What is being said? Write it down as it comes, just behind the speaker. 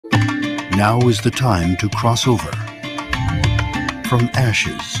Now is the time to cross over from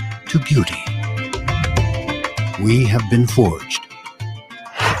ashes to beauty. We have been forged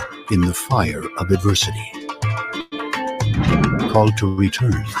in the fire of adversity, called to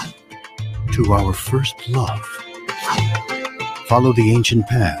return to our first love. Follow the ancient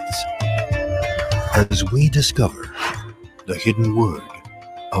paths as we discover the hidden word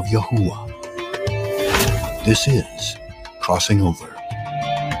of Yahuwah. This is Crossing Over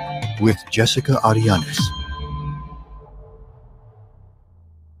with Jessica Arianes.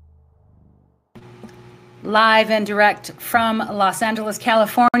 Live and direct from Los Angeles,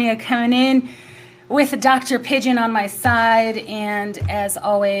 California, coming in with Dr. Pigeon on my side. And as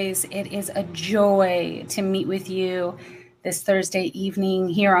always, it is a joy to meet with you this Thursday evening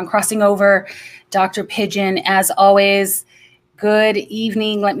here on Crossing Over. Dr. Pigeon, as always, good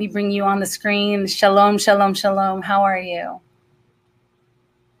evening. Let me bring you on the screen. Shalom, shalom, shalom. How are you?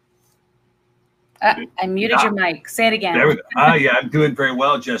 I muted your mic. Say it again. There we go. Yeah, I'm doing very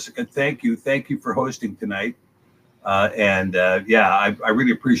well, Jessica. Thank you. Thank you for hosting tonight. I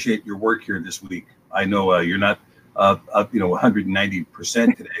really appreciate your work here this week. I know you're not up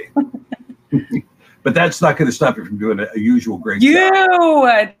 190% today, but that's not going to stop you from doing a usual great job.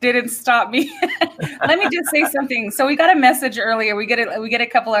 You didn't stop me. Let me just say something. So we got a message earlier. We get a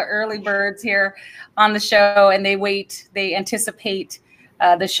couple of early birds here on the show, and they anticipate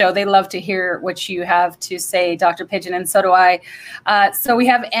the show. They love to hear what you have to say, Dr. Pigeon, and so do I. So we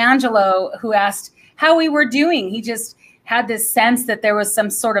have Angelo, who asked how we were doing. He just had this sense that there was some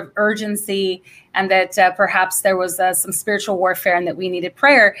sort of urgency and that perhaps there was some spiritual warfare and that we needed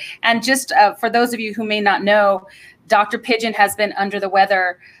prayer. And just for those of you who may not know, Dr. Pigeon has been under the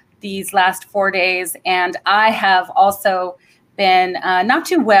weather these last 4 days, and I have also been not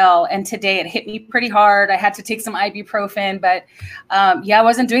too well, and today it hit me pretty hard. I had to take some ibuprofen, but I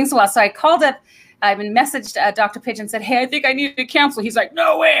wasn't doing so well. So I called up, I've been messaged Dr. Pigeon, said, hey, I think I need to cancel. He's like,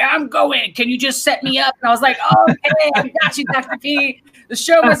 no way, I'm going. Can you just set me up? And I was like, okay, I got you, Dr. P. The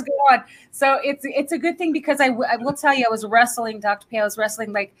show must go on. So it's a good thing, because I will tell you, I was wrestling, Dr. P. I was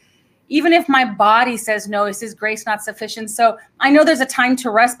wrestling, like, even if my body says no, is his grace not sufficient? So I know there's a time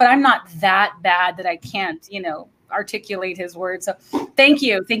to rest, but I'm not that bad that I can't, articulate his words. So thank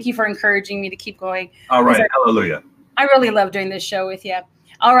you for encouraging me to keep going. All right. Hallelujah. I really love doing this show with you.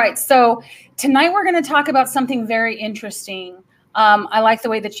 All right. So tonight we're going to talk about something very interesting. I like the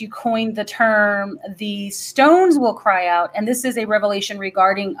way that you coined the term, the stones will cry out. And this is a revelation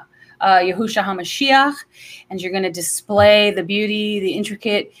regarding Yahushua HaMashiach. And you're going to display the beauty, the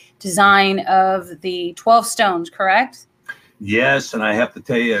intricate design of the 12 stones, correct? Yes, and I have to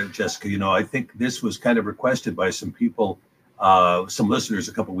tell you, Jessica, I think this was kind of requested by some people, some listeners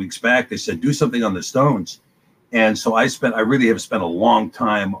a couple of weeks back. They said, do something on the stones. And so I really have spent a long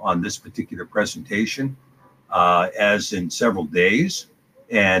time on this particular presentation, as in several days.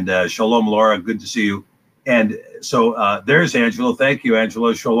 And shalom, Laura, good to see you. And so there's Angelo. Thank you,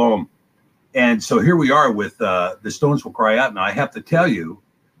 Angelo. Shalom. And so here we are with the stones will cry out. Now, I have to tell you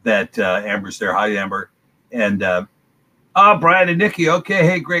that Amber's there. Hi, Amber. And Brian and Nikki. Okay.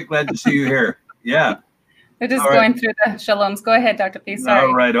 Hey, great. Glad to see you here. Yeah. We're just going through the shaloms. Go ahead, Dr. P. Sorry.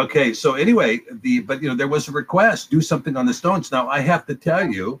 All right. Okay. So anyway, there was a request, do something on the stones. Now, I have to tell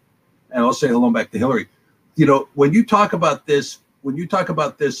you, and I'll say hello back to Hillary. When you talk about this,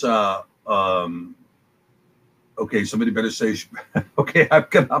 okay, somebody better say, okay, I'm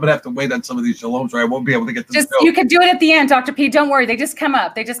gonna have to wait on some of these shaloms, or I won't be able to get them. You could do it at the end, Dr. P. Don't worry. They just come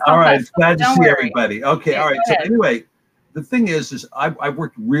up. They just come up. All right. Glad to see everybody. Okay. All right. So anyway, the thing is I've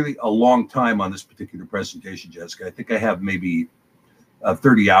worked really a long time on this particular presentation, Jessica. I think I have maybe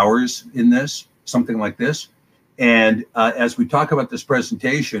 30 hours in this, something like this. And as we talk about this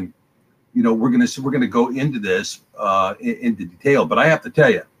presentation, we're gonna go into this into detail. But I have to tell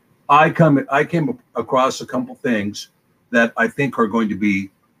you, I came across a couple things that I think are going to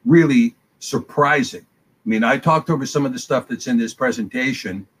be really surprising. I mean, I talked over some of the stuff that's in this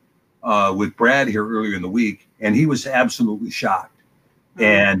presentation with Brad here earlier in the week, and he was absolutely shocked. Mm-hmm.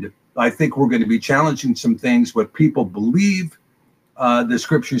 And I think we're going to be challenging some things, what people believe the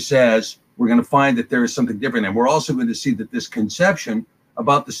scripture says. We're going to find that there is something different. And we're also going to see that this conception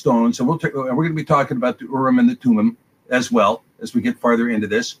about the stones, and we're going to be talking about the Urim and the Thummim as well as we get farther into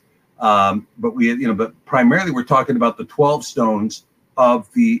this. But primarily we're talking about the 12 stones of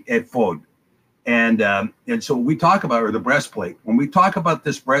the ephod. And so we talk about, or the breastplate, when we talk about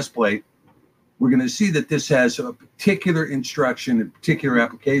this breastplate, we're going to see that this has a particular instruction and particular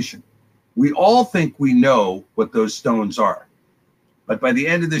application. We all think we know what those stones are, but by the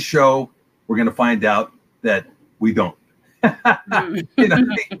end of the show, we're going to find out that we don't. you know,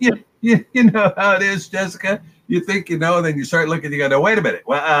 you know how it is, Jessica. You think you know, then you start looking. You go, no, wait a minute.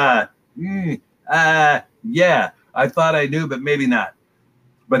 Well, yeah, I thought I knew, but maybe not.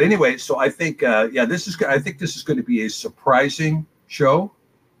 But anyway, so I think, yeah, I think this is going to be a surprising show,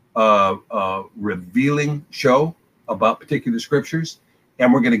 revealing show about particular scriptures,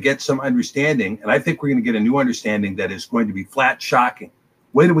 and we're going to get some understanding. And I think we're going to get a new understanding that is going to be flat shocking.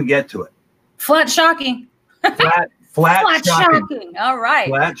 Wait till we get to it. Flat shocking. Flat shocking. All right.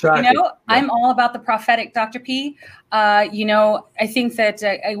 Flat shocking. You know, I'm all about the prophetic, Dr. P. You know, I think that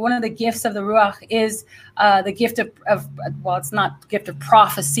one of the gifts of the Ruach is the gift of, well, it's not gift of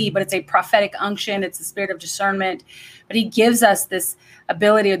prophecy, but it's a prophetic unction. It's the spirit of discernment. But he gives us this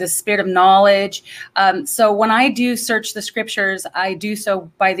ability or the spirit of knowledge. So when I do search the scriptures, I do so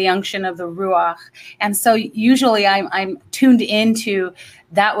by the unction of the Ruach. And so usually I'm tuned into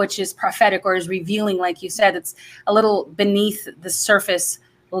that which is prophetic or is revealing, like you said. It's a little beneath the surface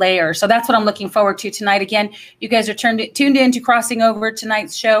layer. So that's what I'm looking forward to tonight. Again, you guys are tuned in to Crossing Over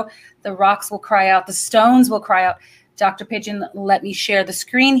tonight's show. The rocks will cry out. The stones will cry out. Dr. Pigeon, let me share the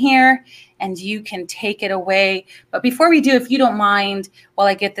screen here and you can take it away. But before we do, if you don't mind, while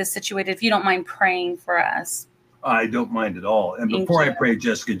I get this situated, if you don't mind praying for us. I don't mind at all. And before I pray,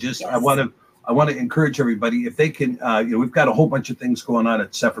 Jessica, just I want to encourage everybody, if they can, you know, we've got a whole bunch of things going on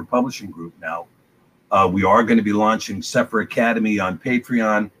at Sefer Publishing Group now. We are going to be launching Sefer Academy on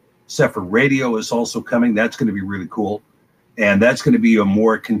Patreon. Sefer Radio is also coming. That's going to be really cool. And that's going to be a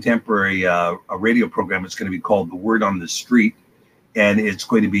more contemporary a radio program. It's going to be called The Word on the Street. And it's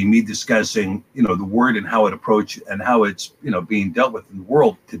going to be me discussing, you know, the word and how it approaches and how it's, you know, being dealt with in the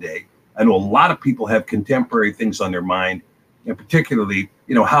world today. I know a lot of people have contemporary things on their mind, and particularly,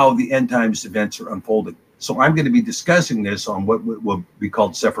 you know, how the end times events are unfolding. So I'm going to be discussing this on what will be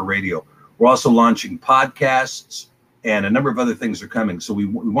called Sefer Radio. We're also launching podcasts, and a number of other things are coming. So we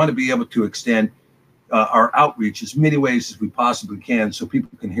want to be able to extend our outreach as many ways as we possibly can so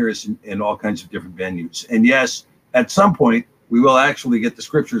people can hear us in all kinds of different venues. And yes, at some point, we will actually get the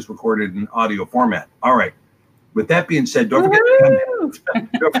scriptures recorded in audio format. All right. With that being said, don't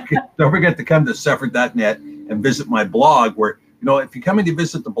forget to come to Sefer.net and visit my blog where, you know, if you come in to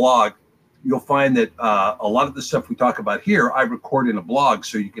visit the blog, you'll find that a lot of the stuff we talk about here, I record in a blog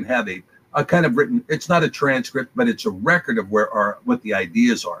so you can have a kind of written, it's not a transcript, but it's a record of what the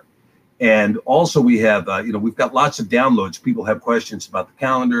ideas are. And also we have, you know, we've got lots of downloads. People have questions about the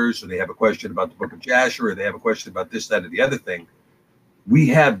calendars, or they have a question about the Book of Jasher, or they have a question about this, that, or the other thing. We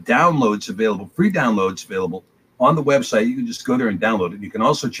have downloads available, free downloads available on the website. You can just go there and download it. You can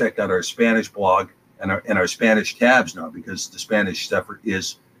also check out our Spanish blog and our Spanish tabs now, because the Spanish stuff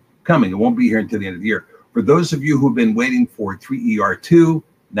is coming. It won't be here until the end of the year. For those of you who've been waiting for 3ER2,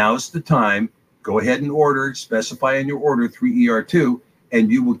 now's the time. Go ahead and order, specify in your order 3ER2, and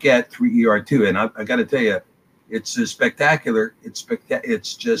you will get 3ER2. And I got to tell you, it's spectacular. It's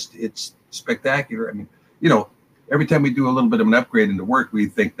spectacular. I mean, you know, every time we do a little bit of an upgrade in the work, we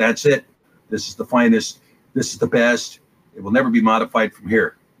think that's it. This is the finest. This is the best. It will never be modified from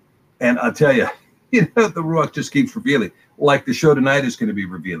here. And I'll tell you, you know, the Ruach just keeps revealing, like the show tonight is going to be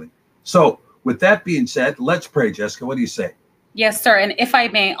revealing. So with that being said, let's pray, Jessica. What do you say? Yes, sir. And if I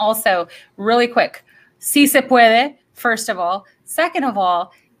may also, really quick, si se puede, first of all. Second of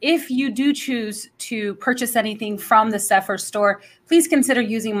all, if you do choose to purchase anything from the Sefer store, please consider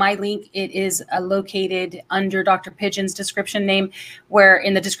using my link. It is located under Dr. Pigeon's description name, where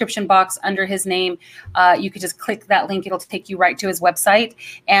in the description box under his name, you could just click that link. It'll take you right to his website.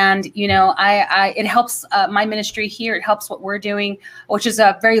 And, you know, it helps my ministry here. It helps what we're doing, which is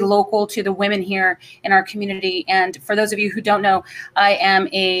very local to the women here in our community. And for those of you who don't know, I am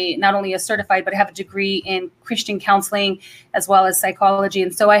not only a certified, but I have a degree in Christian counseling as well as psychology.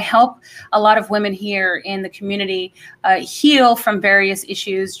 And so I help a lot of women here in the community heal from various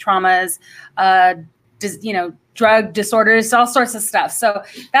issues, traumas, you know, drug disorders, all sorts of stuff. So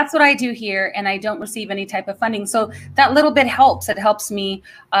that's what I do here, and I don't receive any type of funding. So that little bit helps. It helps me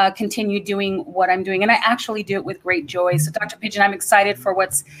continue doing what I'm doing, and I actually do it with great joy. So Dr. Pigeon, I'm excited for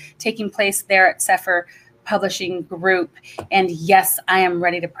what's taking place there at Sefer Publishing Group, and yes, I am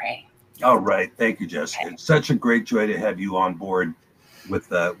ready to pray. All right. Thank you, Jessica. It's such a great joy to have you on board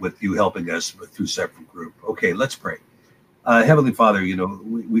with you helping us through Sefer Group. Okay, let's pray. Heavenly Father, you know,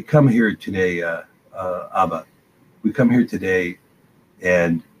 we come here today, Abba. We come here today,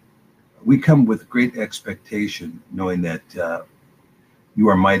 and we come with great expectation, knowing that you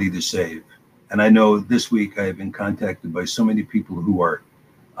are mighty to save. And I know this week I have been contacted by so many people who are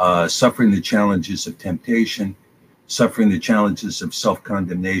suffering the challenges of temptation, suffering the challenges of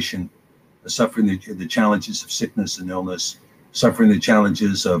self-condemnation, suffering the challenges of sickness and illness, suffering the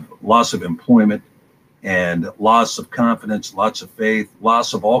challenges of loss of employment and loss of confidence, loss of faith,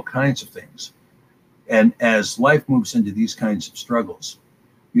 loss of all kinds of things. And as life moves into these kinds of struggles,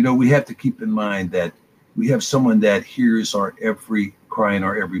 you know, we have to keep in mind that we have someone that hears our every cry and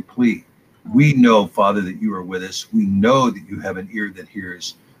our every plea. We know, Father, that you are with us. We know that you have an ear that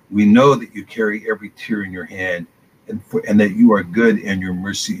hears. We know that you carry every tear in your hand, and that you are good and your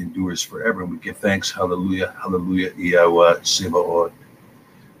mercy endures forever. And we give thanks. Hallelujah. Hallelujah. Yahweh Sebaot.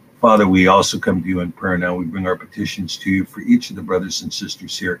 Father, we also come to you in prayer now. We bring our petitions to you for each of the brothers and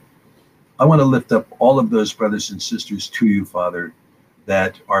sisters here. I want to lift up all of those brothers and sisters to you, Father,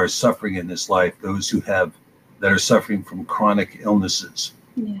 that are suffering in this life, those that are suffering from chronic illnesses,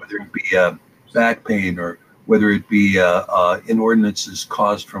 whether it be back pain or whether it be inordinances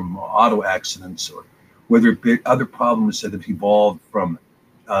caused from auto accidents, or whether it be other problems that have evolved from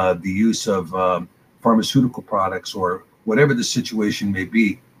the use of pharmaceutical products, or whatever the situation may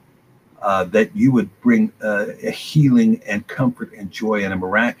be, that you would bring a healing and comfort and joy and a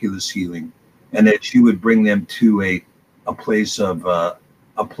miraculous healing, and that you would bring them to a place of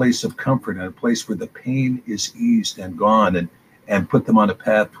comfort, and a place where the pain is eased and gone, and put them on a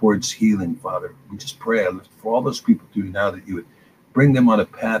path towards healing, Father. We just pray for all those people to you now, that you would bring them on a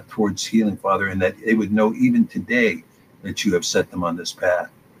path towards healing, Father, and that they would know even today that you have set them on this path.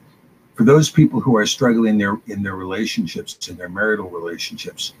 For those people who are struggling in their relationships, in their marital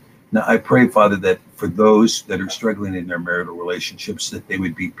relationships, now I pray, Father, that for those that are struggling in their marital relationships, that they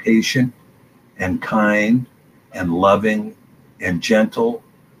would be patient and kind and loving and gentle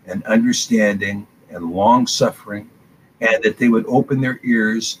and understanding and long-suffering, and that they would open their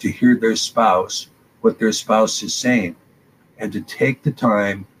ears to hear their spouse, what their spouse is saying, and to take the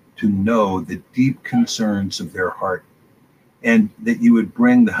time to know the deep concerns of their heart, and that you would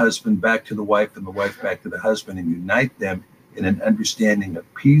bring the husband back to the wife and the wife back to the husband, and unite them in an understanding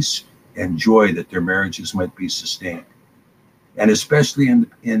of peace and joy, that their marriages might be sustained. And especially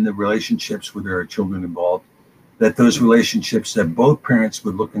in the relationships where there are children involved, that those relationships, that both parents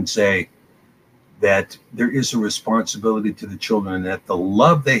would look and say that there is a responsibility to the children, and that the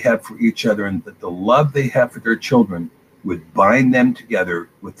love they have for each other and that the love they have for their children would bind them together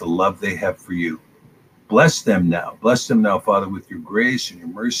with the love they have for you. Bless them now, Father, with your grace and your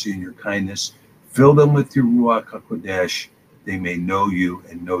mercy and your kindness. Fill them with your Ruach HaKodesh, that they may know you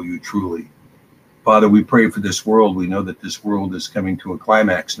and know you truly. Father, we pray for this world. We know that this world is coming to a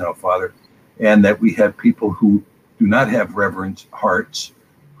climax now, Father, and that we have people who do not have reverent hearts,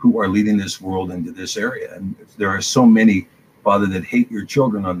 who are leading this world into this area. And there are so many, Father, that hate your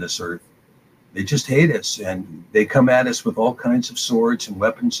children on this earth. They just hate us, and they come at us with all kinds of swords and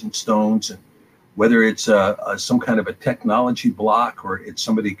weapons and stones, and whether it's some kind of a technology block, or it's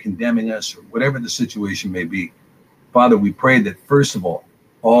somebody condemning us, or whatever the situation may be. Father, we pray that, first of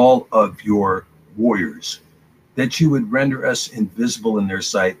all of your warriors, that you would render us invisible in their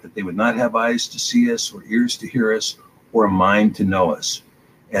sight, that they would not have eyes to see us, or ears to hear us, or a mind to know us,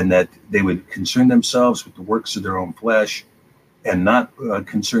 and that they would concern themselves with the works of their own flesh, and not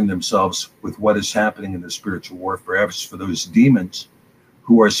concern themselves with what is happening in the spiritual warfare. As for those demons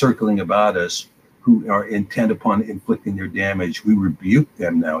who are circling about us, who are intent upon inflicting their damage, we rebuke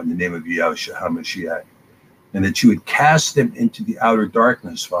them now in the name of Yahushua HaMashiach, and that you would cast them into the outer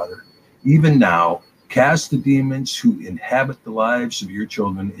darkness, Father. Even now, cast the demons who inhabit the lives of your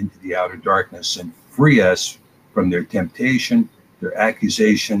children into the outer darkness, and free us from their temptation, their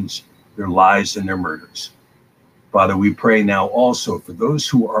accusations, their lies, and their murders. Father, we pray now also for those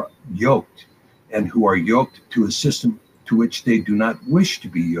who are yoked, and who are yoked to a system to which they do not wish to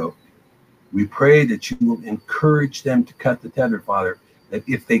be yoked. We pray that you will encourage them to cut the tether, Father, that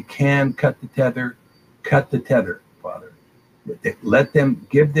if they can cut the tether, Father. Let them,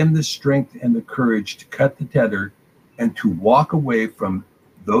 give them the strength and the courage to cut the tether, and to walk away from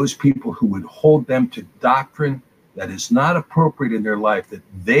those people who would hold them to doctrine that is not appropriate in their life, that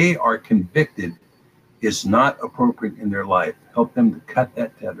they are convicted is not appropriate in their life. Help them to cut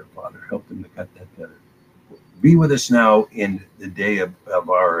that tether, Father. Help them to cut that tether. Be with us now in the day of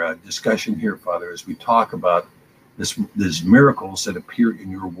our discussion here, Father, as we talk about these miracles that appear in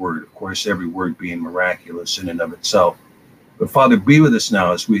your word. Of course, every word being miraculous in and of itself. But Father, be with us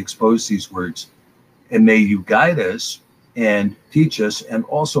now as we expose these words, and may you guide us and teach us, and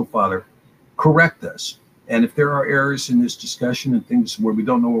also, Father, correct us. And if there are errors in this discussion and things where we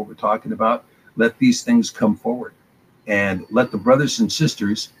don't know what we're talking about, let these things come forward, and let the brothers and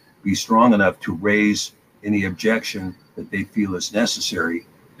sisters be strong enough to raise any objection that they feel is necessary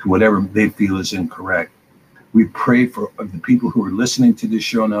to whatever they feel is incorrect. We pray for the people who are listening to this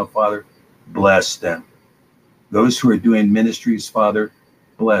show now, Father, bless them. Those who are doing ministries, Father,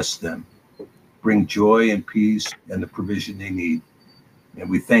 bless them. Bring joy and peace and the provision they need. And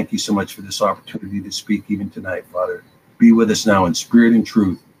we thank you so much for this opportunity to speak even tonight, Father. Be with us now in spirit and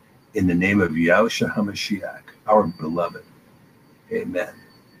truth, in the name of Yahushua HaMashiach, our beloved. Amen.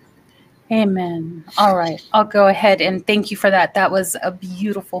 Amen. All right. I'll go ahead and thank you for that. That was a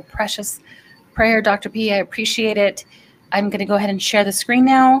beautiful, precious prayer, Dr. P. I appreciate it. I'm going to go ahead and share the screen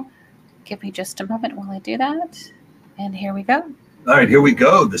now. Give me just a moment while I do that. And here we go. All right, here we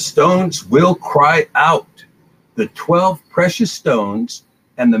go. The stones will cry out. The 12 precious stones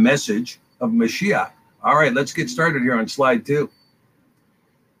and the message of Mashiach. All right, let's get started here on slide 2.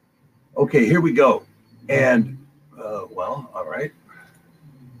 Okay, here we go. And, all right.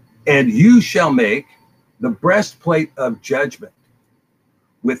 And you shall make the breastplate of judgment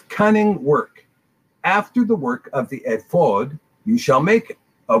with cunning work. After the work of the ephod, you shall make it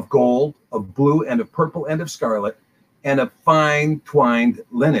of gold, of blue, and of purple, and of scarlet, and of fine twined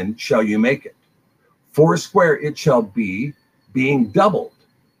linen shall you make it. 4 square it shall be, being doubled.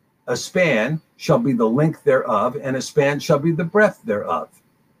 A span shall be the length thereof, and a span shall be the breadth thereof.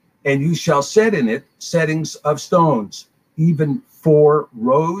 And you shall set in it settings of stones, even 4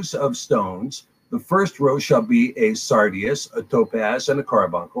 rows of stones. The first row shall be a sardius, a topaz, and a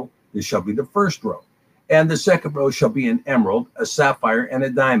carbuncle. This shall be the first row. And the second row shall be an emerald, a sapphire, and a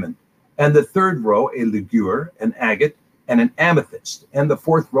diamond. And the third row a ligure, an agate, and an amethyst. And the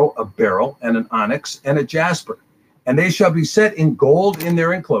fourth row a beryl, and an onyx, and a jasper. And they shall be set in gold in their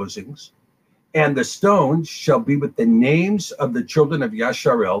enclosings. And the stones shall be with the names of the children of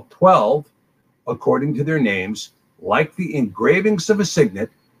Yasharel, 12, according to their names, like the engravings of a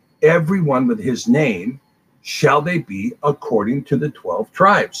signet, every one with his name, shall they be according to the 12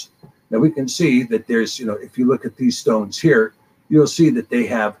 tribes. Now we can see that there's, if you look at these stones here, you'll see that they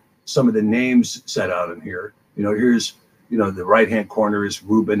have some of the names set out in here. Here's, the right-hand corner is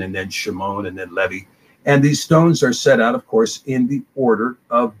Reuben, and then Shimon, and then Levi. And these stones are set out, of course, in the order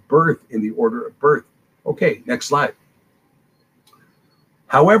of birth, Okay, next slide.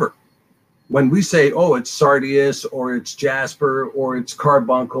 However, when we say, oh, it's sardius, or it's jasper, or it's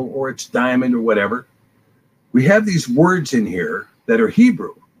carbuncle, or it's diamond, or whatever, we have these words in here that are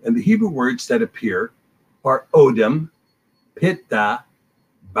Hebrew. And the Hebrew words that appear are odem, pitta,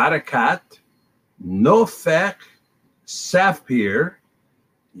 barakat, nofek, sapphire,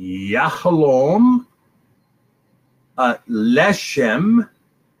 yachalom, leshem,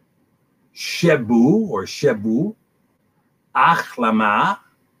 shebu, achlama,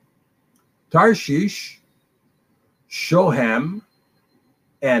 Tarshish, Shohem,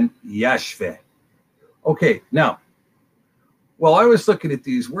 and Yashveh. Okay, now, while I was looking at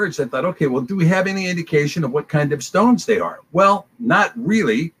these words, I thought, okay, well, do we have any indication of what kind of stones they are? Well, not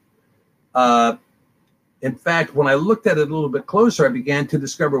really. In fact, when I looked at it a little bit closer, I began to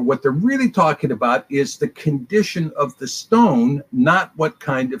discover what they're really talking about is the condition of the stone, not what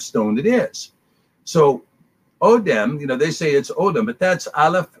kind of stone it is. So, Odem, they say it's Odem, but that's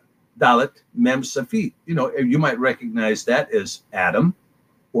Aleph, Dalet, Mem, Safit. You might recognize that as Adam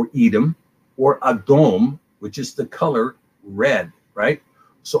or Edom or Adom, which is the color red, right?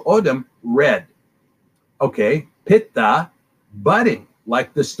 So Odem, red. Okay, Pitta, budding,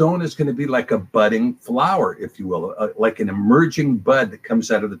 like the stone is going to be like a budding flower, if you will, like an emerging bud that comes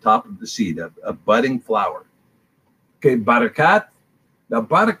out of the top of the seed, a budding flower. Okay, Barakat. Now,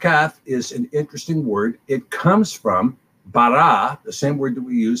 Barakat is an interesting word. It comes from bara, the same word that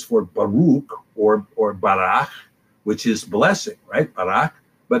we use for Baruch or Barach, which is blessing, right? Barak.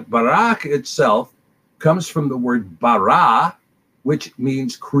 But Barak itself comes from the word bara, which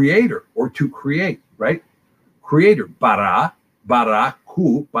means creator or to create, right? Creator, bara,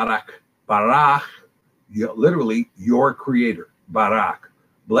 baraku, barak, barach, literally your creator, barak.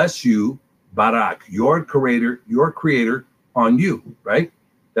 Bless you, barak, your creator on you, right?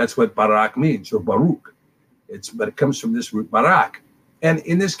 That's what barak means, or baruch. But it comes from this root barak. And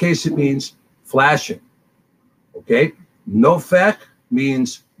in this case, it means flashing. Okay? Nofek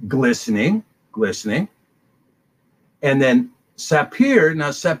means glistening. And then sapir. Now,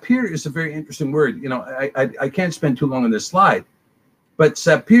 sapir is a very interesting word. I can't spend too long on this slide. But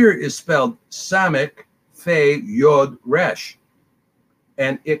sapir is spelled samek, fe, yod, resh.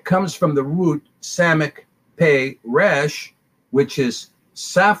 And it comes from the root samek, pe, resh, which is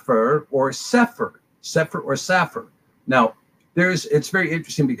sapphire or sephir. Sephir or Saphir. Now, it's very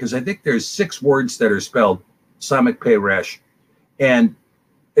interesting because I think there's 6 words that are spelled Samek Pe Resh. And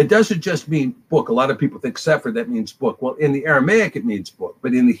it doesn't just mean book. A lot of people think Sephir, that means book. Well, in the Aramaic, it means book.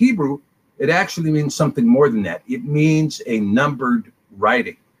 But in the Hebrew, it actually means something more than that. It means a numbered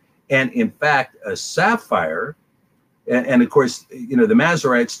writing. And in fact, a sapphire, and of course, you know, the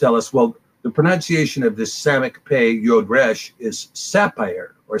Masoretes tell us, well, the pronunciation of this Samic Pei Yod Resh is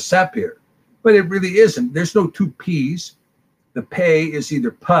sapphire or sapphire, but it really isn't. There's no two P's. The Pei is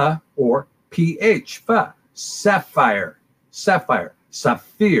either P or PH, Fa, sapphire, sapphire,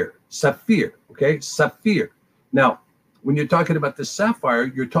 sapphire, sapphire, okay, sapphire. Now, when you're talking about the sapphire,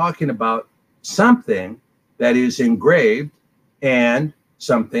 you're talking about something that is engraved and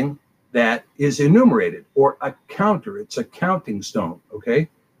something that is enumerated, or a counter. It's a counting stone, okay?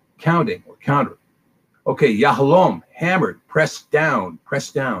 Counting or counter. Okay, yahalom, hammered, pressed down,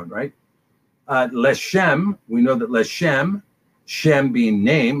 right? Leshem, we know that Leshem, Shem being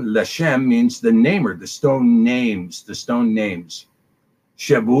name, Leshem means the namer, the stone names,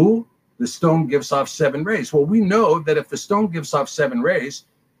 Shebu, the stone gives off 7 rays. Well, we know that if the stone gives off 7 rays,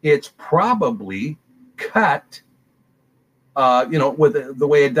 it's probably cut, you know, with the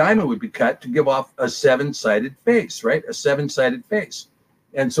way a diamond would be cut to give off a 7-sided face, right? A 7-sided face.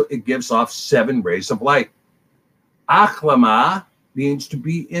 And so it gives off 7 rays of light. Achlama means to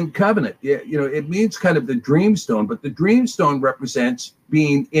be in covenant. You know, it means kind of the dream stone, but the dream stone represents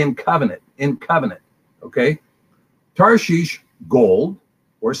being in covenant, okay? Tarshish, gold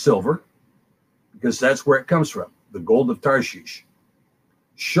or silver, because that's where it comes from, the gold of Tarshish.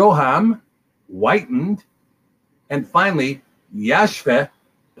 Shoham, whitened, and finally, Yashveh,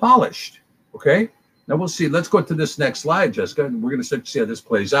 polished, okay? Now we'll see. Let's go to this next slide, Jessica, and we're going to start to see how this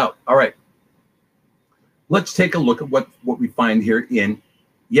plays out. All right. Let's take a look at what we find here in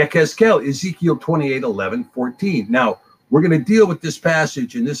Yechezkel, Ezekiel 28, 11, 14. Now, we're going to deal with this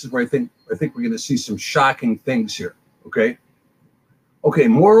passage, and this is where I think we're going to see some shocking things here, okay? Okay,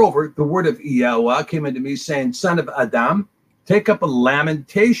 moreover, the word of Yahweh came unto me, saying, Son of Adam, take up a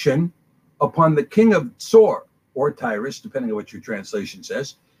lamentation upon the king of Tsor, or Tyrus, depending on what your translation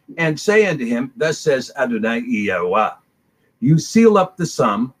says, and say unto him, Thus says Adonai Yahweh, you seal up the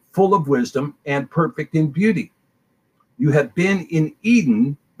sum, full of wisdom and perfect in beauty. You have been in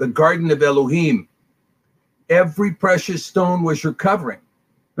Eden, the garden of Elohim. Every precious stone was your covering.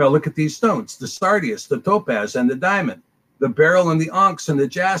 Now look at these stones, the sardius, the topaz, and the diamond, the beryl and the onyx and the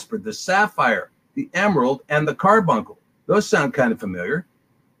jasper, the sapphire, the emerald, and the carbuncle. Those sound kind of familiar.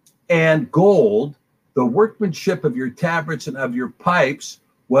 And gold, the workmanship of your tabrets and of your pipes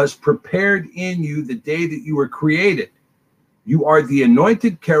was prepared in you the day that you were created. You are the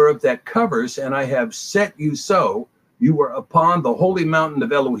anointed cherub that covers, and I have set you so. You were upon the holy mountain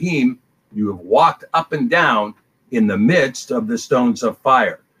of Elohim. You have walked up and down in the midst of the stones of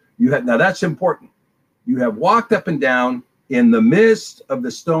fire. Now that's important. You have walked up and down in the midst of the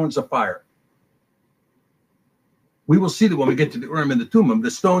stones of fire. We will see that when we get to the Urim and the Thummim,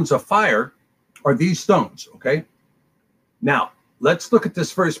 the stones of fire are these stones, okay? Now, let's look at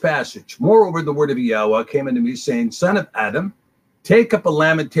this first passage. Moreover, the word of Yahweh came unto me, saying, Son of Adam, take up a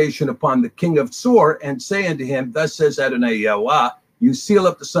lamentation upon the king of Tsor, and say unto him, Thus says Adonai Yahweh, you seal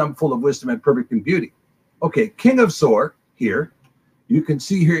up the sum full of wisdom and perfect in beauty. Okay, king of Tsor here, you can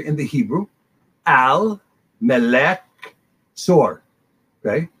see here in the Hebrew, Al Melech Tsor,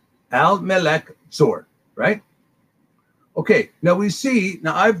 okay? Al Melech Tsor, right? Okay, now we see,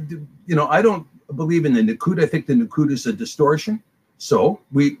 I don't believe in the Nikud. I think the Nikud is a distortion. So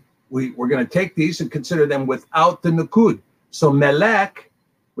we're going to take these and consider them without the Nikud. So Melech,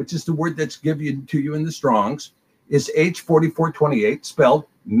 which is the word that's given to you in the Strongs, is H4428, spelled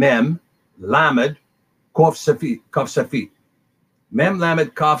Mem, Lamed, Kof Safit. Mem,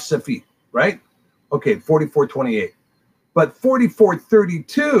 Lamed, Kof Safit, right? Okay, 4428. But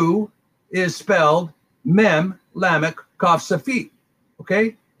 4432 is spelled Mem, Lamed, Kof Safit,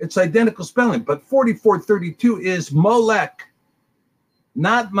 okay? It's identical spelling, but 4432 is Molech.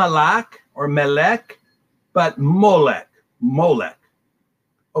 Not Malak or Melech, but Molech. Molech.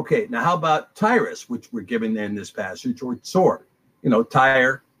 Okay, now how about Tyrus, which we're given in this passage, or Tsor? You know,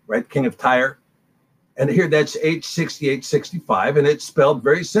 Tyre, right? King of Tyre. And here that's H6865, and it's spelled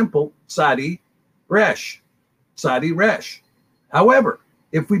very simple, Tzadi Resh. Tzadi Resh. However,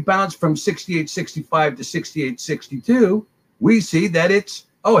 if we bounce from 6865 to 6862, we see that it's,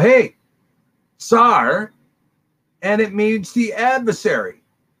 oh, hey, Tsar, and it means the adversary.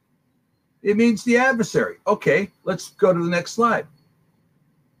 It means the adversary. Okay, let's go to the next slide.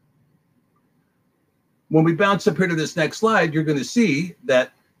 When we bounce up here to this next slide, you're going to see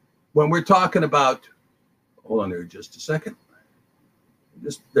that when we're talking about, hold on there just a second.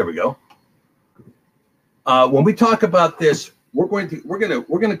 There we go. When we talk about this, we're going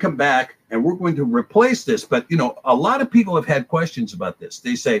to come back and we're going to replace this. But you know, a lot of people have had questions about this.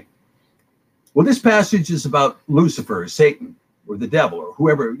 They say, well, this passage is about Lucifer, Satan, or the devil, or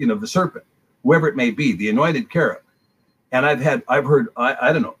whoever, the serpent, whoever it may be, the anointed cherub. And I've heard,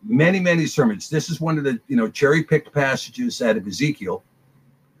 I don't know, many sermons. This is one of the, cherry-picked passages out of Ezekiel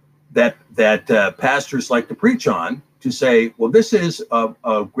that pastors like to preach on, to say, well, this is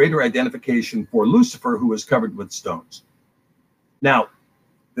a greater identification for Lucifer, who was covered with stones. Now,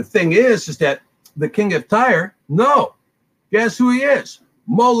 the thing is that the king of Tyre, no, guess who he is?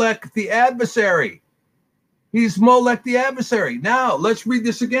 Molech the adversary. He's Molech the adversary. Now, let's read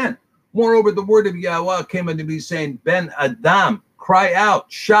this again. Moreover, the word of Yahweh came unto me, saying, Ben Adam, cry out,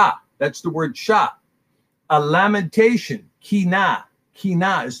 Shah. That's the word Shah. A lamentation, Kina.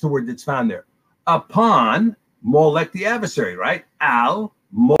 Kina is the word that's found there. Upon Molech the adversary, right? Al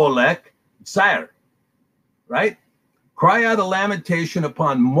Molech Sire, right? Cry out a lamentation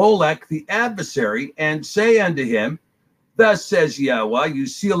upon Molech the adversary, and say unto him, thus says Yahweh, you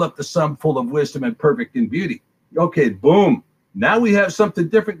seal up the sum full of wisdom and perfect in beauty. Okay, boom. Now we have something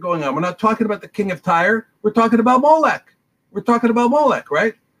different going on. We're not talking about the king of Tyre. We're talking about Molech. We're talking about Molech,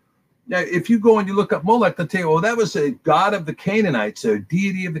 right? Now, if you go and you look up Molech, they'll tell you, well, that was a god of the Canaanites, a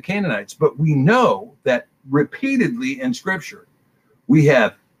deity of the Canaanites. But we know that repeatedly in Scripture, we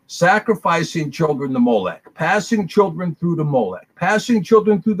have sacrificing children to Molech, passing children through to Molech, passing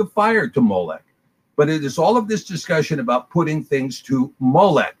children through the fire to Molech. But it is all of this discussion about putting things to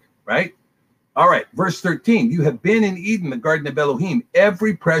Molech, right? All right, verse 13, you have been in Eden, the garden of Elohim.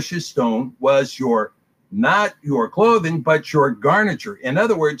 Every precious stone was not your clothing, but your garniture. In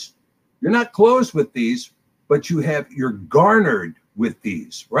other words, you're not clothed with these, but you're garnered with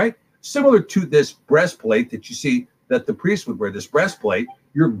these, right? Similar to this breastplate that you see that the priest would wear, this breastplate,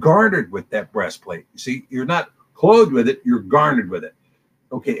 you're garnered with that breastplate. You see, you're not clothed with it, you're garnered with it.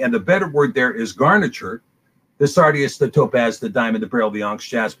 Okay, and the better word there is garniture. The sardius, the topaz, the diamond, the beryl, the onyx,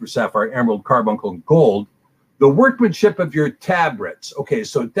 jasper, sapphire, emerald, carbuncle, and gold. The workmanship of your tabrets. Okay,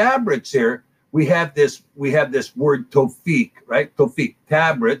 so tabrets here, we have this word tofik, right? Tofik,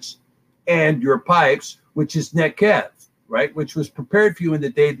 tabrets, and your pipes, which is nekev, right? Which was prepared for you in the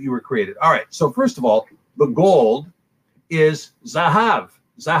day that you were created. All right, so first of all, the gold is zahav.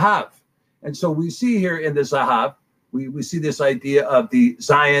 And so we see here in the zahav, we see this idea of the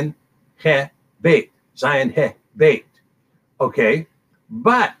Zion he bait. Zion he bait. Okay,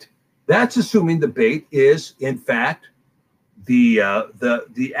 but that's assuming the bait is in fact the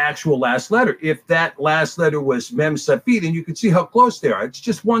actual last letter. If that last letter was mem safid, and you can see how close they are. It's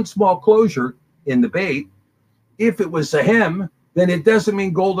just one small closure in the bait. If it was a hem, then it doesn't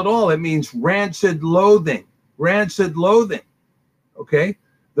mean gold at all. It means rancid loathing. Rancid loathing. Okay,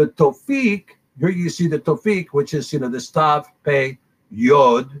 the tofik. Here you see the tofik, which is the stav, pe,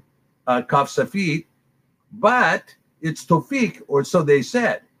 yod, kaf safid. But it's tofik, or so they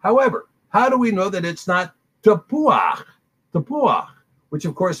said. However, how do we know that it's not tapuach? Tapuach, which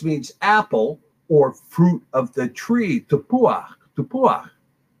of course means apple or fruit of the tree. Tapuach,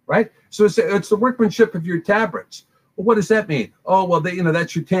 right? So it's the workmanship of your tabrets. Well, what does that mean? Oh, well,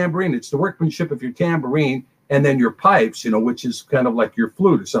 that's your tambourine. It's the workmanship of your tambourine, and then your pipes, which is kind of like your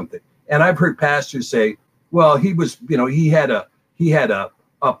flute or something. And I've heard pastors say, well, he had a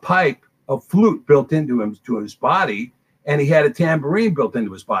pipe, a flute built into him, to his body, and he had a tambourine built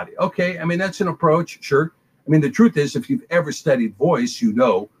into his body. Okay, I mean, that's an approach, sure. I mean, the truth is, if you've ever studied voice, you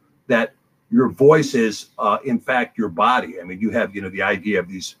know that your voice is, in fact, your body. I mean, you have, the idea of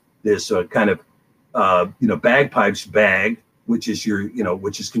this kind of, bagpipes bag, which is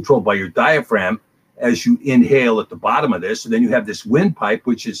which is controlled by your diaphragm as you inhale at the bottom of this. And then you have this windpipe,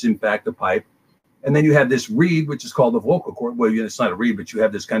 which is in fact a pipe. And then you have this reed, which is called the vocal cord. Well, it's not a reed, but you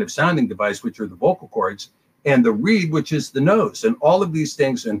have this kind of sounding device, which are the vocal cords, and the reed, which is the nose. And all of these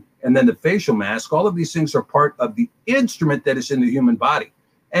things, and then the facial mask, all of these things are part of the instrument that is in the human body.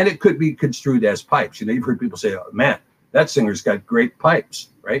 And it could be construed as pipes. You've heard people say, oh, man, that singer's got great pipes,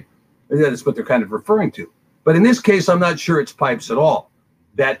 right? That's what they're kind of referring to. But in this case, I'm not sure it's pipes at all,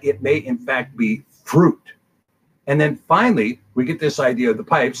 that it may in fact be fruit. And then finally, we get this idea of the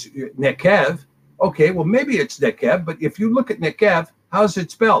pipes, nekev. Okay, well, maybe it's nekev, but if you look at nekev, how's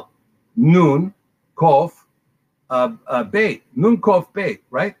it spelled? Nun, kof, beit. Nun, kof, beit,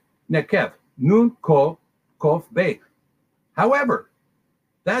 right? Nekev. Nun, kof, beit. However,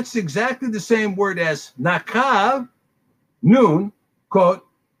 that's exactly the same word as nakav, nun, kof,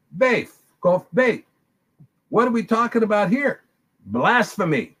 beit. Kof, beit. What are we talking about here?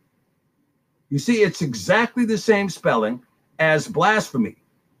 Blasphemy. You see, it's exactly the same spelling as blasphemy.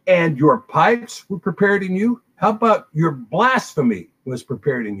 And your pipes were prepared in you. How about your blasphemy was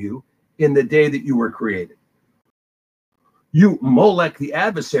prepared in you in the day that you were created? You, Molech the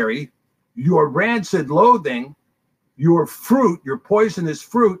adversary, your rancid loathing, your fruit, your poisonous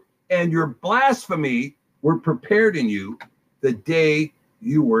fruit, and your blasphemy were prepared in you the day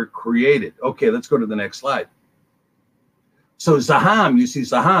you were created. Okay, let's go to the next slide. So Zaham, you see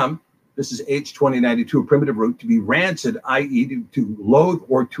Zaham, this is H2092, a primitive root, to be rancid, i.e. to loathe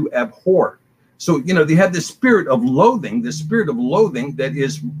or to abhor. So, you know, they have this spirit of loathing that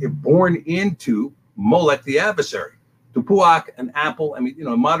is born into Molech, the adversary. Tupuach, an apple. I mean, you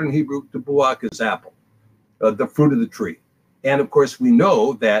know, in modern Hebrew, tupuach is apple, the fruit of the tree. And of course, we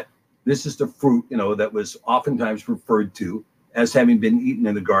know that this is the fruit, you know, that was oftentimes referred to as having been eaten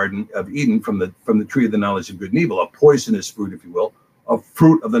in the Garden of Eden from the tree of the knowledge of good and evil, a poisonous fruit, if you will, a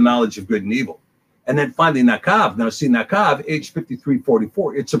fruit of the knowledge of good and evil. And then finally, Nakav. Now, see, Nakav,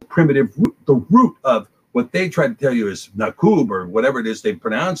 H5344, it's a primitive root, the root of what they try to tell you is Nakub, or whatever it is they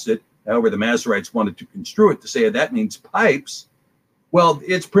pronounced it, however the Masoretes wanted to construe it, to say that means pipes. Well,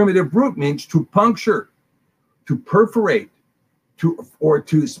 its primitive root means to puncture, to perforate, or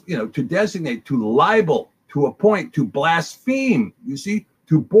to designate, to libel, to appoint, to blaspheme, you see,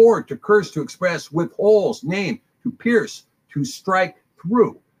 to bore, to curse, to express, with holes, name, to pierce, to strike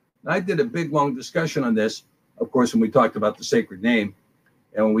through. I did a big, long discussion on this, of course, when we talked about the sacred name.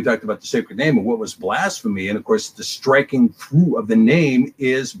 And when we talked about the sacred name and what was blasphemy, and of course, the striking through of the name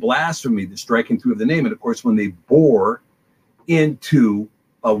is blasphemy, the striking through of the name. And of course, when they bore into,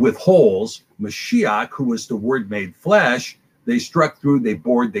 with holes, Mashiach, who was the word made flesh, they struck through, they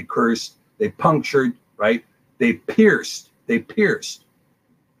bored, they cursed, they punctured, right? They pierced.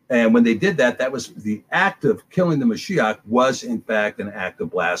 And when they did that, that was the act of killing the Mashiach was, in fact, an act of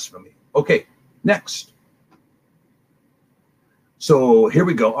blasphemy. Okay, next. So here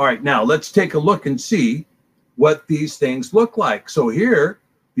we go. All right, now let's take a look and see what these things look like. So here,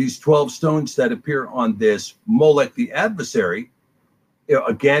 these 12 stones that appear on this Molech the adversary, you know,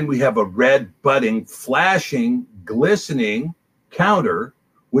 again, we have a red, budding, flashing, glistening counter,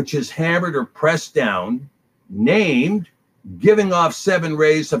 which is hammered or pressed down, named, giving off 7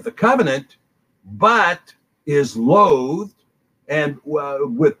 rays of the covenant, but is loathed and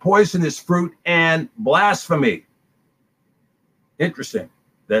with poisonous fruit and blasphemy. Interesting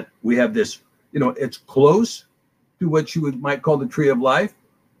that we have this, you know, it's close to what you might call the tree of life,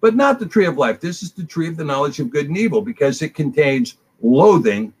 but not the tree of life. This is the tree of the knowledge of good and evil because it contains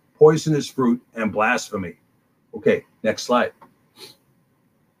loathing, poisonous fruit, and blasphemy. Okay, next slide.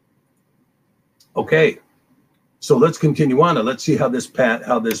 Okay, so let's continue on and let's see how this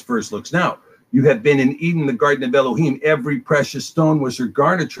verse looks now. You have been in Eden, the garden of Elohim. Every precious stone was your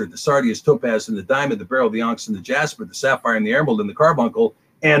garniture: the sardius, topaz, and the diamond, the beryl, the onyx, and the jasper, the sapphire, and the emerald, and the carbuncle,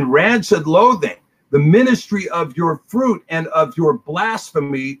 and rancid loathing. The ministry of your fruit and of your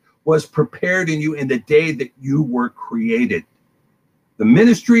blasphemy was prepared in you in the day that you were created. The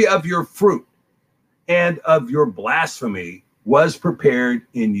ministry of your fruit and of your blasphemy was prepared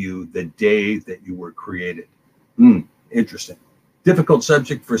in you the day that you were created. Interesting. Difficult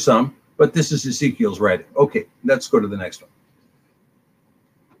subject for some, but this is Ezekiel's writing. Okay, let's go to the next one.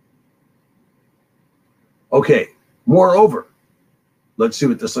 Okay, moreover, let's see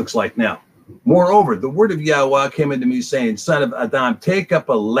what this looks like now. Moreover, the word of Yahweh came unto me, saying, Son of Adam, take up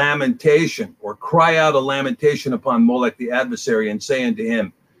a lamentation, or cry out a lamentation upon Molech the adversary, and say unto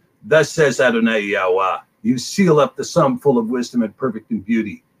him, Thus says Adonai Yahweh, you seal up the sum full of wisdom and perfect in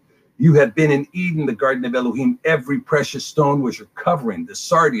beauty. You have been in Eden, the garden of Elohim. Every precious stone was your covering: the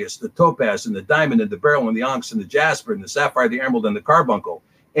sardius, the topaz, and the diamond, and the beryl, and the onyx, and the jasper, and the sapphire, the emerald, and the carbuncle.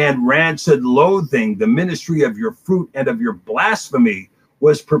 And rancid loathing, the ministry of your fruit and of your blasphemy,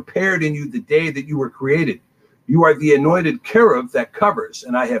 was prepared in you the day that you were created. You are the anointed cherub that covers,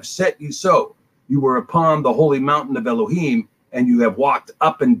 and I have set you so. You were upon the holy mountain of Elohim, and you have walked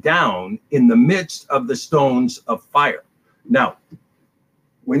up and down in the midst of the stones of fire. Now,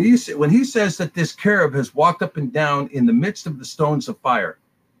 when he says that this cherub has walked up and down in the midst of the stones of fire,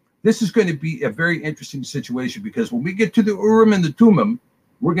 this is going to be a very interesting situation, because when we get to the Urim and the Thummim,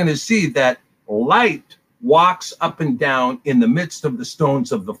 we're going to see that light walks up and down in the midst of the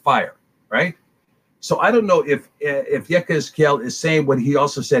stones of the fire, right? So I don't know if Yechezkel is saying what he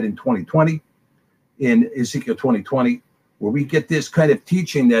also said in 2020, in Ezekiel 2020, where we get this kind of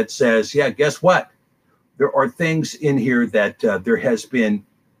teaching that says, yeah, guess what? There are things in here that there has been,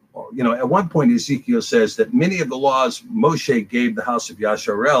 you know, at one point Ezekiel says that many of the laws Moshe gave the house of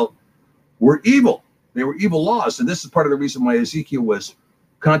Yasharel were evil. They were evil laws. And this is part of the reason why Ezekiel was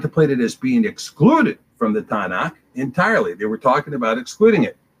contemplated as being excluded from the Tanakh entirely. They were talking about excluding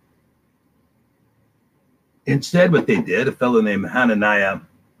it. Instead, what they did, a fellow named Hananiah,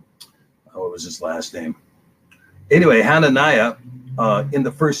 what was his last name? Anyway, Hananiah, in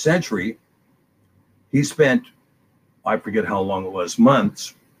the 1st century, he spent I forget how long it was,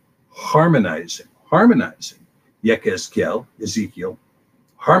 months, harmonizing Yechezkel, Ezekiel,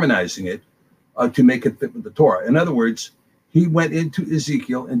 harmonizing it to make it fit with the Torah. In other words, he went into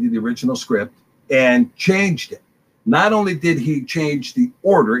Ezekiel, into the original script, and changed it. Not only did he change the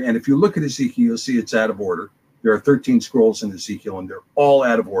order, and if you look at Ezekiel, you'll see it's out of order. There are 13 scrolls in Ezekiel, and they're all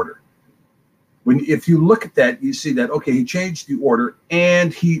out of order. If you look at that, you see that, okay, he changed the order,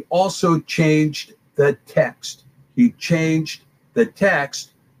 and he also changed the text. He changed the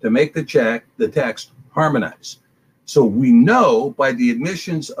text to make the text harmonize. So we know by the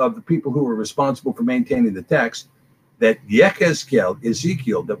admissions of the people who were responsible for maintaining the text that Yechezkel,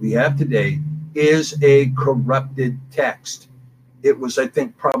 Ezekiel, that we have today is a corrupted text. It was, I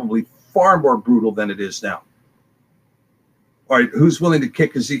think, probably far more brutal than it is now. All right, who's willing to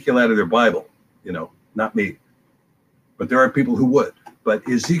kick Ezekiel out of their Bible? You know, not me. But there are people who would. But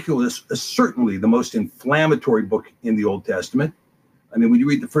Ezekiel is certainly the most inflammatory book in the Old Testament. I mean, when you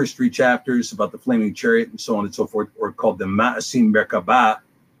read the first 3 chapters about the flaming chariot and so on and so forth, or called the Ma'asim Merkabah,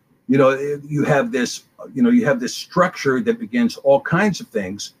 you know, you have this structure that begins all kinds of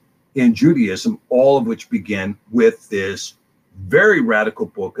things in Judaism, all of which begin with this very radical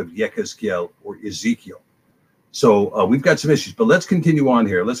book of Yechezkel or Ezekiel. So we've got some issues, but let's continue on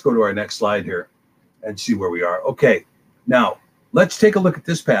here. Let's go to our next slide here and see where we are. Okay, now let's take a look at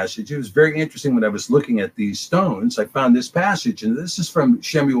this passage. It was very interesting when I was looking at these stones. I found this passage, and this is from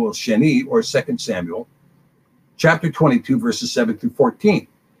Shemuel Sheni, or 2 Samuel, chapter 22, verses 7 through 14.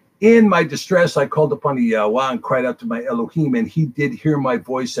 In my distress, I called upon Yahweh and cried out to my Elohim, and he did hear my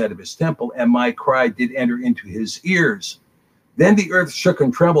voice out of his temple, and my cry did enter into his ears. Then the earth shook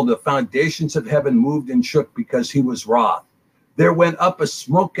and trembled. The foundations of heaven moved and shook because he was wroth. There went up a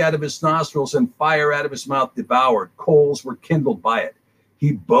smoke out of his nostrils, and fire out of his mouth devoured. Coals were kindled by it.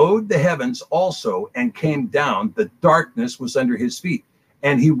 He bowed the heavens also and came down. The darkness was under his feet.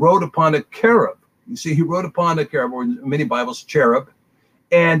 And he rode upon a cherub. You see, he rode upon a cherub, or in many Bibles, cherub,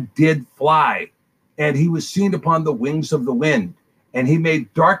 and did fly. And he was seen upon the wings of the wind. And he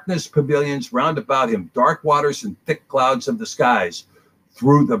made darkness pavilions round about him, dark waters and thick clouds of the skies.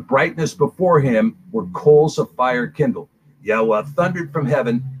 Through the brightness before him were coals of fire kindled. Yahweh thundered from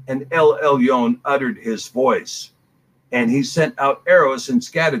heaven, and El Elyon uttered his voice. And he sent out arrows and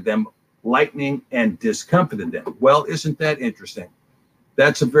scattered them, lightning and discomfited them. Well, isn't that interesting?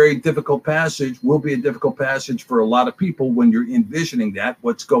 That's a very difficult passage, will be a difficult passage for a lot of people when you're envisioning that,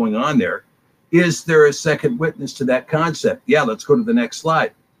 what's going on there. Is there a second witness to that concept? Yeah, let's go to the next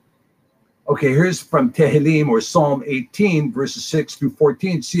slide. Okay, here's from Tehillim, or Psalm 18, verses 6 through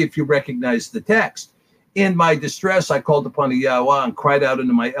 14. See if you recognize the text. In my distress, I called upon Yahweh and cried out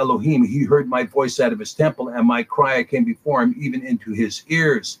unto my Elohim. He heard my voice out of his temple, and my cry came before him, even into his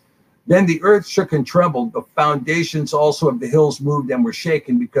ears. Then the earth shook and trembled. The foundations also of the hills moved and were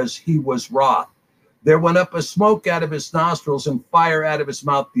shaken because he was wroth. There went up a smoke out of his nostrils, and fire out of his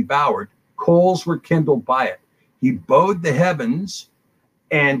mouth devoured. Coals were kindled by it. He bowed the heavens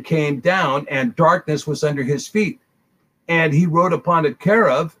and came down, and darkness was under his feet. And he rode upon a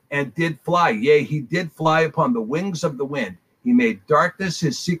cherub and did fly. Yea, he did fly upon the wings of the wind. He made darkness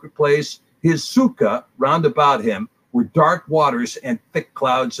his secret place. His sukkah round about him were dark waters and thick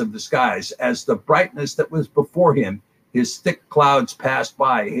clouds of the skies. As the brightness that was before him, his thick clouds passed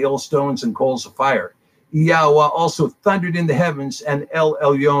by, hailstones and coals of fire. Yahweh also thundered in the heavens, and El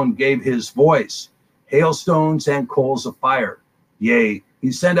Elyon gave his voice, hailstones and coals of fire. Yea,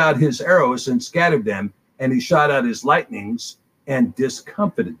 he sent out his arrows and scattered them, and he shot out his lightnings and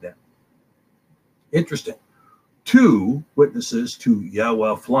discomfited them. Interesting. 2 witnesses to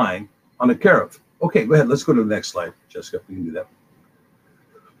Yahweh flying on a cherub. Okay, go ahead. Let's go to the next slide, Jessica. We can do that.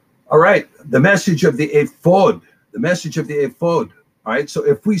 All right. The message of the ephod. The message of the ephod. All right. So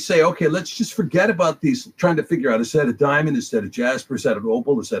if we say, okay, let's just forget about these, trying to figure out, is that a diamond? Is that a jasper? Is that an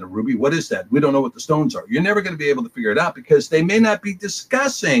opal? Is that a ruby? What is that? We don't know what the stones are. You're never going to be able to figure it out because they may not be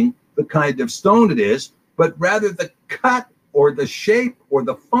discussing the kind of stone it is, but rather the cut or the shape or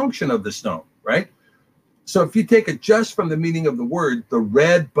the function of the stone, right? So if you take it just from the meaning of the word, the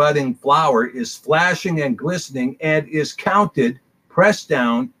red budding flower is flashing and glistening and is counted, pressed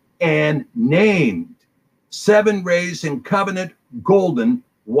down, and named. 7 rays in covenant, golden,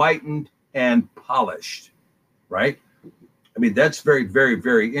 whitened, and polished, right? I mean, that's very, very,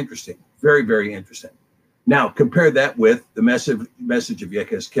 very interesting. Very, very interesting. Now, compare that with the message of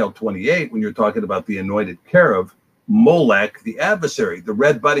Yechezkel 28, when you're talking about the anointed cherub, Molech, the adversary. The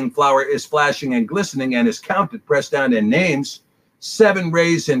red budding flower is flashing and glistening and is counted, pressed down, and names. 7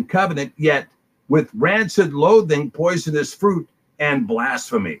 rays in covenant, yet with rancid loathing, poisonous fruit, and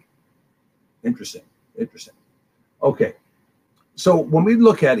blasphemy. Interesting, interesting. Okay. So when we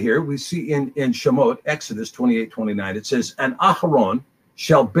look at here, we see in Shemot, Exodus 28:29, it says, and Aharon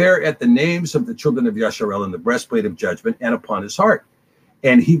shall bear at the names of the children of Yasharel in the breastplate of judgment and upon his heart.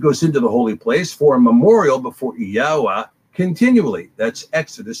 And he goes into the holy place for a memorial before Yahweh continually. That's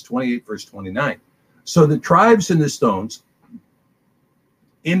Exodus 28, verse 29. So the tribes in the stones,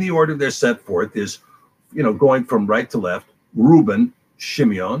 in the order they're set forth, is, going from right to left: Reuben,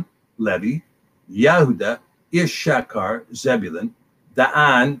 Shimeon, Levi, Yehuda, Issachar, Zebulun,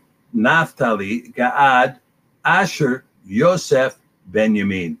 Dan, Naphtali, Gad, Asher, Yosef,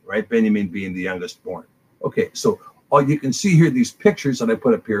 Benjamin, right? Benjamin being the youngest born. Okay, so all you can see here, these pictures that I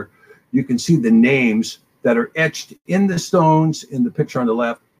put up here, you can see the names that are etched in the stones in the picture on the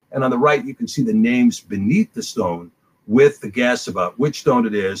left, and on the right, you can see the names beneath the stone with the guess about which stone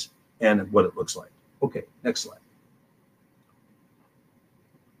it is and what it looks like. Okay, next slide.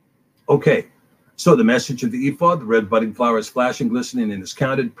 Okay, so the message of the ephod: the red budding flower is flashing, glistening, and is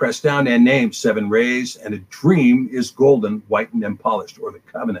counted, pressed down, and named 7 rays, and a dream is golden, whitened, and polished, or the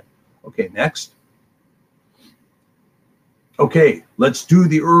covenant. Okay, next. Okay, let's do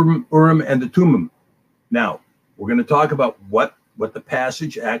the Urim and the Thummim. Now, we're going to talk about what the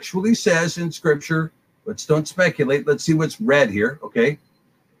passage actually says in Scripture. Let's don't speculate. Let's see what's read here, okay?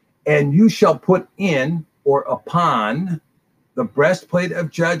 And you shall put in or upon the breastplate of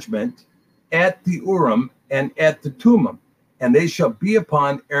judgment at the Urim and at the Thummim, and they shall be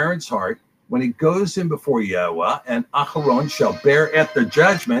upon Aaron's heart when he goes in before Yahweh, and Aharon shall bear at the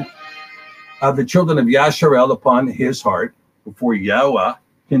judgment of the children of Yasharel upon his heart before Yahweh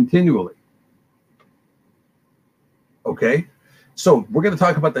continually. Okay, so we're going to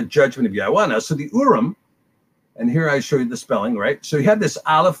talk about the judgment of Yahweh now. So the Urim, and here I show you the spelling, right? So you have this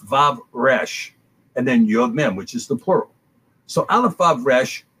Aleph, Vav, Resh, and then Yod, Mem, which is the plural. So Aleph, Vav,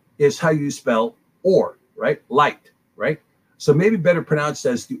 Resh is how you spell or, right? Light, right? So maybe better pronounced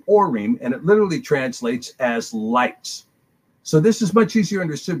as the Orim, and it literally translates as lights. So this is much easier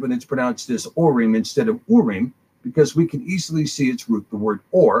understood when it's pronounced as Orim instead of Urim, because we can easily see its root, the word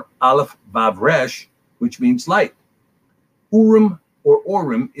or, Aleph, Vav, Resh, which means light. Urim or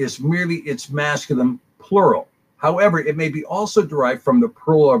Orim is merely its masculine plural. However, it may be also derived from the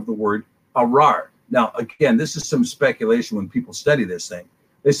plural of the word Arar. Now, again, this is some speculation when people study this thing.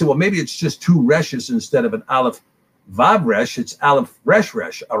 They say, well, maybe it's just 2 reshes instead of an Aleph Vav Resh. It's Aleph Resh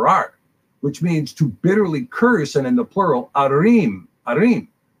Resh, Arar, which means to bitterly curse, and in the plural, Arim,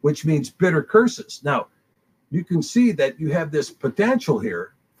 which means bitter curses. Now, you can see that you have this potential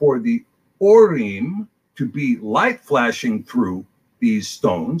here for the Orim to be light flashing through these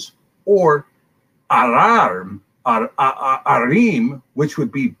stones, or Arim, which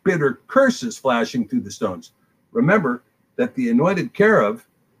would be bitter curses flashing through the stones. Remember that the anointed cherub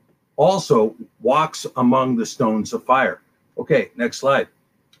also walks among the stones of fire. Okay, next slide.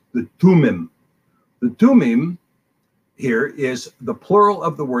 The Thummim. The Thummim here is the plural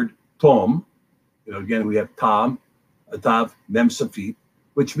of the word Tom. Again, we have Tam, Atav, Mem Safit,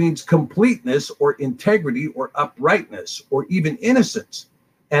 which means completeness or integrity or uprightness or even innocence.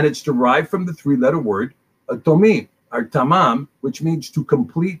 And it's derived from the 3-letter word Tomim, or Tamam, which means to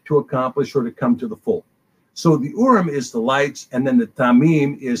complete, to accomplish, or to come to the full. So the Urim is the lights, and then the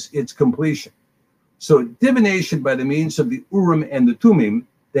Tamim is its completion. So divination by the means of the Urim and the Thummim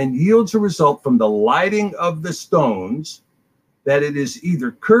then yields a result from the lighting of the stones that it is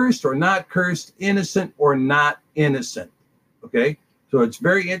either cursed or not cursed, innocent or not innocent. Okay? So it's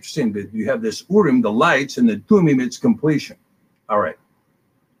very interesting that you have this Urim, the lights, and the Thummim, its completion. All right.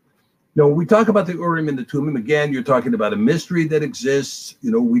 Now, when we talk about the Urim and the Thummim, again, you're talking about a mystery that exists.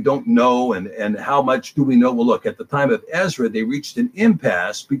 We don't know, and how much do we know? Well, look, at the time of Ezra, they reached an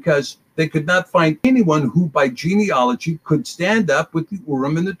impasse because they could not find anyone who, by genealogy, could stand up with the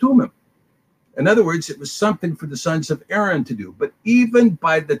Urim and the Thummim. In other words, it was something for the sons of Aaron to do. But even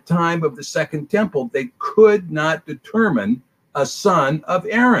by the time of the Second Temple, they could not determine a son of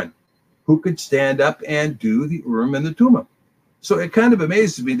Aaron who could stand up and do the Urim and the Thummim. So it kind of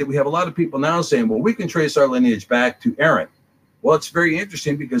amazes me that we have a lot of people now saying, well, we can trace our lineage back to Aaron. Well, it's very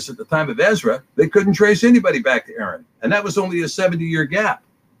interesting because at the time of Ezra, they couldn't trace anybody back to Aaron. And that was only a 70-year gap,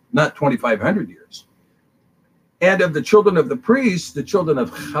 not 2,500 years. And of the children of the priests, the children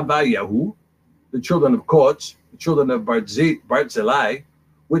of Chavayahu, the children of Koch, the children of Barzillai,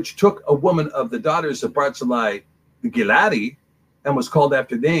 which took a woman of the daughters of Barzillai, the Giladi, and was called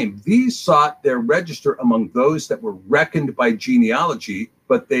after name. These sought their register among those that were reckoned by genealogy,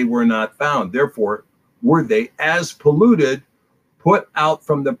 but they were not found. Therefore, were they, as polluted, put out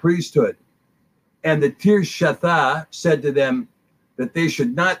from the priesthood. And the Tirshatha said to them that they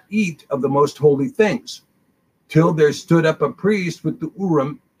should not eat of the most holy things. till there stood up a priest with the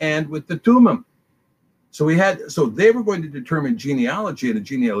Urim and with the Thummim. So they were going to determine genealogy and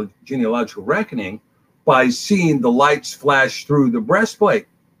a genealogical reckoning by seeing the lights flash through the breastplate.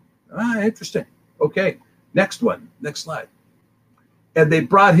 Interesting. Okay, next one, next slide. And they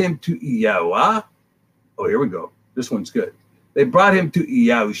brought him to Yahweh. Oh, here we go. This one's good. They brought him to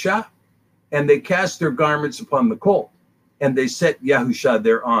Yahusha, and they cast their garments upon the colt, and they set Yahusha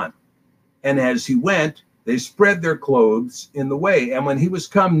thereon. And as he went, they spread their clothes in the way. And when he was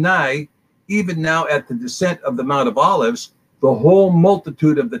come nigh, even now at the descent of the Mount of Olives, the whole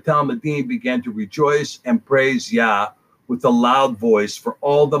multitude of the Talmudim began to rejoice and praise Yah with a loud voice for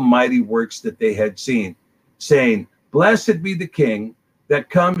all the mighty works that they had seen, saying, Blessed be the King that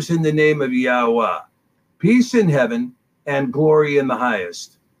comes in the name of Yahweh, peace in heaven and glory in the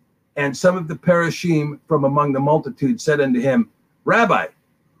highest. And some of the Parashim from among the multitude said unto him, Rabbi,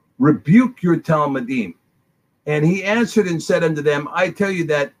 rebuke your Talmudim. And he answered and said unto them, I tell you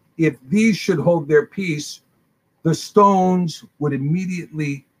that if these should hold their peace, the stones would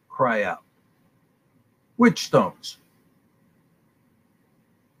immediately cry out. Which stones?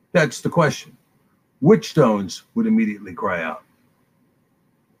 That's the question. Which stones would immediately cry out?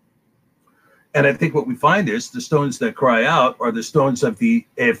 And I think what we find is the stones that cry out are the stones of the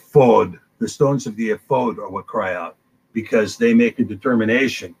ephod. The stones of the ephod are what cry out, because they make a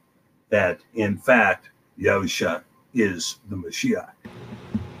determination that, in fact, Yahusha is the Mashiach.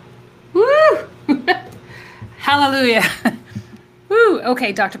 Woo! Hallelujah. Woo!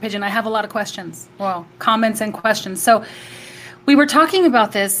 Okay, Dr. Pigeon, I have a lot of questions. Well, comments and questions. So we were talking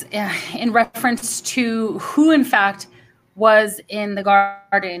about this in reference to who, in fact, was in the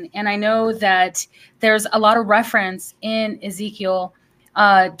garden. And I know that there's a lot of reference in Ezekiel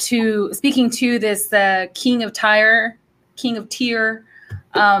to speaking to this king of Tyre.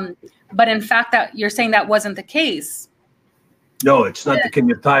 But in fact, that you're saying that wasn't the case. No, it's not the king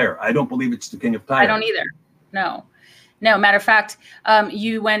of Tyre. I don't believe it's the king of Tyre. I don't either. No. Matter of fact,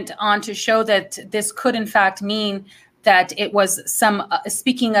 you went on to show that this could in fact mean that it was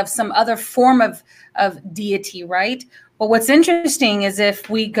speaking of some other form of deity, right? But what's interesting is if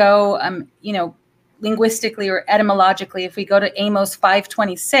we go, linguistically or etymologically, if we go to Amos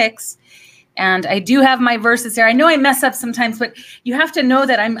 5:26, and I do have my verses here. I know I mess up sometimes, but you have to know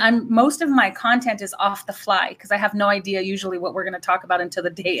that I'm most of my content is off the fly because I have no idea usually what we're going to talk about until the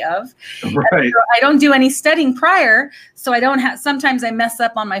day of. Right. So I don't do any studying prior, so I don't have. Sometimes I mess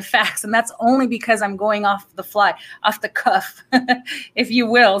up on my facts, and that's only because I'm going off the fly, off the cuff, if you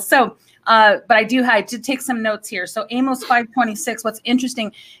will. So, but I did take some notes here. So Amos 5:26. What's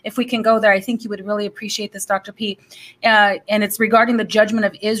interesting, if we can go there, I think you would really appreciate this, Dr. P. And it's regarding the judgment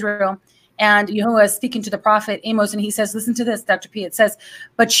of Israel. And Yahuwah is speaking to the prophet Amos, and he says, listen to this, Dr. P. It says,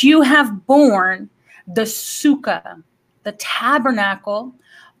 but you have borne the sukkah, the tabernacle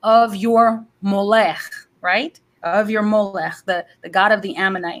of your Molech, right? Of your Molech, the god of the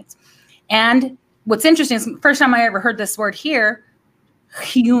Ammonites. And what's interesting is the first time I ever heard this word here,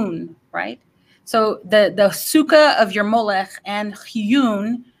 Chiyun, right? So the sukkah of your Molech and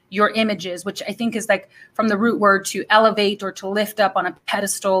Chiyun, your images, which I think is like from the root word to elevate or to lift up on a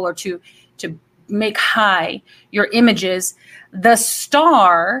pedestal or to make high your images, the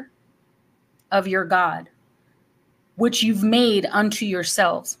star of your God, which you've made unto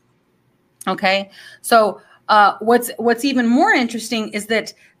yourselves. Okay, so what's even more interesting is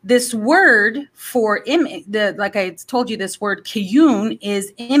that this word for like I told you, this word kiyun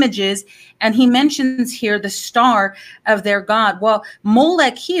is images, and he mentions here the star of their God. Well,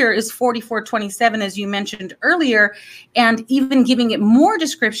 Molech here is 44:27, as you mentioned earlier, and even giving it more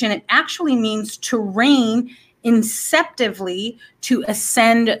description, it actually means to reign inceptively, to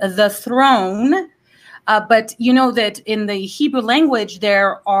ascend the throne. But you know that in the Hebrew language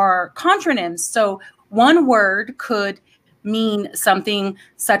there are contronyms. So one word could mean something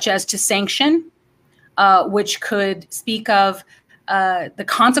such as to sanction, which could speak of the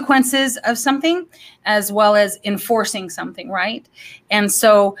consequences of something, as well as enforcing something, right? And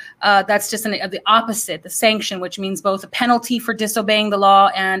so that's just the opposite, the sanction, which means both a penalty for disobeying the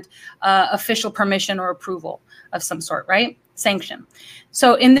law and official permission or approval of some sort, right? Sanction.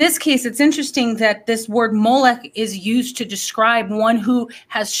 So in this case, it's interesting that this word Molech is used to describe one who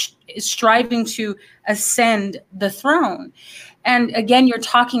is striving to ascend the throne. And again, you're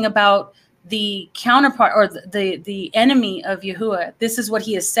talking about the counterpart or the enemy of Yahuwah. This is what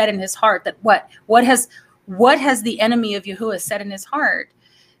he has said in his heart, that what has the enemy of Yahuwah said in his heart?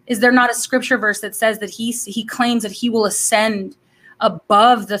 Is there not a scripture verse that says that he claims that he will ascend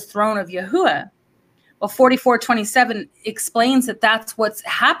above the throne of Yahuwah? Well, 44:27 explains that that's what's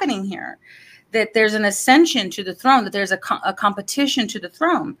happening here, that there's an ascension to the throne, that there's a competition to the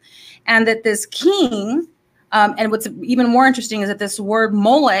throne, and that this king, and what's even more interesting is that this word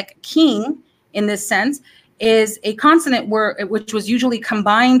Molech, king, in this sense, is a consonant word which was usually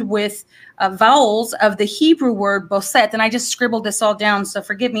combined with vowels of the Hebrew word boset. And I just scribbled this all down, so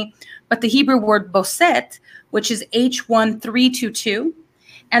forgive me. But the Hebrew word boset, which is H1322.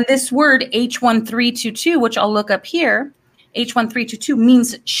 And this word H1322, which I'll look up here, H1322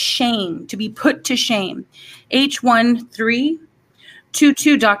 means shame, to be put to shame.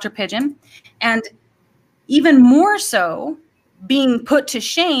 H1322, Dr. Pigeon. And even more so, being put to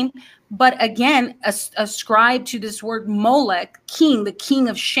shame, but again, ascribed to this word Molech, king, the king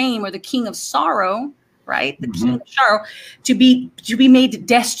of shame or the king of sorrow, right? The king of sorrow, to be made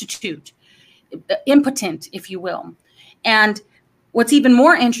destitute, impotent, if you will. And what's even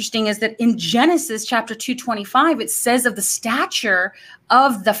more interesting is that in Genesis chapter 2:25, it says of the stature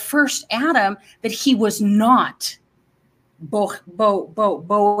of the first Adam that he was not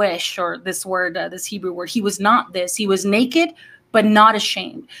boish, or this word, this Hebrew word. He was not this. He was naked, but not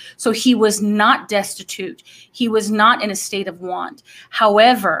ashamed. So he was not destitute. He was not in a state of want.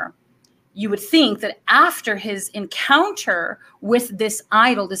 However, you would think that after his encounter with this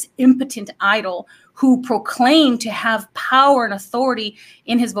idol, this impotent idol, who proclaimed to have power and authority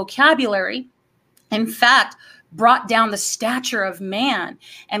in his vocabulary, in fact, brought down the stature of man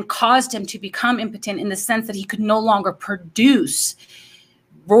and caused him to become impotent in the sense that he could no longer produce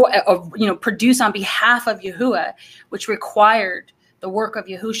on behalf of Yahuwah, which required the work of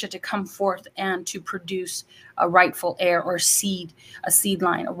Yahusha to come forth and to produce a rightful heir or seed, a seed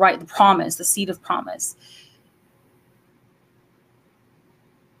line, the promise, the seed of promise.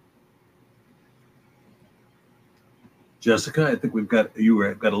 Jessica, I think you've got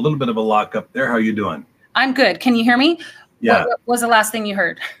a little bit of a lock up there. How are you doing? I'm good. Can you hear me? Yeah. What was the last thing you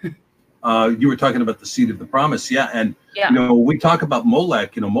heard? You were talking about the seed of the promise. Yeah. And, we talk about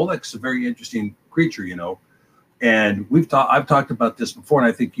Molech. Molech's a very interesting creature, and I've talked about this before, and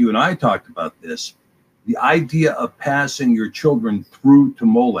I think you and I talked about this, the idea of passing your children through to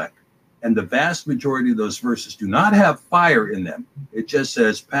Molech. And the vast majority of those verses do not have fire in them. It just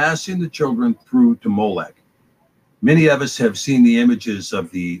says passing the children through to Molech. Many of us have seen the images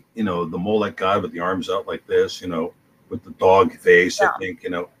of the Molech god with the arms out like this, with the dog face, I think,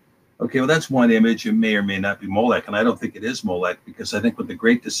 Okay, well, that's one image. It may or may not be Molech, and I don't think it is Molech, because I think what the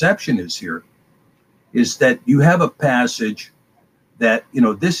great deception is here is that you have a passage that,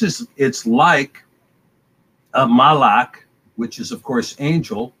 it's like a Malach, which is, of course,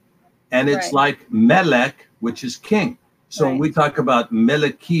 angel, and it's like Melech, which is king. So when we talk about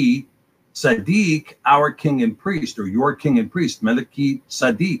Meleki Sadiq, our king and priest, or your king and priest, Meleki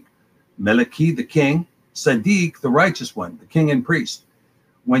Sadiq, Meleki the king, Sadiq the righteous one, the king and priest.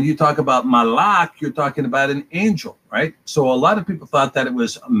 When you talk about Malach, you're talking about an angel, right? So a lot of people thought that it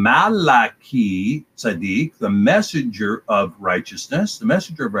was Malachi Sadiq, the messenger of righteousness,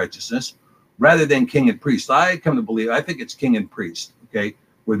 rather than king and priest. I think it's king and priest, okay?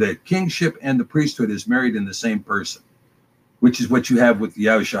 Where the kingship and the priesthood is married in the same person, which is what you have with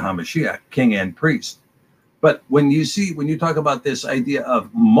Yahushua HaMashiach, king and priest. But when you talk about this idea of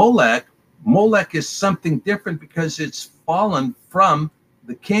Molech, Molech is something different because it's fallen from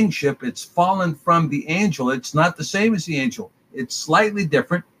the kingship. It's fallen from the angel. It's not the same as the angel. It's slightly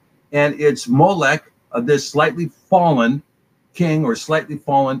different. And it's Molech, this slightly fallen king or slightly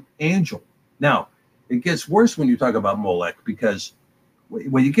fallen angel. Now, it gets worse when you talk about Molech, because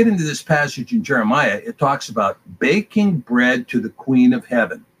when you get into this passage in Jeremiah, it talks about baking bread to the queen of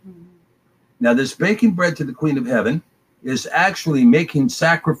heaven. Now, this baking bread to the queen of heaven is actually making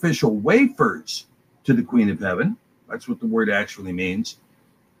sacrificial wafers to the queen of heaven. That's what the word actually means.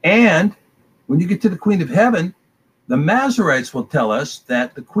 And when you get to the queen of heaven, the Masoretes will tell us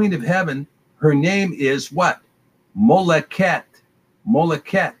that the queen of heaven, her name is what? Moleket.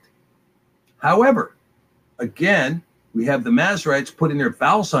 Moleket. However, again, we have the Masoretes putting their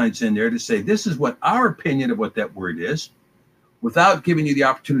vowel signs in there to say this is what our opinion of what that word is, without giving you the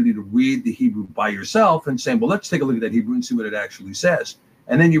opportunity to read the Hebrew by yourself and saying, well, let's take a look at that Hebrew and see what it actually says.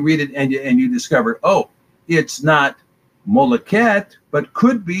 And then you read it and you discover, oh, it's not Moleket, but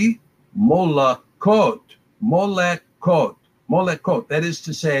could be Molekot. Molekot. Molekot. That is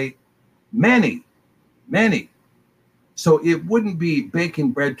to say, many, many. So it wouldn't be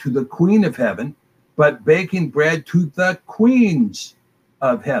baking bread to the queen of heaven, but baking bread to the queens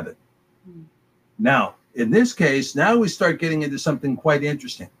of heaven. Now, in this case, now we start getting into something quite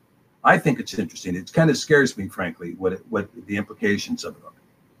interesting. I think it's interesting. It kind of scares me, frankly, what the implications of it are.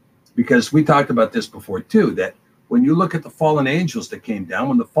 Because we talked about this before, too, that when you look at the fallen angels that came down,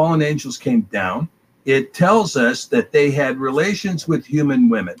 when the fallen angels came down, it tells us that they had relations with human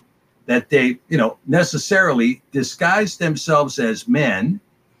women, that they, necessarily disguised themselves as men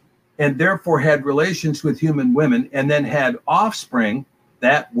and therefore had relations with human women and then had offspring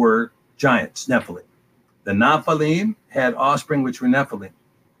that were giants, Nephilim. The Nephilim had offspring which were Nephilim.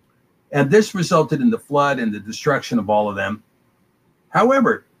 And this resulted in the flood and the destruction of all of them.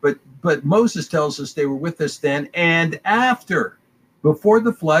 However, but Moses tells us they were with us then and after, before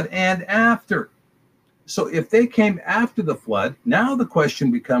the flood and after. So if they came after the flood, now the question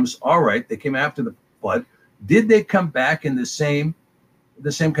becomes, all right, they came after the flood. Did they come back in the same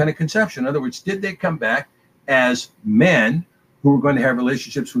kind of conception? In other words, did they come back as men who were going to have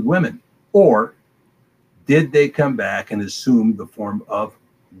relationships with women? Or did they come back and assume the form of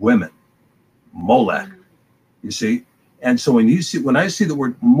women? Molech, you see? And so when I see the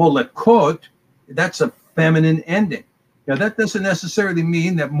word molekot, that's a feminine ending. Now, that doesn't necessarily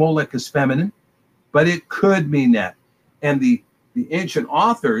mean that Molech is feminine, but it could mean that. And the ancient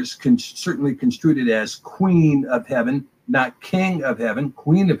authors certainly construed it as queen of heaven, not king of heaven,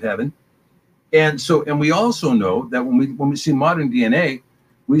 queen of heaven. And we also know that when we see modern DNA,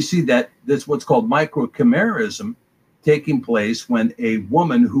 we see that there's what's called microchimerism taking place when a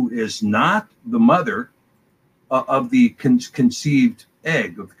woman who is not the mother of the conceived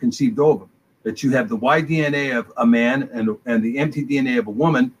egg, of the conceived ovum, that you have the Y DNA of a man and the empty DNA of a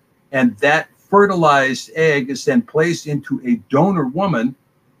woman, and that fertilized egg is then placed into a donor woman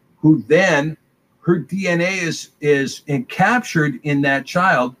who then her DNA is captured in that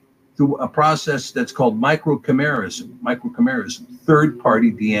child through a process that's called microchimerism,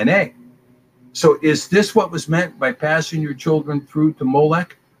 third-party DNA. So is this what was meant by passing your children through to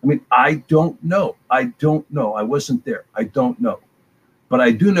Molech? I mean, I don't know. I wasn't there. I don't know. But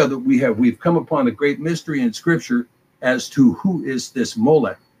I do know that we've come upon a great mystery in Scripture as to who is this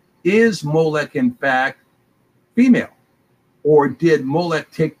Molech. Is Molech, in fact, female? Or did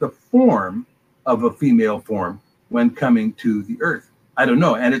Molech take the form of a female form when coming to the earth? I don't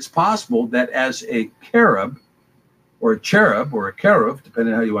know. And it's possible that as a cherub, or a cherub, or a cherub,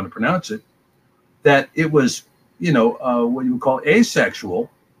 depending on how you want to pronounce it, that it was, what you would call asexual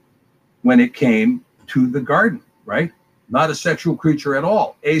when it came to the garden, right? Not a sexual creature at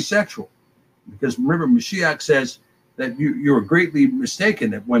all, asexual. Because remember, Mashiach says that you are greatly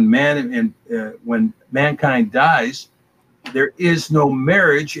mistaken, that when when mankind dies, there is no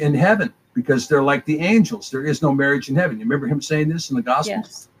marriage in heaven because they're like the angels. There is no marriage in heaven. You remember him saying this in the Gospels?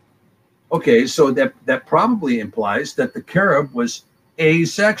 Yes. Okay, so that probably implies that the cherub was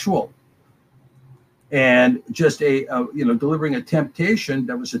asexual and just delivering a temptation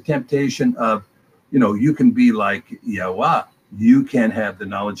that was a temptation of, you can be like Yahweh. You can have the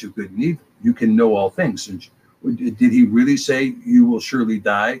knowledge of good and evil. You can know all things. And did he really say you will surely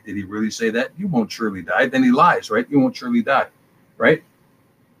die? Did he really say that? You won't surely die. Then he lies, right? You won't surely die, right?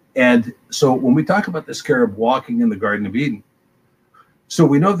 And so when we talk about this cherub walking in the Garden of Eden, so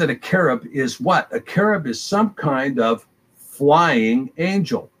we know that a cherub is what? A cherub is some kind of flying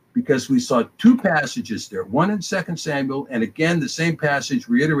angel, because we saw two passages there, one in 2 Samuel, and again, the same passage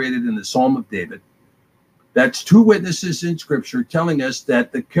reiterated in the Psalm of David. That's two witnesses in Scripture telling us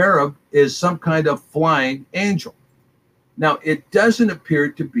that the cherub is some kind of flying angel. Now, it doesn't appear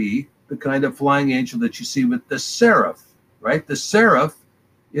to be the kind of flying angel that you see with the seraph, right? The seraph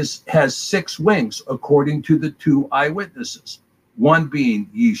has 6 wings, according to the 2 eyewitnesses, one being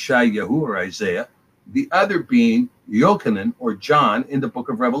Yeshayahu or Isaiah, the other being Yochanan or John in the book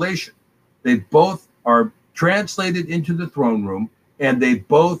of Revelation. They both are translated into the throne room, and they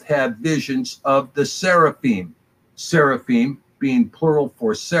both have visions of the seraphim. Seraphim being plural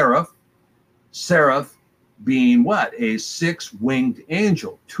for seraph. Seraph being what? A 6-winged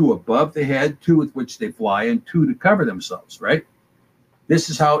angel, 2 above the head, 2 with which they fly, and 2 to cover themselves, right? This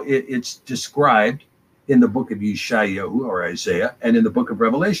is how it's described in the book of Yeshayahu or Isaiah, and in the book of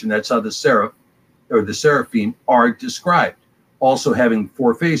Revelation. That's how the seraph or the seraphim are described, also having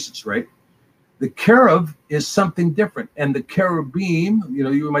 4 faces, right? The cherub is something different. And the cherubim,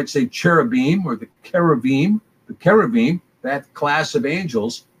 you might say cherubim or the cherubim, that class of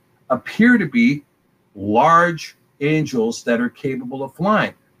angels, appear to be large angels that are capable of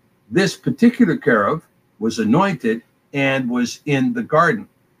flying. This particular cherub was anointed and was in the garden.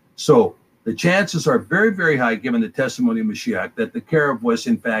 So the chances are very, very high, given the testimony of Mashiach, that the cherub was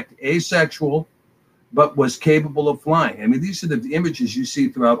in fact asexual, but was capable of flying. I mean, these are the images you see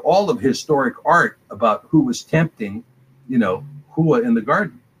throughout all of historic art about who was tempting, Hua in the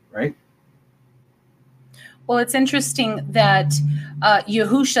garden, right? Well, it's interesting that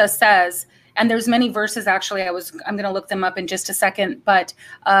Yahusha says, And there's many verses, actually, I'm going to look them up in just a second, but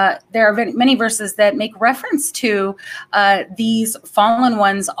there are many verses that make reference to these fallen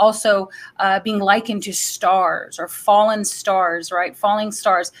ones also being likened to stars or fallen stars, right? Falling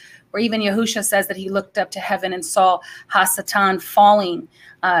stars, where even Yahusha says that he looked up to heaven and saw Hasatan falling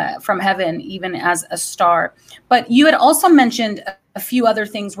from heaven, even as a star. But you had also mentioned a few other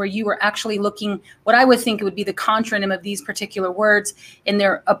things where you were actually looking what I would think it would be the contronym of these particular words in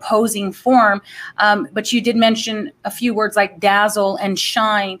their opposing form. But you did mention a few words like dazzle and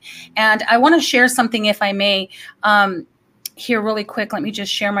shine. And I want to share something, if I may, here really quick. Let me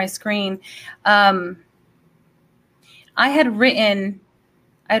just share my screen. I had written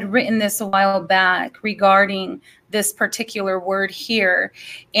this a while back regarding this particular word here,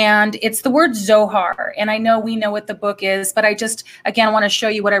 and it's the word Zohar. And I know we know what the book is, but I just, again, want to show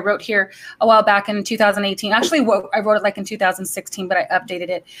you what I wrote here a while back in 2018. Actually, I wrote it like in 2016, but I updated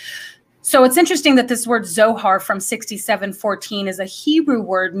it. So it's interesting that this word Zohar from 6714 is a Hebrew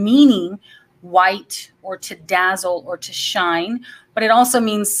word meaning white or to dazzle or to shine, but it also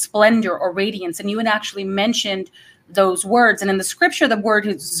means splendor or radiance. And you had actually mentioned those words. And in the scripture, the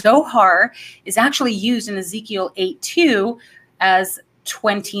word Zohar is actually used in Ezekiel 8:2 as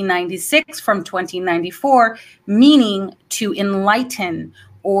 2096 from 2094, meaning to enlighten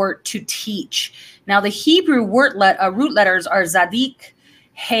or to teach. Now, the Hebrew root letters are Zadik,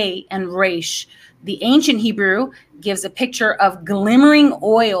 He, and Resh. The ancient Hebrew gives a picture of glimmering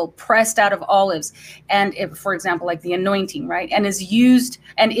oil pressed out of olives, and if, for example, like the anointing, right? And is used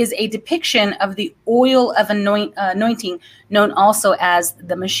and is a depiction of the oil of anointing, known also as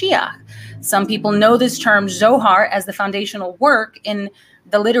the Mashiach. Some people know this term Zohar as the foundational work in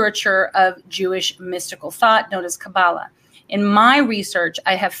the literature of Jewish mystical thought known as Kabbalah. In my research,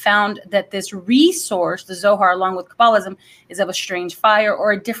 I have found that this resource, the Zohar, along with Kabbalism, is of a strange fire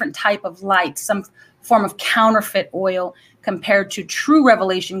or a different type of light, some form of counterfeit oil compared to true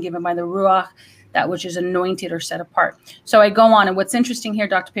revelation given by the Ruach, that which is anointed or set apart. So I go on, and what's interesting here,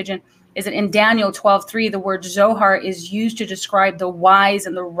 Dr. Pigeon, is that in Daniel 12:3, the word Zohar is used to describe the wise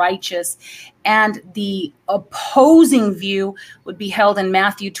and the righteous. And the opposing view would be held in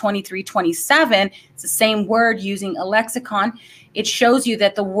Matthew 23:27. It's the same word using a lexicon. It shows you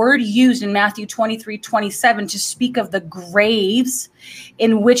that the word used in Matthew 23:27 to speak of the graves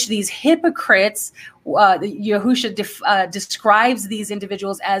in which these hypocrites, Yahusha describes these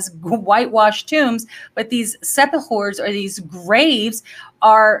individuals as whitewashed tombs, but these sepulchres or these graves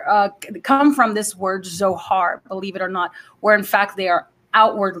are come from this word Zohar, believe it or not, where in fact they are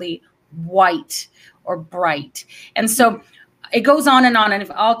outwardly white or bright. And so it goes on. And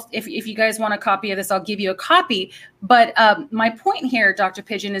if you guys want a copy of this, I'll give you a copy. But my point here, Dr.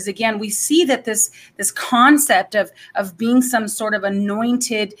 Pigeon, is again, we see that this concept of being some sort of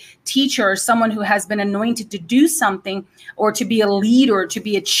anointed teacher or someone who has been anointed to do something or to be a leader or to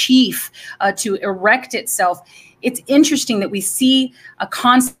be a chief, to erect itself. It's interesting that we see a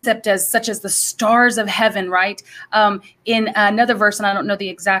concept such as the stars of heaven, right? In another verse, and I don't know the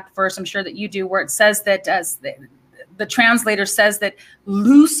exact verse, I'm sure that you do, where it says that the translator says that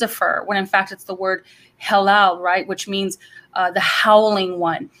Lucifer, when in fact it's the word Helal, right, which means the howling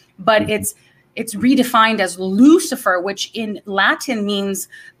one, but it's redefined as Lucifer, which in Latin means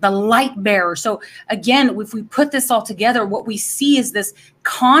the light bearer. So again, if we put this all together, what we see is this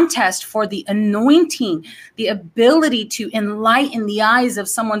contest for the anointing, the ability to enlighten the eyes of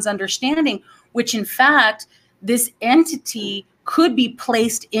someone's understanding, which in fact, this entity could be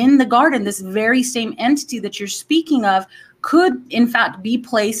placed in the garden. This very same entity that you're speaking of could in fact be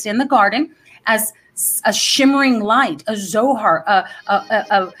placed in the garden as a shimmering light, a Zohar,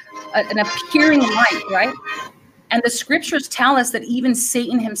 an appearing light, right? And the scriptures tell us that even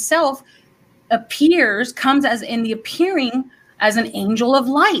Satan himself comes as in the appearing as an angel of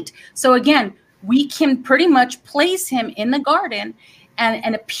light. So again, we can pretty much place him in the garden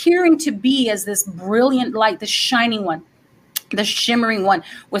and appearing to be as this brilliant light, the shining one, the shimmering one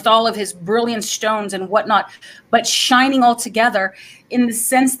with all of his brilliant stones and whatnot, but shining all together in the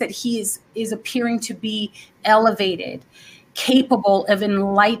sense that he is appearing to be elevated, capable of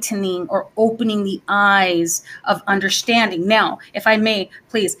enlightening or opening the eyes of understanding. Now, if I may,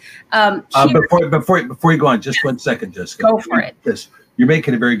 please. Before you go on, just 1 second, Jessica. Go for it. Yes, you're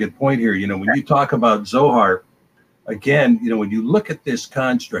making a very good point here. You know, when you talk about Zohar, again, you know, when you look at this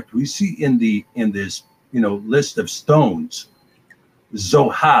construct, we see in this, you know, list of stones,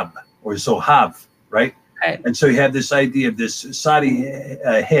 Zohab or Zohav, right? And so you have this idea of this Sadi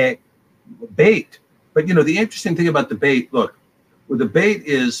bait. But, you know, the interesting thing about the bait, look, well, the bait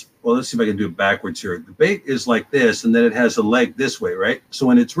is, well, let's see if I can do it backwards here. The bait is like this, and then it has a leg this way, right? So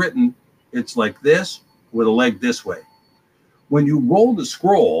when it's written It's like this with a leg this way. When you roll the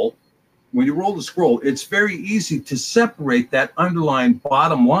scroll, it's very easy to separate that underlying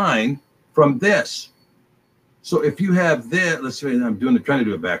bottom line from this. So if you have this, let's see, trying to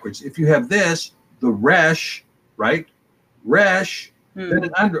do it backwards. If you have this, the resh, right? Resh, then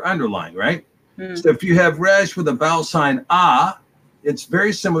an underline, right? So if you have resh with a vowel sign ah, it's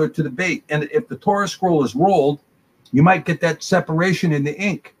very similar to the bait. And if the Torah scroll is rolled, you might get that separation in the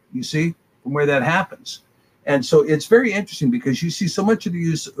ink, you see, from where that happens. And so it's very interesting because you see so much of the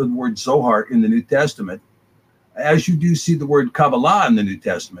use of the word Zohar in the New Testament, as you do see the word Kabbalah in the New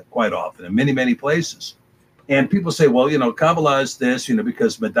Testament quite often in many, many places. And people say, well, Kabbalah is this,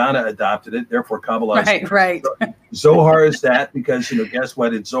 because Madonna adopted it, therefore Kabbalah is right. Zohar is that because, guess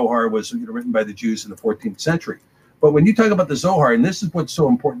what? Zohar was written by the Jews in the 14th century. But when you talk about the Zohar, and this is what's so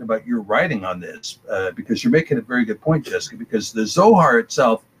important about your writing on this, because you're making a very good point, Jessica, because the Zohar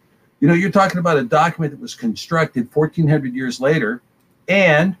itself, you're talking about a document that was constructed 1,400 years later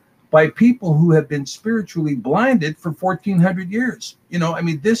and by people who have been spiritually blinded for 1,400 years.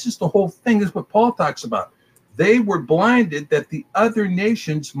 This is the whole thing. This is what Paul talks about. They were blinded that the other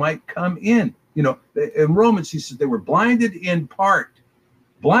nations might come in. In Romans, he says they were blinded in part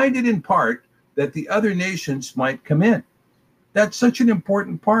that the other nations might come in. That's such an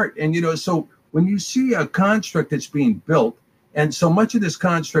important part. And, so when you see a construct that's being built, and so much of this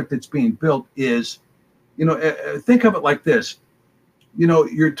construct that's being built is, think of it like this.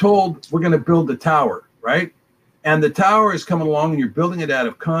 You're told we're going to build the tower, right? And the tower is coming along and you're building it out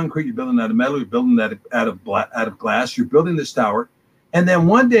of concrete, you're building it out of metal, you're building it out of glass, you're building this tower. And then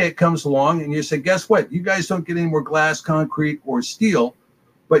one day it comes along and you say, guess what? You guys don't get any more glass, concrete, or steel,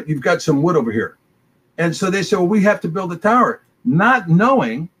 but you've got some wood over here. And so they say, well, we have to build a tower, not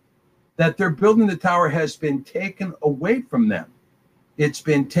knowing that their building the tower has been taken away from them. It's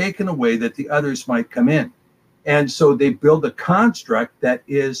been taken away that the others might come in. And so they build a construct that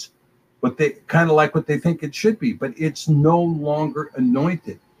is what they kind of like what they think it should be, but it's no longer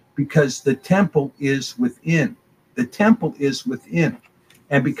anointed because the temple is within. The temple is within.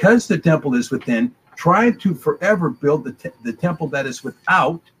 And because the temple is within, try to forever build the temple that is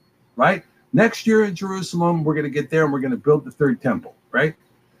without, right? Next year in Jerusalem, we're going to get there and we're going to build the third temple, right?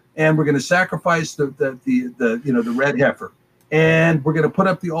 And we're going to sacrifice the red heifer, and we're going to put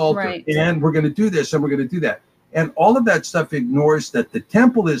up the altar, right. And we're going to do this and we're going to do that. And all of that stuff ignores that the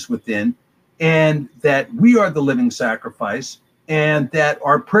temple is within and that we are the living sacrifice and that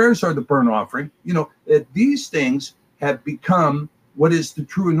our prayers are the burnt offering. That these things have become what is the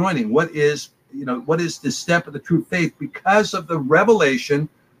true anointing, what is the step of the true faith because of the revelation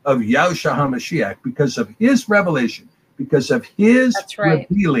of Yahushua HaMashiach, because of his revelation, because of his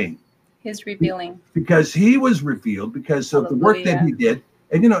revealing. His revealing. Because he was revealed, because of the work that he did.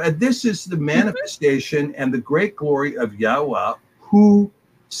 And, and this is the manifestation and the great glory of Yahweh, who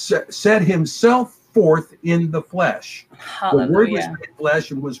set himself forth in the flesh. Hallelujah. The word was made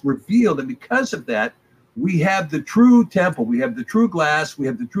flesh and was revealed. And because of that, we have the true temple. We have the true glass. We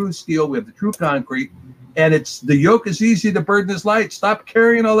have the true steel. We have the true concrete. And the yoke is easy, the burden is light. Stop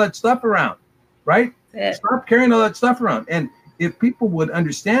carrying all that stuff around, right? Stop carrying all that stuff around. And if people would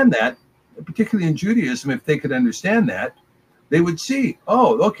understand that, particularly in Judaism, if they could understand that, they would see,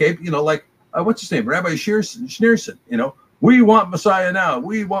 oh, okay, like, what's his name? Rabbi Schneerson, we want Messiah now.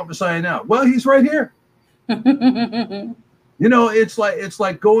 We want Messiah now. Well, he's right here. It's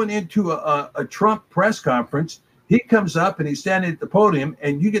like going into a Trump press conference. He comes up and he's standing at the podium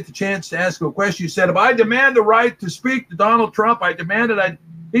and you get the chance to ask him a question. You said, if I demand the right to speak to Donald Trump, I demand it.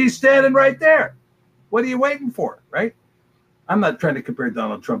 He's standing right there. What are you waiting for, right? I'm not trying to compare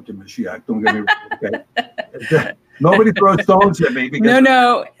Donald Trump to Mashiach. Don't get me wrong. Okay? Nobody throws stones at me. Because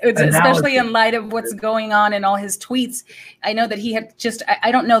no. It's especially in light of what's going on in all his tweets. I know that he had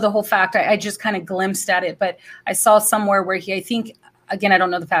I don't know the whole fact. I just kind of glimpsed at it, but I saw somewhere where I think, again, I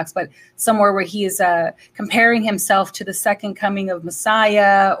don't know the facts, but somewhere where he is comparing himself to the second coming of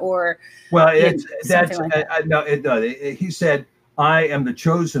Messiah or. Well, he said, I am the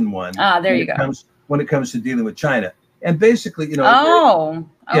chosen one. There you go. When it comes to dealing with China. And basically,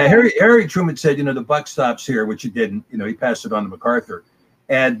 Harry Truman said, the buck stops here, which he didn't. He passed it on to MacArthur.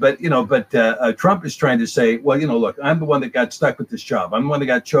 But Trump is trying to say, well, look, I'm the one that got stuck with this job. I'm the one that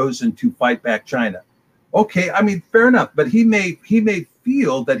got chosen to fight back China. Okay, I mean, fair enough. But he may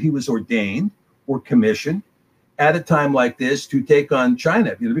feel that he was ordained or commissioned at a time like this to take on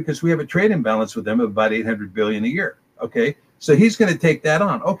China, because we have a trade imbalance with them of about $800 billion a year. Okay, so he's going to take that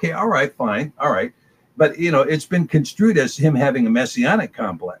on. Okay, all right, fine, all right. But, it's been construed as him having a messianic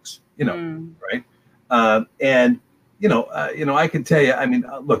complex, right? And, I can tell you. I mean,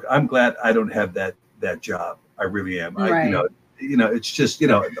 look, I'm glad I don't have that job. I really am. Right. It's just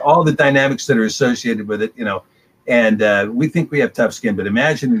all the dynamics that are associated with it. And we think we have tough skin, but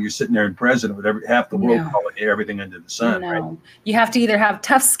imagine when you're sitting there in president with half the world calling you everything under the sun. No. Right? You have to either have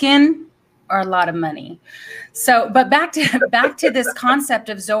tough skin or a lot of money. So, but back to this concept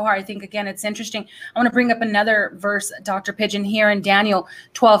of Zohar, I think, again, it's interesting. I want to bring up another verse, Dr. Pigeon, here in Daniel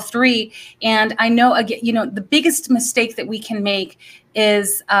 12:3. And I know, again, the biggest mistake that we can make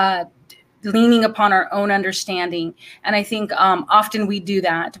is leaning upon our own understanding. And I think often we do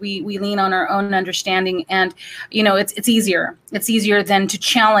that. We lean on our own understanding, and it's easier. It's easier than to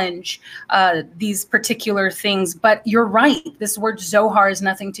challenge these particular things. But you're right. This word Zohar is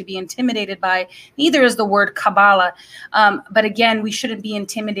nothing to be intimidated by. Neither is the word Kabbalah. But again, we shouldn't be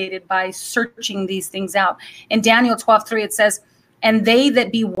intimidated by searching these things out. In Daniel 12:3, it says, and they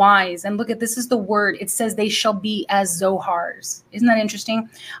that be wise, and look at, this is the word, it says they shall be as Zohars. Isn't that interesting?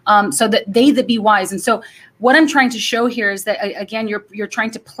 So that they that be wise. And so what I'm trying to show here is that, again, you're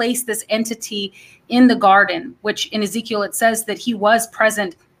trying to place this entity in the garden, which in Ezekiel, it says that he was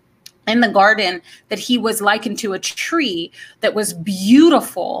present in the garden, that he was likened to a tree that was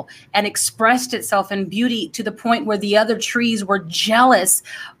beautiful and expressed itself in beauty to the point where the other trees were jealous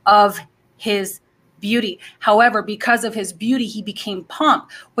of his beauty. However, because of his beauty, he became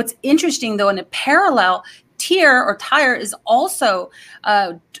pomp. What's interesting, though, in a parallel, Tyre is also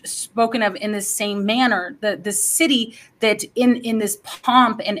spoken of in the same manner. The city that in this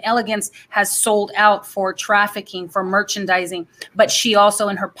pomp and elegance has sold out for trafficking, for merchandising, but she also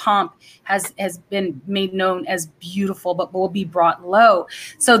in her pomp has been made known as beautiful, but will be brought low.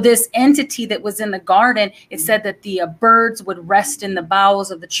 So this entity that was in the garden, it said that the birds would rest in the boughs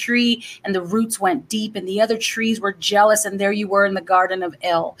of the tree, and the roots went deep, and the other trees were jealous, and there you were in the garden of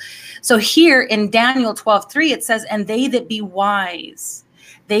El. So here in Daniel 12:3, it says, and they that be wise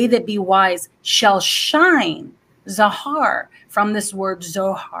shall shine. Zahar, from this word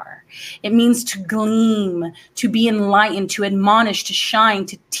Zohar. It means to gleam, to be enlightened, to admonish, to shine,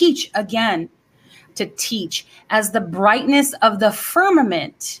 to teach, again, to teach, as the brightness of the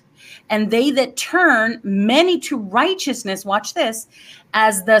firmament. And they that turn many to righteousness, watch this,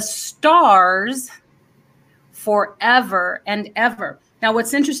 as the stars forever and ever. Now,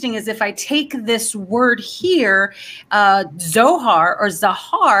 what's interesting is if I take this word here, Zohar or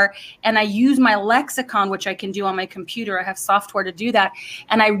Zahar, and I use my lexicon, which I can do on my computer, I have software to do that,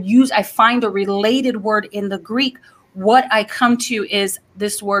 and I find a related word in the Greek, what I come to is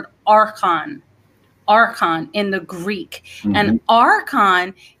this word archon in the Greek. Mm-hmm. And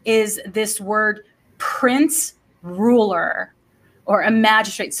archon is this word prince, ruler, or a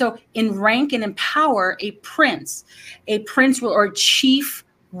magistrate. So in rank and in power, a prince or a chief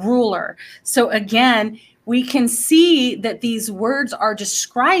ruler. So again, we can see that these words are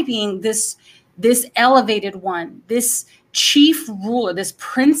describing this elevated one, this chief ruler, this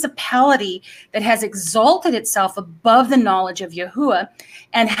principality that has exalted itself above the knowledge of Yahuwah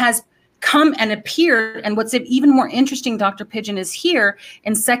and has come and appeared. And what's even more interesting, Dr. Pigeon, is here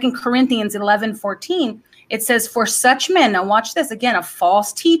in 2 Corinthians 11:14, it says, for such men, now watch this again, a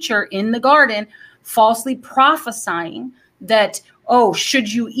false teacher in the garden, falsely prophesying that, oh,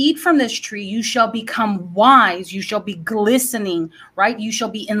 should you eat from this tree, you shall become wise, you shall be glistening, right? You shall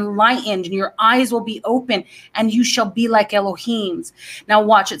be enlightened, and your eyes will be open, and you shall be like Elohims. Now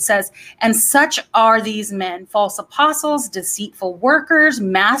watch, it says, and such are these men, false apostles, deceitful workers,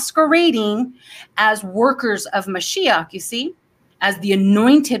 masquerading as workers of Mashiach, you see? As the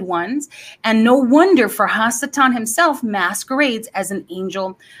anointed ones, and no wonder, for Hasatan himself masquerades as an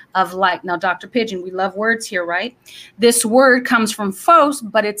angel of light. Now, Dr. Pigeon, we love words here, right? This word comes from phos,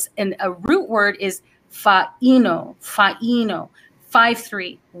 but it's a root word is fa'ino,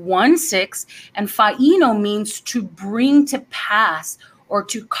 5316, and fa'ino means to bring to pass or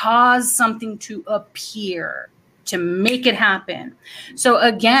to cause something to appear, to make it happen. So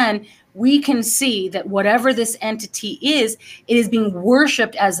again, we can see that whatever this entity is, it is being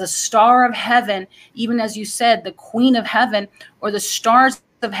worshipped as the star of heaven, even as you said, the queen of heaven, or the stars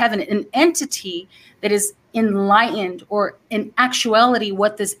of heaven, an entity that is enlightened, or in actuality,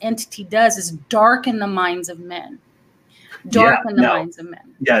 what this entity does is darken the minds of men. Minds of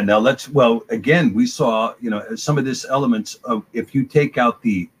men. Yeah, now again, we saw, some of this elements of, if you take out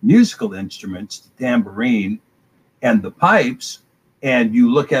the musical instruments, the tambourine and the pipes, and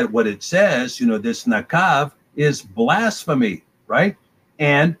you look at what it says, this nakav is blasphemy, right?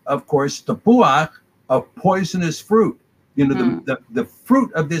 And of course, tapuach, a poisonous fruit. The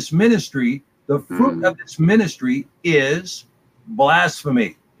fruit of this ministry, is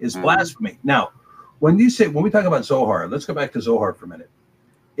blasphemy, blasphemy. Now, when we talk about Zohar, let's go back to Zohar for a minute.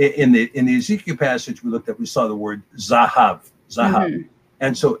 In the Ezekiel passage we looked at, we saw the word Zahav. Mm-hmm.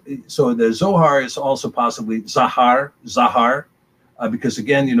 And so the Zohar is also possibly Zahar, because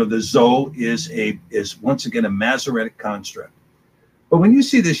again, the Zo is once again a Masoretic construct. But when you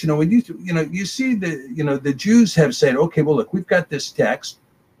see this, when you see the Jews have said, okay, well, look, we've got this text,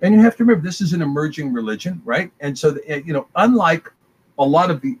 and you have to remember this is an emerging religion, right? And so unlike a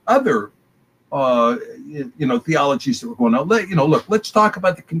lot of the other theologies that were going on, look, let's talk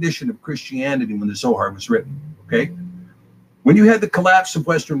about the condition of Christianity when the Zohar was written. Okay, when you had the collapse of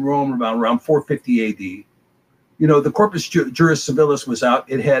Western Rome around 450 AD. The Corpus Juris Civilis was out.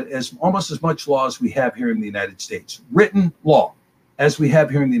 It had almost as much law as we have here in the United States, written law as we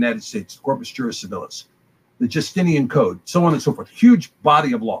have here in the United States, the Corpus Juris Civilis, the Justinian Code, so on and so forth, huge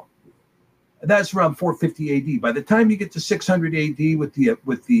body of law. That's around 450 AD. By the time you get to 600 AD with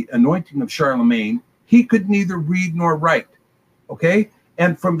the anointing of Charlemagne, he could neither read nor write, okay?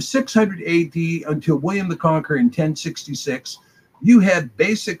 And from 600 AD until William the Conqueror in 1066, you had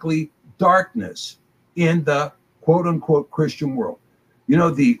basically darkness in the quote-unquote Christian world.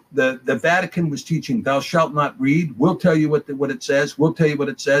 The Vatican was teaching, thou shalt not read. We'll tell you what it says. We'll tell you what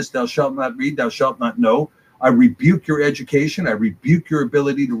it says. Thou shalt not read. Thou shalt not know. I rebuke your education. I rebuke your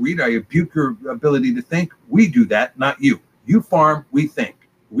ability to read. I rebuke your ability to think. We do that, not you. You farm, we think.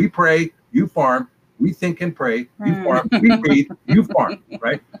 We pray, you farm. We think and pray. You farm. We read, you farm,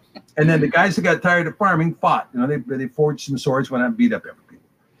 right? And then the guys that got tired of farming fought. They forged some swords, went out and beat up everybody.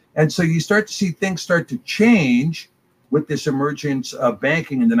 And so you start to see things start to change with this emergence of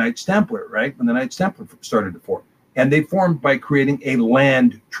banking in the Knights Templar, right? When the Knights Templar started to form. And they formed by creating a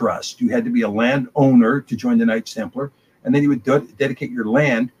land trust. You had to be a landowner to join the Knights Templar. And then you would dedicate your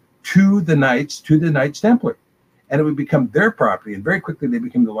land to the Knights Templar. And it would become their property. And very quickly, they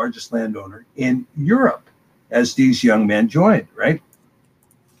became the largest landowner in Europe as these young men joined, right?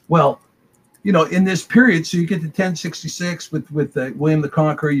 Well, in this period, so you get to 1066 with William the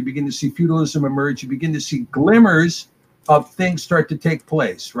Conqueror, you begin to see feudalism emerge. You begin to see glimmers of things start to take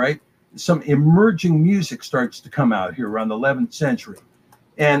place, right? Some emerging music starts to come out here around the 11th century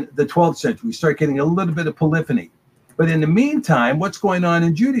and the 12th century. We start getting a little bit of polyphony. But in the meantime, what's going on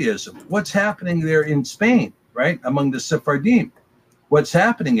in Judaism? What's happening there in Spain, right? Among the Sephardim. What's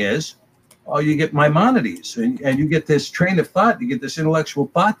happening is, you get Maimonides and you get this train of thought, you get this intellectual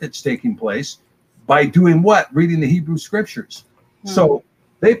thought that's taking place by doing what? Reading the Hebrew scriptures. So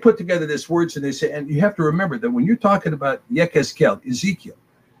they put together this words and they say, and you have to remember that when you're talking about Yechezkel, Ezekiel,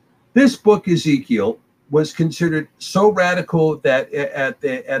 this book Ezekiel was considered so radical that at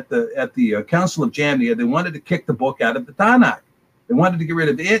the Council of Jamnia, they wanted to kick the book out of the Tanakh. They wanted to get rid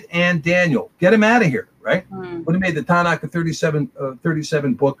of it and Daniel, get him out of here, right? When they made the Tanakh a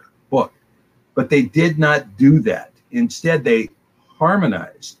 37 book. But they did not do that. Instead, they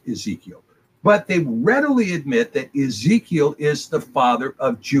harmonized Ezekiel. But they readily admit that Ezekiel is the father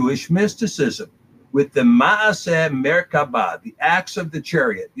of Jewish mysticism with the Maaseh Merkabah, the acts of the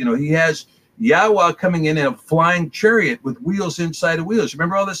chariot. He has Yahweh coming in a flying chariot with wheels inside of wheels.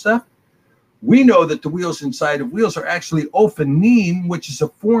 Remember all this stuff? We know that the wheels inside of wheels are actually Ophanim, which is a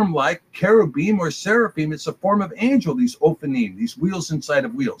form like cherubim or seraphim. It's a form of angel, these Ophanim, these wheels inside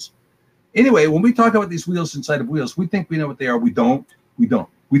of wheels. Anyway, when we talk about these wheels inside of wheels, we think we know what they are. We don't. We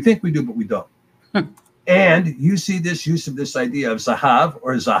think we do, but we don't. And you see this use of this idea of Zahav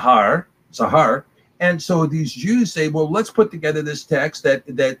or Zahar. And so these Jews say, well, let's put together this text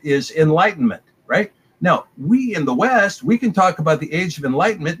that is enlightenment, right? Now, we in the West, we can talk about the age of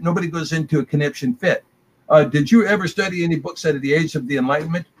enlightenment. Nobody goes into a conniption fit. Did you ever study any books out of the age of the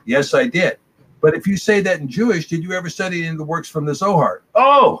Enlightenment? Yes, I did. But if you say that in Jewish, did you ever study any of the works from the Zohar?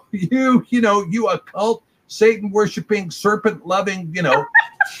 Oh, you occult, Satan-worshiping, serpent-loving,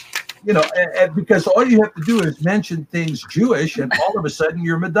 because all you have to do is mention things Jewish, and all of a sudden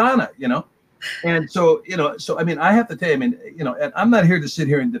you're Madonna, And so, I have to tell you, and I'm not here to sit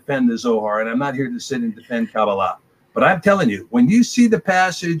here and defend the Zohar, and I'm not here to sit and defend Kabbalah. But I'm telling you, when you see the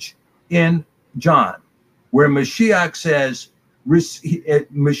passage in John where Mashiach says,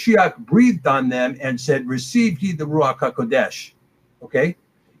 Mashiach breathed on them and said, receive ye the Ruach HaKodesh. Okay?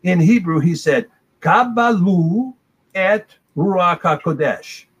 In Hebrew, he said, Kabbalu et Ruach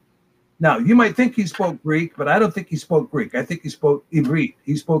HaKodesh. Now, you might think he spoke Greek, but I don't think he spoke Greek. I think he spoke Ivrit.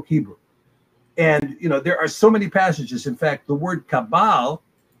 He spoke Hebrew. And, there are so many passages. In fact, the word Kabbal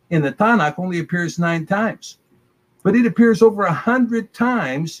in the Tanakh only appears 9 times. But it appears over 100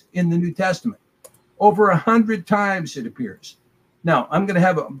 times in the New Testament. Over 100 times it appears. Now, I'm going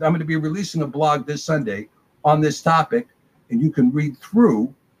to be releasing a blog this Sunday on this topic, and you can read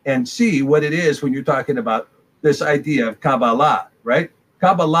through and see what it is when you're talking about this idea of Kabbalah, right?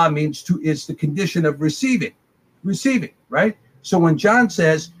 Kabbalah means it's the condition of receiving, right? So when John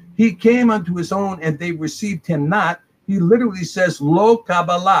says he came unto his own and they received him not, he literally says lo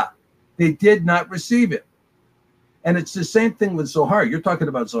Kabbalah. They did not receive it. And it's the same thing with Zohar. You're talking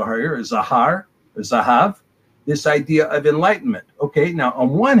about Zohar or Zahar or Zahav, this idea of enlightenment. Okay, now on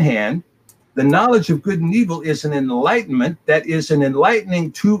one hand, the knowledge of good and evil is an enlightenment that is an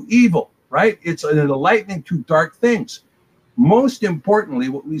enlightening to evil, right? It's an enlightening to dark things. Most importantly,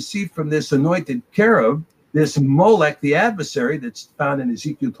 what we see from this anointed cherub, this Molech, the adversary that's found in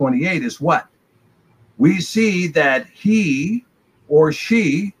Ezekiel 28 is what? We see that he or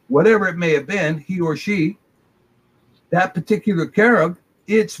she, whatever it may have been, he or she, that particular cherub,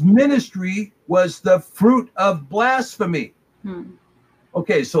 its ministry was the fruit of blasphemy.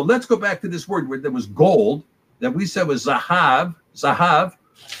 Okay, so let's go back to this word where there was gold that we said was zahav.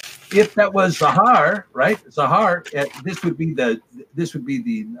 If that was zahar, right? Zahar, this would be the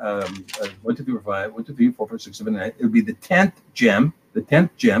 1, 2, 3, 4, 5, 1, 2, 3, 4, 5, 6, 7, 8. It would be the 10th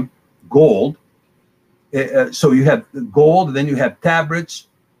gem, gold. So you have gold, and then you have tabrets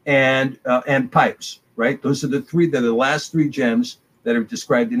and pipes, right? Those are the last three gems that are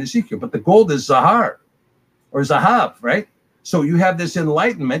described in Ezekiel. But the gold is zahar or zahav, right? So you have this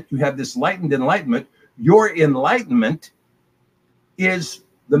enlightenment, you have this lightened enlightenment. Your enlightenment is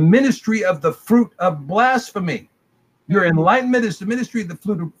the ministry of the fruit of blasphemy. Your enlightenment is the ministry of the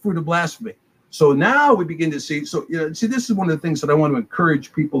fruit of blasphemy. So now we begin to see, this is one of the things that I want to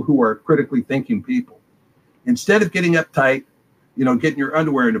encourage people who are critically thinking people. Instead of getting uptight, getting your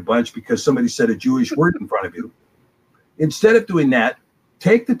underwear in a bunch because somebody said a Jewish word in front of you, instead of doing that,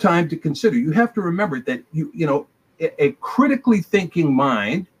 take the time to consider. You have to remember that a critically thinking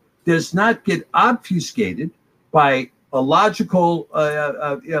mind does not get obfuscated by a logical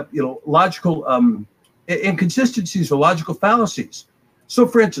inconsistencies or logical fallacies. So,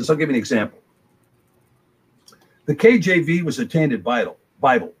 for instance, I'll give you an example. The KJV was a tainted Bible.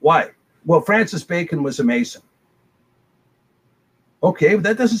 Why? Well, Francis Bacon was a Mason. Okay, but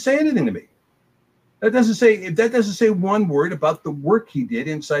that doesn't say anything to me. That doesn't say one word about the work he did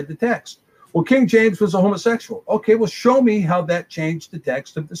inside the text. Well, King James was a homosexual. Okay, well, show me how that changed the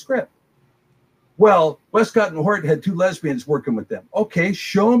text of the script. Well, Westcott and Hort had two lesbians working with them. Okay,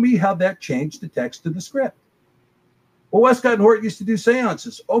 show me how that changed the text of the script. Well, Westcott and Hort used to do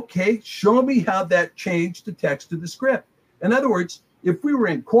seances. Okay, show me how that changed the text of the script. In other words, if we were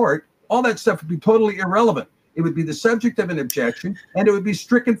in court, all that stuff would be totally irrelevant. It would be the subject of an objection, and it would be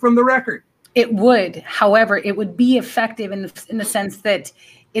stricken from the record. It would. However, it would be effective in the sense that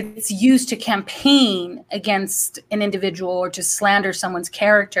it's used to campaign against an individual or to slander someone's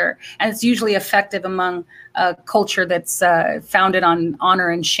character. And it's usually effective among a culture that's founded on honor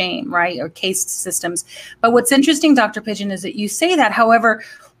and shame, right? Or caste systems. But what's interesting, Dr. Pigeon, is that you say that. However,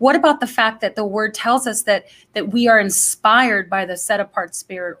 what about the fact that the word tells us that we are inspired by the set apart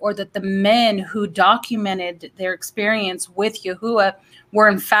spirit, or that the men who documented their experience with Yahuwah were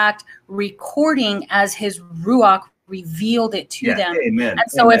in fact recording as his Ruach revealed it to them. Amen. And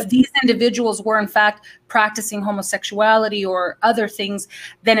so if these individuals were in fact practicing homosexuality or other things,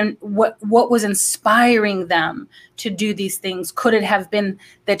 then what was inspiring them to do these things? Could it have been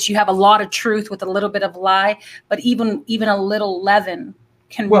that you have a lot of truth with a little bit of lie, but even a little leaven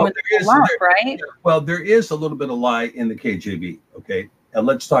can ruin the lump, right? Well, there is a little bit of lie in the KJV, okay? And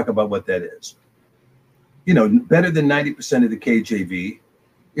let's talk about what that is. Better than 90% of the KJV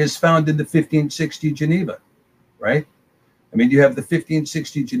is found in the 1560 Geneva, right? I mean, you have the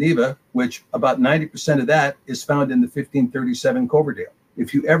 1560 Geneva, which about 90% of that is found in the 1537 Coverdale.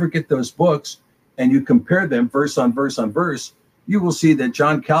 If you ever get those books and you compare them verse on verse on verse, you will see that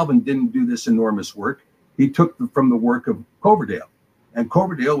John Calvin didn't do this enormous work. He took from the work of Coverdale. And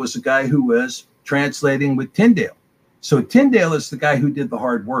Coverdale was a guy who was translating with Tyndale. So Tyndale is the guy who did the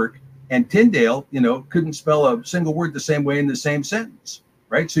hard work. And Tyndale, couldn't spell a single word the same way in the same sentence,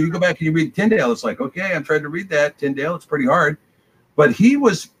 right? So you go back and you read Tyndale, it's like, okay, I'm trying to read that, Tyndale, it's pretty hard. But he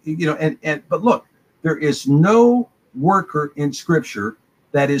was, but look, there is no worker in Scripture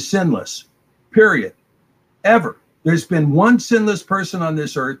that is sinless, period, ever. There's been one sinless person on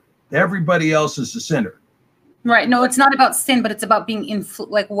this earth. Everybody else is a sinner. Right. No, it's not about sin, but it's about being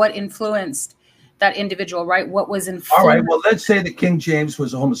what influenced that individual, right? What was influenced. All right. Well, let's say that King James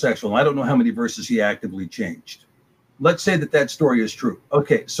was a homosexual. I don't know how many verses he actively changed. Let's say that story is true.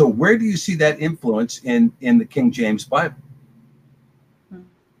 Okay. So where do you see that influence in the King James Bible?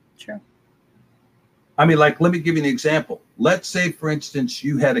 Sure. I mean, let me give you an example. Let's say, for instance,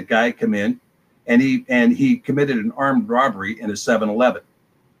 you had a guy come in and he committed an armed robbery in a 7-Eleven.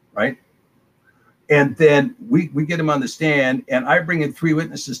 right? And then we get him on the stand, and I bring in 3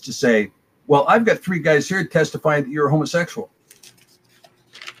 witnesses to say, well, I've got 3 guys here testifying that you're homosexual.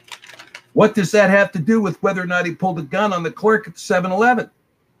 What does that have to do with whether or not he pulled a gun on the clerk at the 7-Eleven?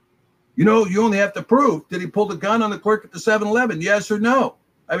 You know, you only have to prove, did he pull the gun on the clerk at the 7-Eleven? Yes or no?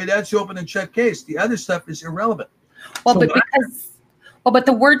 I mean, that's the open and shut case. The other stuff is irrelevant. Well, but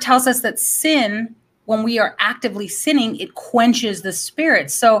the word tells us that sin, when we are actively sinning, it quenches the spirit.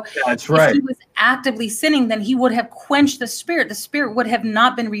 So that's right. If he was actively sinning, then he would have quenched the spirit. The spirit would have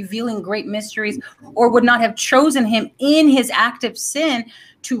not been revealing great mysteries, or would not have chosen him in his active sin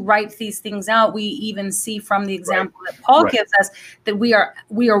to write these things out. We even see from the example that Paul gives us that we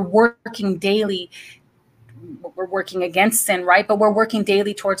are working daily. We're working against sin, right? But we're working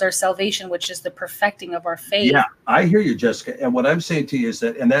daily towards our salvation, which is the perfecting of our faith. Yeah, I hear you, Jessica. And what I'm saying to you is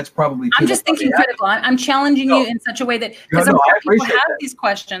that, and that's probably, I'm just thinking critical. I'm challenging you in such a way that, because I'm sure people have these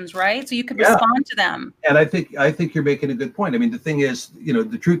questions, right? So you could respond to them. And I think you're making a good point. I mean, the thing is, you know,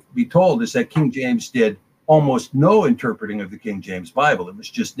 the truth be told is that King James did almost no interpreting of the King James Bible. It was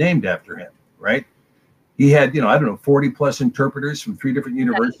just named after him, right? He had, you know, I don't know, 40 plus interpreters from 3 different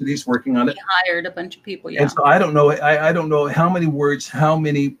universities working on it. He hired a bunch of people, yeah. And so I don't know, I don't know how many words, how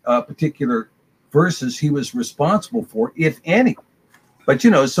many particular verses he was responsible for, if any. But,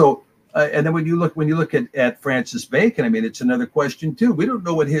 you know, so, and then when you look at Francis Bacon, I mean, it's another question too. We don't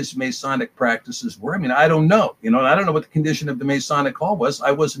know what his Masonic practices were. I mean, I don't know, you know, and I don't know what the condition of the Masonic Hall was.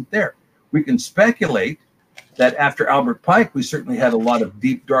 I wasn't there. We can speculate that after Albert Pike, we certainly had a lot of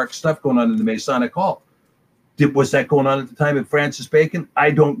deep, dark stuff going on in the Masonic Hall. Was that going on at the time of Francis Bacon?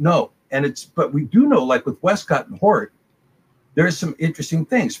 I don't know. But we do know, like with Westcott and Hort, there's some interesting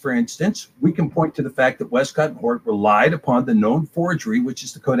things. For instance, we can point to the fact that Westcott and Hort relied upon the known forgery, which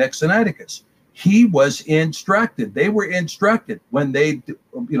is the Codex Sinaiticus. He was instructed. They were instructed when they,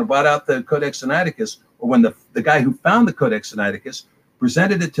 you know, brought out the Codex Sinaiticus, or when the guy who found the Codex Sinaiticus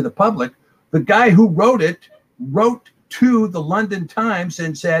presented it to the public. The guy who wrote it wrote to the London Times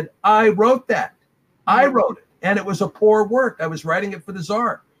and said, I wrote that. I wrote it. And it was a poor work. I was writing it for the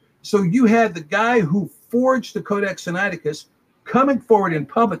Tsar. So you had the guy who forged the Codex Sinaiticus coming forward in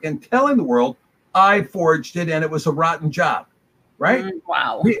public and telling the world, I forged it and it was a rotten job, right?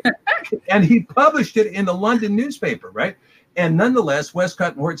 Wow. And he published it in the London newspaper, right? And nonetheless,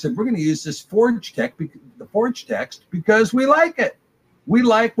 Westcott and Hort said, we're going to use this forged text because we like it. We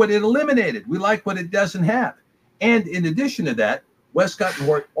like what it eliminated. We like what it doesn't have. And in addition to that, Westcott and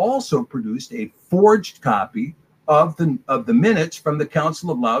Hort also produced a forged copy of the minutes from the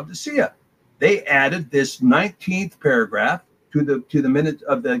Council of Laodicea. They added this 19th paragraph to the minutes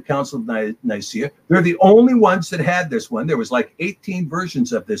of the Council of Nicaea. They're the only ones that had this one. There was like 18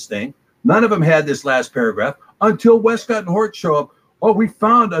 versions of this thing. None of them had this last paragraph until Westcott and Hort show up. Oh, we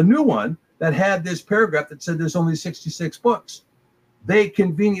found a new one that had this paragraph that said there's only 66 books. They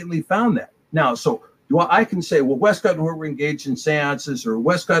conveniently found that. Now, so I can say, well, Westcott and Hort were engaged in seances, or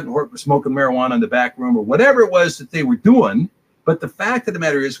Westcott and Hort were smoking marijuana in the back room, or whatever it was that they were doing. But the fact of the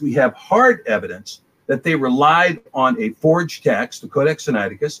matter is we have hard evidence that they relied on a forged text, the Codex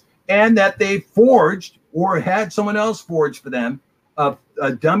Sinaiticus, and that they forged or had someone else forge for them a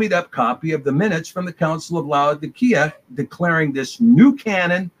dummied up copy of the minutes from the Council of Laodicea, declaring this new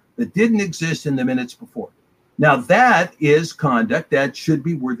canon that didn't exist in the minutes before. Now, that is conduct that should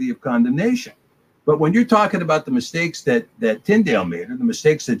be worthy of condemnation. But when you're talking about the mistakes that Tyndale made, or the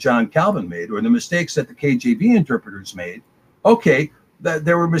mistakes that John Calvin made, or the mistakes that the KJV interpreters made, okay,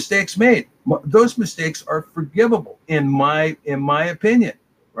 there were mistakes made. Those mistakes are forgivable, in my opinion,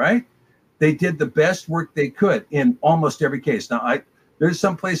 right? They did the best work they could in almost every case. Now, there's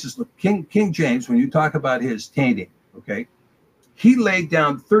some places, look, King James, when you talk about his tainting, okay, he laid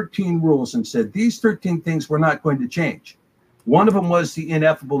down 13 rules and said, these 13 things we're not going to change. One of them was the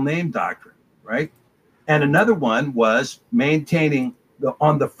ineffable name doctrine, right? And another one was maintaining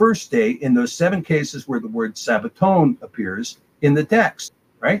on the first day in those 7 cases where the word Sabbaton appears in the text,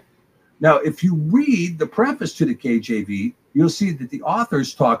 right? Now, if you read the preface to the KJV, you'll see that the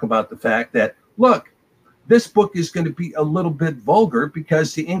authors talk about the fact that, look, this book is going to be a little bit vulgar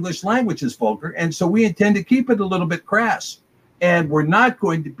because the English language is vulgar, and so we intend to keep it a little bit crass. And we're not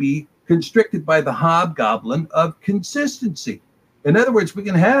going to be constricted by the hobgoblin of consistency. In other words, we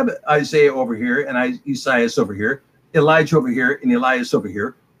can have Isaiah over here and Isaiah over here, Elijah over here and Elias over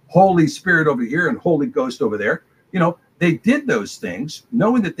here, Holy Spirit over here and Holy Ghost over there. You know, they did those things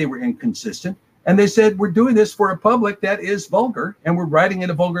knowing that they were inconsistent. And they said, we're doing this for a public that is vulgar and we're writing in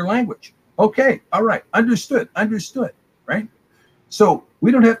a vulgar language. Okay, all right, understood, right? So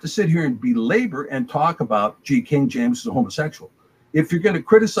we don't have to sit here and belabor and talk about, gee, King James is a homosexual. If you're going to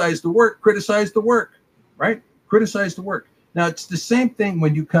criticize the work, right? Criticize the work. Now, it's the same thing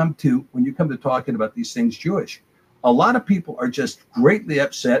when you come to talking about these things Jewish. A lot of people are just greatly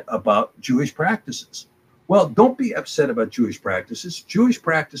upset about Jewish practices. Well, don't be upset about Jewish practices. Jewish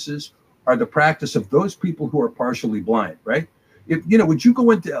practices are the practice of those people who are partially blind, right? If would you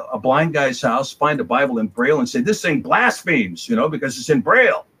go into a blind guy's house, find a Bible in Braille, and say this thing blasphemes, because it's in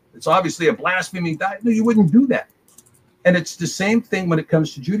Braille? It's obviously a blaspheming document. No, you wouldn't do that. And it's the same thing when it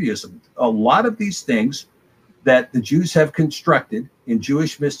comes to Judaism. A lot of these things that the Jews have constructed in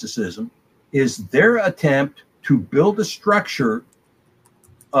Jewish mysticism is their attempt to build a structure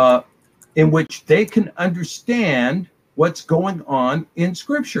in which they can understand what's going on in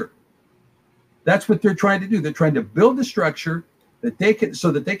Scripture. That's what they're trying to do. They're trying to build a structure that they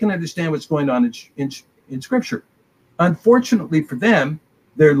can understand what's going on in Scripture. Unfortunately for them,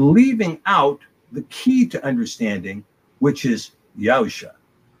 they're leaving out the key to understanding, which is Yahusha.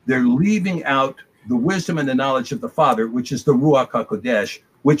 They're leaving out the wisdom and the knowledge of the Father, which is the Ruach HaKodesh,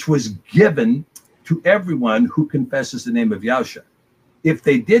 which was given to everyone who confesses the name of Yahusha. If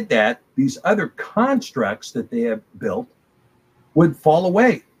they did that, these other constructs that they have built would fall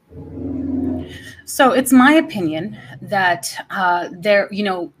away. So it's my opinion that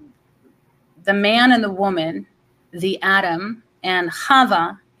the man and the woman, the Adam and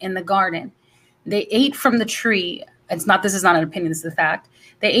Chava in the garden, they ate from the tree. This is not an opinion, this is a fact.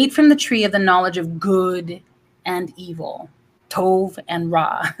 They ate from the tree of the knowledge of good and evil, Tov and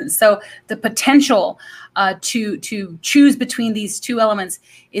Ra. So the potential to choose between these two elements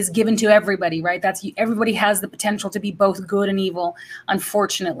is given to everybody, right? Everybody has the potential to be both good and evil,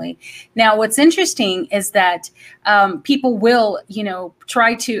 unfortunately. Now, what's interesting is that people will,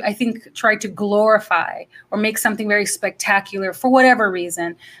 try to glorify or make something very spectacular for whatever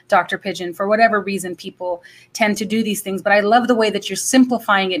reason, Dr. Pigeon, for whatever reason, people tend to do these things. But I love the way that you're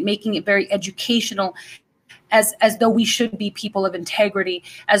simplifying it, making it very educational, as though we should be people of integrity,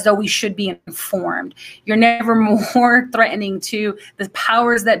 as though we should be informed. You're never more threatening to the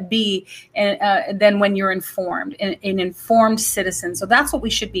powers that be than when you're informed, an informed citizen. So that's what we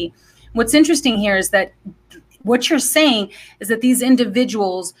should be. What's interesting here is that what you're saying is that these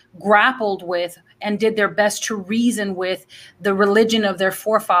individuals grappled with and did their best to reason with the religion of their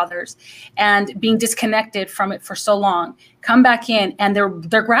forefathers, and being disconnected from it for so long, come back in and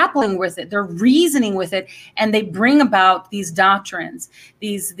they're grappling with it, they're reasoning with it, and they bring about these doctrines,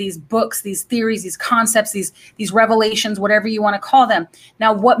 these books, these theories, these concepts, these revelations, whatever you want to call them.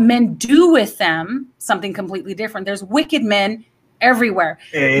 Now, what men do with them, something completely different. There's wicked men everywhere.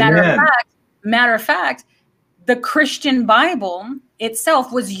 Amen. Matter of fact, the Christian Bible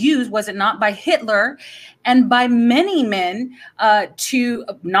itself was used, was it not, by Hitler and by many men,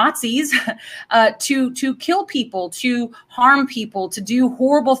 Nazis, to kill people, to harm people, to do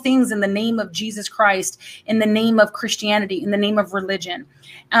horrible things in the name of Jesus Christ, in the name of Christianity, in the name of religion.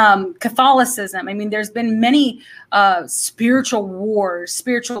 Catholicism. I mean, there's been many spiritual wars,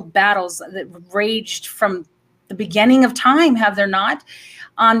 spiritual battles that raged from the beginning of time, have there not,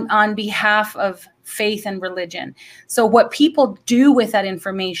 on behalf of faith and religion. So what people do with that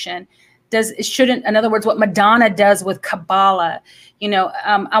information in other words, what Madonna does with Kabbalah,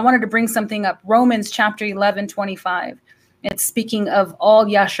 I wanted to bring something up. Romans chapter 11:25. It's speaking of all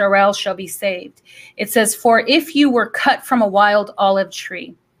Yasharel shall be saved. It says, for if you were cut from a wild olive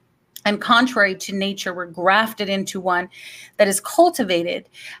tree, and contrary to nature were grafted into one that is cultivated,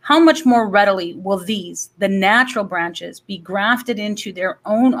 how much more readily will these, the natural branches, be grafted into their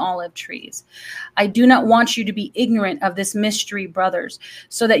own olive trees? I do not want you to be ignorant of this mystery, brothers,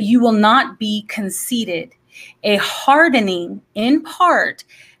 so that you will not be conceited. A hardening in part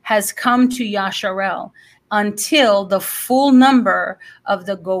has come to Yasharel until the full number of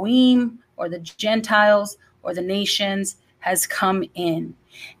the Goim, or the Gentiles, or the nations has come in.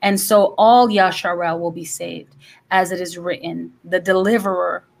 And so all Yasharel will be saved, as it is written, the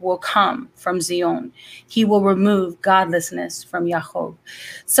deliverer will come from Zion. He will remove godlessness from Yaakov.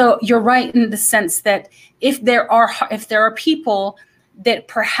 So you're right in the sense that if there are people that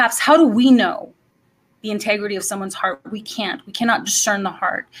perhaps, how do we know the integrity of someone's heart? We cannot discern the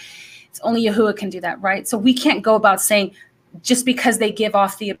heart. It's only Yahuwah can do that, right? So we can't go about saying, just because they give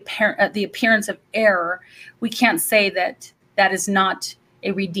off the appearance of error, we can't say that that is not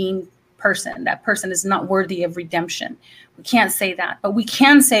a redeemed person. That person is not worthy of redemption. We can't say that, but we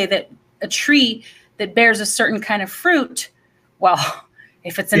can say that a tree that bears a certain kind of fruit, well,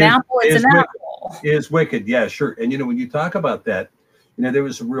 if it's an apple, it's an apple. Is wicked, yeah, sure. And when you talk about that, there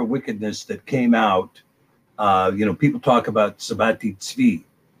was a real wickedness that came out. People talk about Sabbati Tzvi.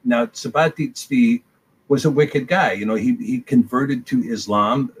 Now, Sabbati Tzvi was a wicked guy. You know, he converted to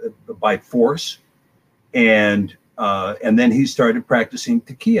Islam by force, and then he started practicing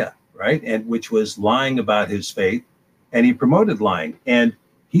taqiyya, right? And which was lying about his faith, and he promoted lying. And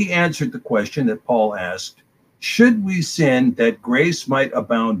he answered the question that Paul asked, should we sin that grace might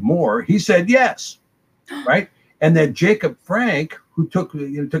abound more? He said yes, right? And then Jacob Frank, who took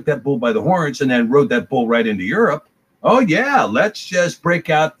that bull by the horns and then rode that bull right into Europe, oh yeah, let's just break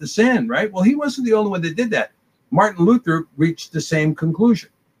out the sin, right? Well, he wasn't the only one that did that. Martin Luther reached the same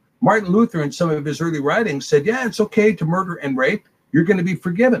conclusion. Martin Luther, in some of his early writings, said, yeah, it's okay to murder and rape. You're going to be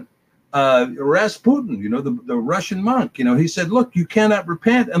forgiven. Rasputin, you know, the Russian monk, you know, he said, look, you cannot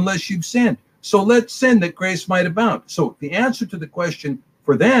repent unless you've sinned. So let's sin that grace might abound. So the answer to the question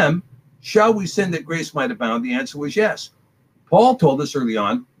for them, shall we sin that grace might abound? The answer was yes. Paul told us early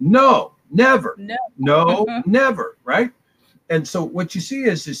on, no, never, no, never, right? And so what you see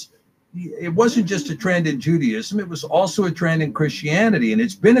is it wasn't just a trend in Judaism, it was also a trend in Christianity, and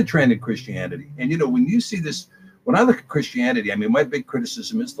it's been a trend in Christianity. And, you know, when you see this, when I look at Christianity, I mean, my big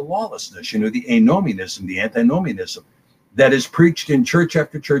criticism is the lawlessness, you know, the anomianism, the antinomianism that is preached in church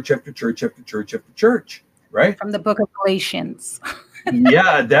after church after church after church after church, right? From the book of Galatians.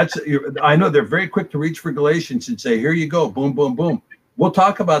 Yeah, I know they're very quick to reach for Galatians and say, here you go, boom, boom, boom. We'll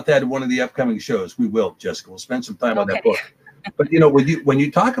talk about that in one of the upcoming shows. We will, Jessica. We'll spend some time on that book. But, you know, when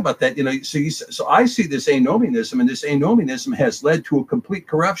you talk about that, you know, so I see this anomianism, and this anomianism has led to a complete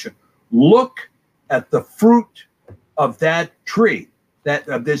corruption. Look at the fruit of that tree,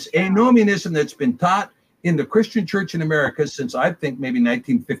 of this anomianism that's been taught in the Christian church in America since, I think, maybe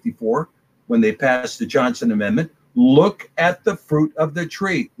 1954, when they passed the Johnson Amendment. Look at the fruit of the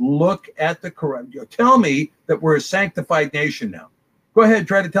tree. Look at the corruption. Tell me that we're a sanctified nation now. Go ahead,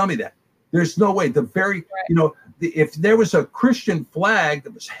 try to tell me that. There's no way. You know, if there was a Christian flag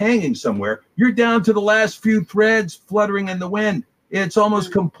that was hanging somewhere, you're down to the last few threads fluttering in the wind. It's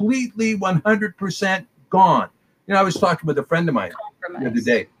almost completely 100% gone. You know, I was talking with a friend of mine the other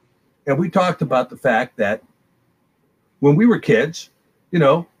day, and we talked about the fact that when we were kids, you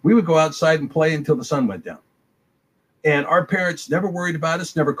know, we would go outside and play until the sun went down. And our parents never worried about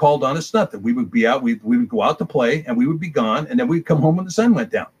us, never called on us, nothing. We would be out, we would go out to play, and we would be gone, and then we'd come home when the sun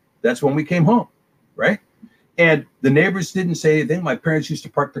went down. That's when we came home, right? And the neighbors didn't say anything. My parents used to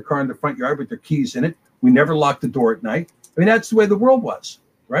park their car in the front yard with their keys in it. We never locked the door at night. I mean, that's the way the world was,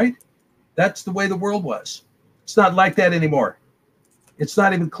 right? That's the way the world was. It's not like that anymore. It's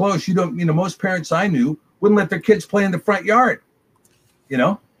not even close. You know, most parents I knew wouldn't let their kids play in the front yard, you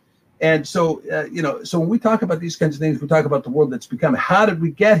know? And so, you know, so when we talk about these kinds of things, we talk about the world that's become. How did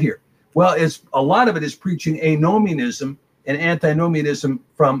we get here? Well, a lot of it is preaching anomianism and antinomianism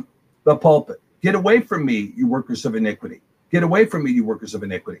from the pulpit. Get away from me, you workers of iniquity. Get away from me, you workers of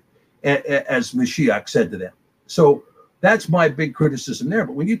iniquity, as Mashiach said to them. So that's my big criticism there.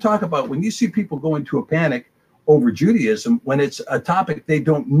 But when you see people go into a panic over Judaism, when it's a topic they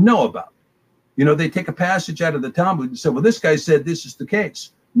don't know about, you know, they take a passage out of the Talmud and say, well, this guy said this is the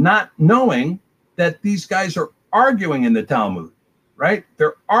case, not knowing that these guys are arguing in the Talmud, right?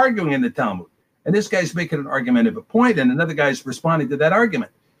 They're arguing in the Talmud. And this guy's making an argumentative point, and another guy's responding to that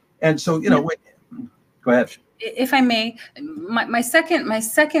argument. And so, you know, go ahead. If I may, my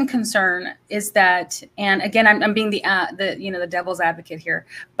second concern is that, and again, I'm being the devil's advocate here,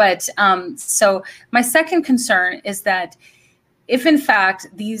 but so my second concern is that if in fact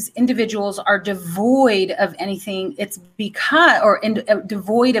these individuals are devoid of anything, it's because,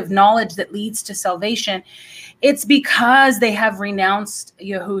 devoid of knowledge that leads to salvation, it's because they have renounced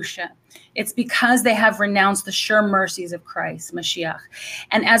Yahusha. It's because they have renounced the sure mercies of Christ, Mashiach.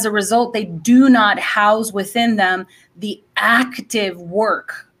 And as a result, they do not house within them the active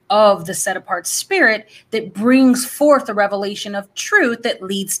work of the set apart spirit that brings forth a revelation of truth that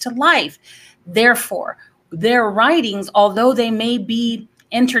leads to life. Therefore, their writings, although they may be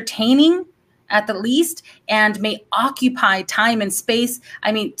entertaining at the least and may occupy time and space,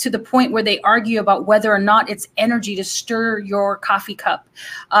 I mean, to the point where they argue about whether or not it's energy to stir your coffee cup,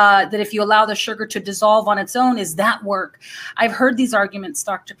 that if you allow the sugar to dissolve on its own, is that work? I've heard these arguments,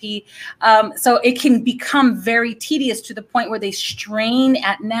 Dr. P. So it can become very tedious to the point where they strain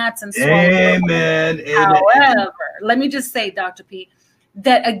at gnats and swallow. Amen. However, let me just say, Dr. P,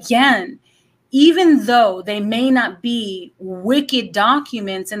 that again, even though they may not be wicked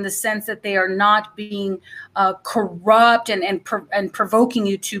documents in the sense that they are not being corrupt and provoking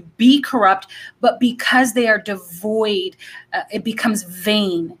you to be corrupt, but because they are devoid, it becomes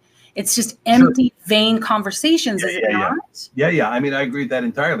vain. It's just empty, vain conversations, is it not? Yeah. I mean, I agree with that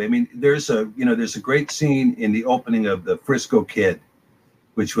entirely. I mean, there's a great scene in the opening of the Frisco Kid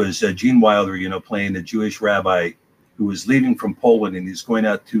which was Gene Wilder, you know, playing a Jewish rabbi who was leaving from Poland, and he's going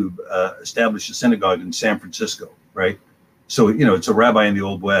out to establish a synagogue in San Francisco, right? So, you know, it's a rabbi in the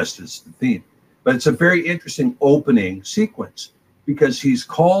Old West is the theme. But it's a very interesting opening sequence because he's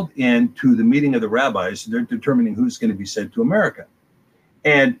called in to the meeting of the rabbis, and they're determining who's going to be sent to America.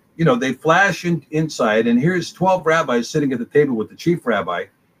 And, you know, they flash inside, and here's 12 rabbis sitting at the table with the chief rabbi,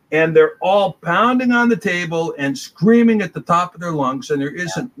 and they're all pounding on the table and screaming at the top of their lungs, and there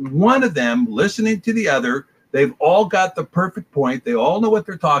isn't one of them listening to the other. They've all got the perfect point. They all know what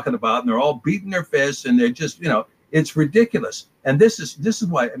they're talking about, and they're all beating their fists, and they're just, you know, it's ridiculous. And this is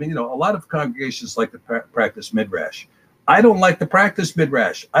why, I mean, you know, a lot of congregations like to practice midrash. I don't like to practice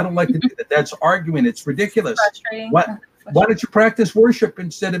midrash. I don't like to do that. That's arguing. It's ridiculous. Why don't you practice worship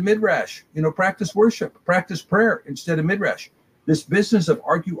instead of midrash? You know, practice worship, practice prayer instead of midrash. This business of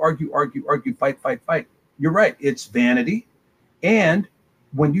argue, fight. You're right. It's vanity. And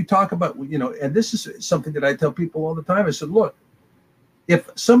when you talk about, you know, and this is something that I tell people all the time. I said, look, if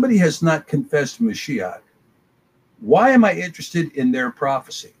somebody has not confessed Mashiach, why am I interested in their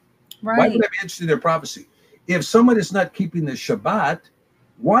prophecy? Right. Why would I be interested in their prophecy? If someone is not keeping the Shabbat,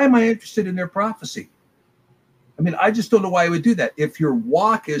 why am I interested in their prophecy? I mean, I just don't know why I would do that. If your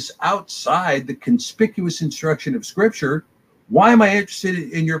walk is outside the conspicuous instruction of Scripture, why am I interested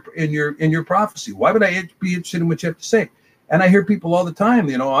in your prophecy? Why would I be interested in what you have to say? And I hear people all the time,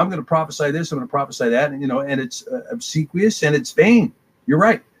 you know, I'm going to prophesy this, I'm going to prophesy that, and you know, and it's obsequious and it's vain. You're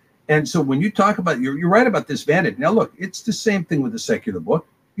right. And so when you talk about, you're right about this vanity. Now, look, it's the same thing with the secular book.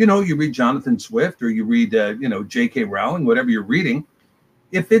 You know, you read Jonathan Swift or you read, you know, J.K. Rowling, whatever you're reading.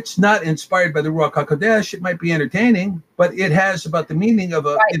 If it's not inspired by the Ruach HaKodesh, it might be entertaining, but it has about the meaning of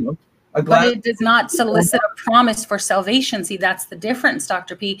a, right. You know, but it does not solicit a promise for salvation. See, that's the difference,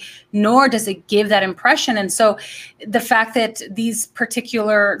 Dr. P, nor does it give that impression. And so the fact that these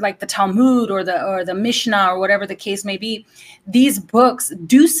particular, like the Talmud or the Mishnah or whatever the case may be, these books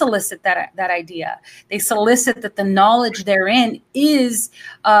do solicit that idea. They solicit that the knowledge therein is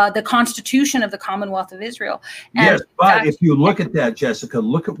the Constitution of the Commonwealth of Israel. And yes, but if you look at that, Jessica,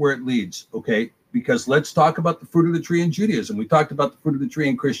 look at where it leads, okay? Because let's talk about the fruit of the tree in Judaism. We talked about the fruit of the tree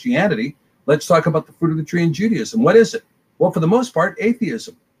in Christianity. Let's talk about the fruit of the tree in Judaism. What is it? Well, for the most part,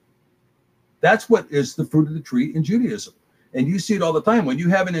 atheism. That's what is the fruit of the tree in Judaism. And you see it all the time. When you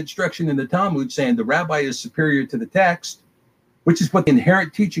have an instruction in the Talmud saying the rabbi is superior to the text, which is what the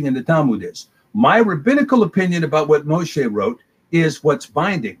inherent teaching in the Talmud is. My rabbinical opinion about what Moshe wrote is what's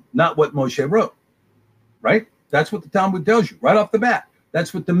binding, not what Moshe wrote, right? That's what the Talmud tells you right off the bat.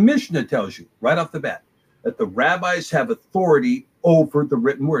 That's what the Mishnah tells you right off the bat, that the rabbis have authority over the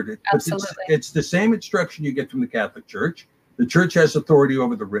written word. Absolutely. It's the same instruction you get from the Catholic Church. The church has authority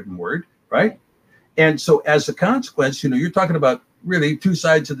over the written word, right? And so as a consequence, you know, you're talking about really two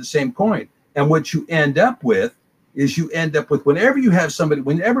sides of the same coin. And what you end up with is whenever you have somebody,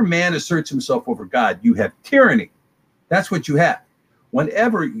 whenever man asserts himself over God, you have tyranny. That's what you have.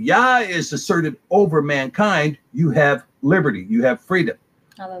 Whenever Yah is asserted over mankind, you have liberty, you have freedom.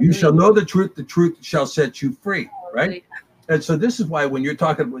 Hallelujah. You shall know the truth shall set you free, right? And so this is why when you're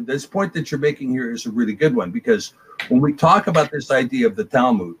talking about this point that you're making here is a really good one, because when we talk about this idea of the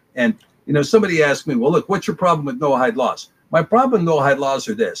Talmud, and you know, somebody asked me, well, look, what's your problem with Noahide laws? My problem with Noahide laws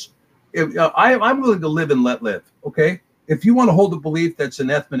are this. I'm willing to live and let live, okay? If you want to hold a belief that's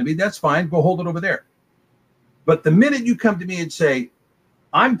anathema to me, that's fine, go hold it over there. But the minute you come to me and say,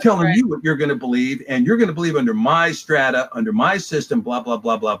 I'm telling you what you're going to believe, and you're going to believe under my strata, under my system, blah, blah,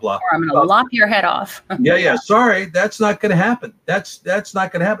 blah, blah, blah. Or I'm going to lop your head off. Yeah. Sorry, that's not going to happen. That's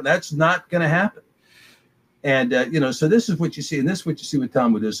not going to happen. That's not going to happen. And, you know, so this is what you see, and this is what you see with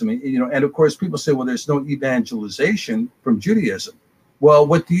Talmudism. You know, and of course, people say, well, there's no evangelization from Judaism. Well,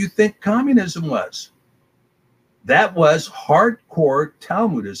 what do you think communism was? That was hardcore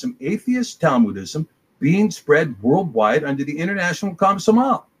Talmudism, atheist Talmudism, being spread worldwide under the International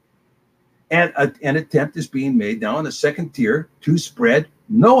Komsomol. And an attempt is being made now on the second tier to spread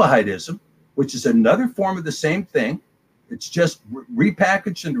Noahidism, which is another form of the same thing. It's just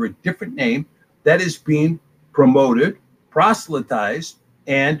repackaged under a different name that is being promoted, proselytized,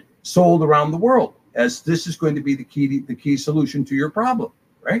 and sold around the world, as this is going to be the key solution to your problem,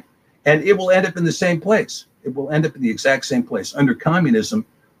 right? And it will end up in the same place. It will end up in the exact same place. Under communism,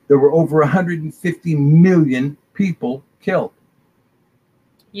 there were over 150 million people killed.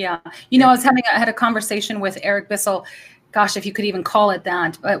 Yeah. You know, I had a conversation with Eric Bissell. Gosh, if you could even call it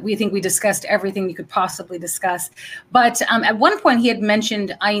that. But we think we discussed everything you could possibly discuss. But at one point he had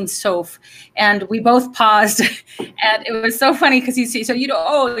mentioned Ein Sof, and we both paused. And it was so funny because he said, so, you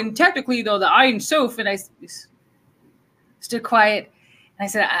know, and technically though, the Ein Sof, and I stood quiet. I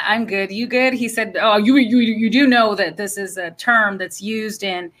said, I'm good. You good? He said, oh, you do know that this is a term that's used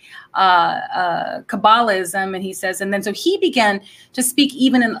in Kabbalism. And he says, and then so he began to speak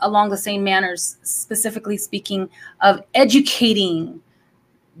even along the same manners, specifically speaking of educating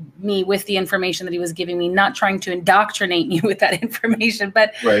me with the information that he was giving me, not trying to indoctrinate me with that information.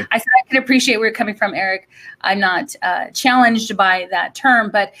 But right. I said, I can appreciate where you're coming from, Eric. I'm not challenged by that term,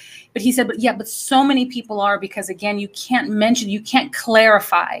 but he said, but so many people are, because again, you can't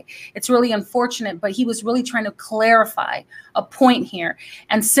clarify. It's really unfortunate, but he was really trying to clarify a point here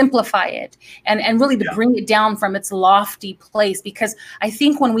and simplify it and really to bring it down from its lofty place. Because I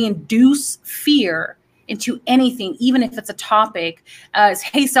think when we induce fear into anything, even if it's a topic.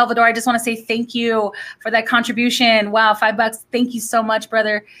 Hey, Salvador, I just want to say thank you for that contribution. Wow, $5. Thank you so much,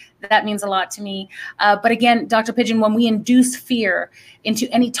 brother. That means a lot to me. But again, Dr. Pigeon, when we induce fear into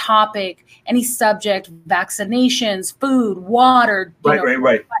any topic, any subject, vaccinations, food, water.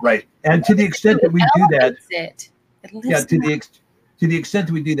 Right. And to the extent that we do that, to the extent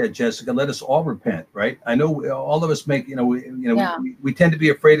that we do that, Jessica, let us all repent, right? I know all of us make, we tend to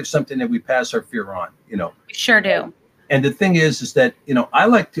be afraid of something that we pass our fear on, We sure do. And the thing is that, I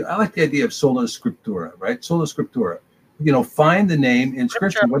like the idea of sola scriptura, right? Sola scriptura, find the name in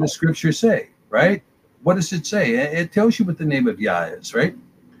scripture. What does scripture say, right? What does it say? It tells you what the name of Yah is, right?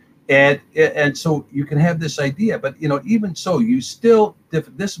 And so you can have this idea, but, even so, you still,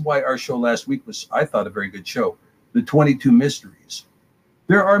 this is why our show last week was, I thought, a very good show, the 22 mysteries.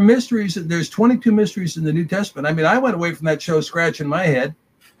 There are mysteries. There's 22 mysteries in the New Testament. I mean, I went away from that show scratching my head.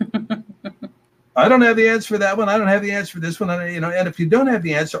 I don't have the answer for that one. I don't have the answer for this one. And if you don't have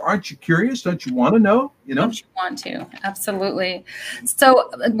the answer, aren't you curious? Don't you want to know? Don't you want to? Absolutely. So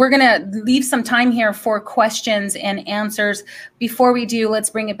we're going to leave some time here for questions and answers. Before we do, let's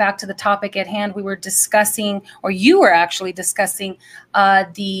bring it back to the topic at hand. We were discussing, or you were actually discussing,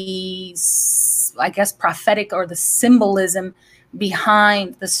 the, I guess, prophetic or the symbolism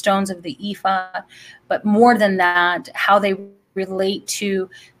behind the stones of the ephod, but more than that, how they relate to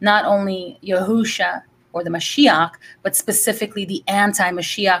not only Yahusha or the Mashiach, but specifically the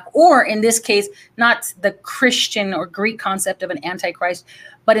anti-Mashiach, or in this case, not the Christian or Greek concept of an antichrist,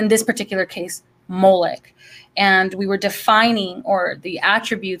 but in this particular case, Molech. And we were defining or the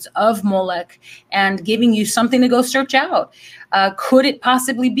attributes of Molech and giving you something to go search out. Could it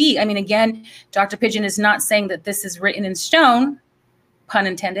possibly be? I mean, again, Dr. Pigeon is not saying that this is written in stone, pun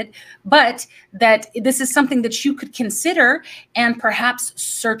intended, but that this is something that you could consider and perhaps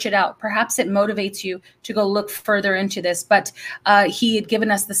search it out. Perhaps it motivates you to go look further into this. But he had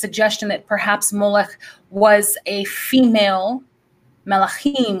given us the suggestion that perhaps Molech was a female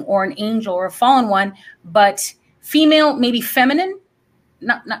Malachim, or an angel or a fallen one, but female, maybe feminine,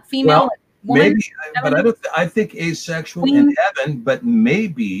 not female. Well, maybe, but I think asexual in heaven, but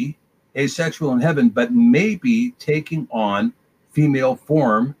maybe asexual in heaven, but maybe taking on female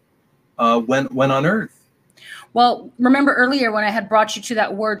form when on earth. Well, remember earlier when I had brought you to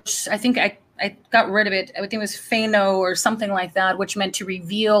that word, I think I got rid of it. I think it was pheno or something like that, which meant to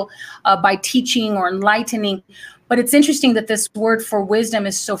reveal by teaching or enlightening. But it's interesting that this word for wisdom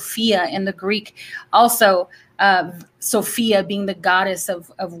is Sophia in the Greek. Also, Sophia being the goddess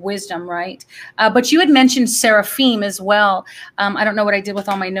of wisdom, right? But you had mentioned seraphim as well. I don't know what I did with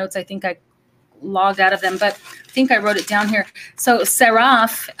all my notes. I think I logged out of them, but I think I wrote it down here. So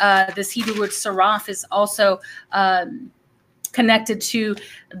seraph, this Hebrew word seraph, is also connected to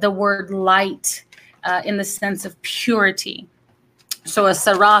the word light in the sense of purity. So a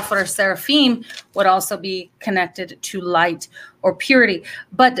seraph or a seraphim would also be connected to light or purity.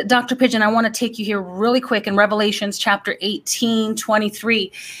 But Dr. Pigeon, I want to take you here really quick in Revelations chapter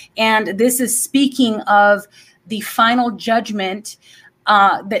 18:23. And this is speaking of the final judgment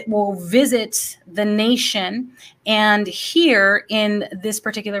that will visit the nation. And here in this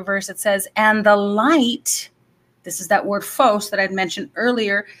particular verse, it says, and the light, this is that word phos that I'd mentioned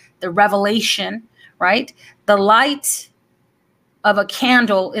earlier, the revelation, right? The light of a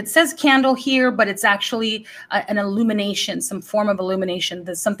candle. It says candle here, but it's actually an illumination, some form of illumination.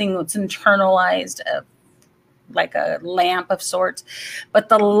 There's something that's internalized, like a lamp of sorts. But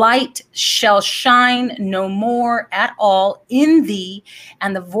the light shall shine no more at all in thee.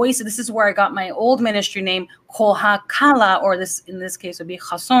 And the voice, this is where I got my old ministry name, Kol HaKala, or this in this case would be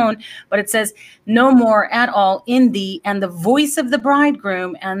Chason, but it says no more at all in thee. And the voice of the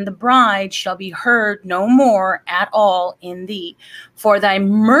bridegroom and the bride shall be heard no more at all in thee. For thy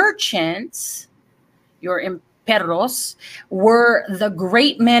merchants, your imperos, were the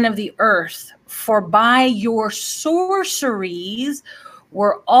great men of the earth. For by your sorceries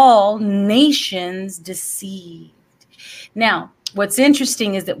were all nations deceived. Now, what's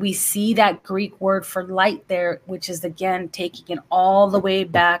interesting is that we see that Greek word for light there, which is again taking it all the way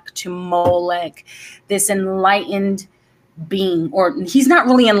back to Molech, this enlightened being, or he's not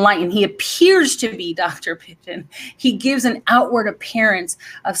really enlightened. He appears to be, Dr. Pigeon. He gives an outward appearance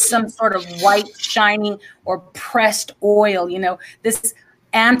of some sort of white, shining, or pressed oil, this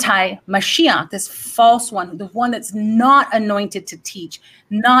anti-Mashiach, this false one, the one that's not anointed to teach,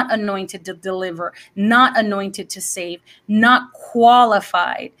 not anointed to deliver, not anointed to save, not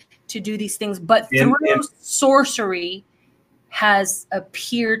qualified to do these things, but through sorcery has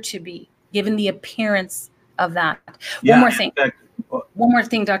appeared to be, given the appearance of that. Yeah, One more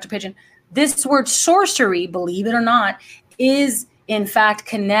thing, Dr. Pigeon. This word sorcery, believe it or not, is in fact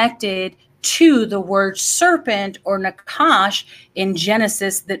connected to the word serpent or nakash in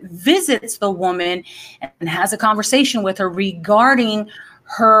Genesis that visits the woman and has a conversation with her regarding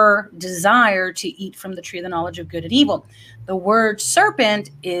her desire to eat from the tree of the knowledge of good and evil. The word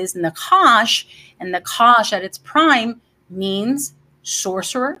serpent is nakash, and nakash at its prime means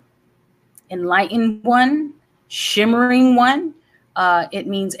sorcerer, enlightened one, shimmering one. It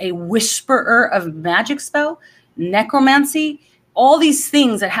means a whisperer of magic spell, necromancy, all these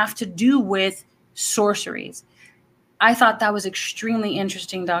things that have to do with sorceries. I thought that was extremely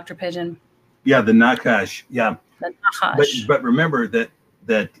interesting, Dr. Pigeon. Yeah, the nakash. Yeah. The nakash. But remember that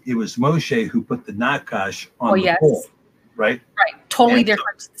it was Moshe who put the nakash on the pole, right? Right. Totally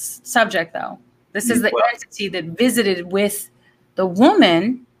different subject, though. This is the entity that visited with the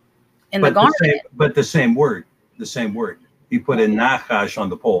woman in the garden. But the same word. He put in nakash on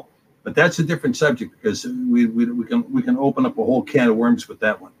the pole. But that's a different subject, because we can open up a whole can of worms with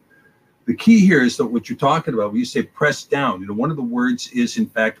that one. The key here is that what you're talking about, when you say pressed down, one of the words is in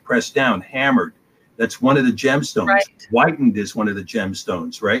fact pressed down, hammered. That's one of the gemstones. Right. Whitened is one of the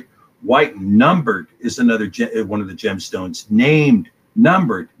gemstones, right? Whitened, numbered is another one of the gemstones. Named,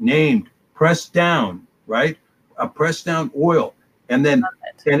 numbered, named, pressed down, right? A pressed down oil. And then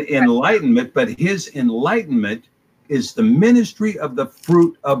enlightenment, but his enlightenment is the ministry of the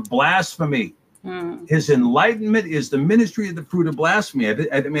fruit of blasphemy. His enlightenment is the ministry of the fruit of blasphemy.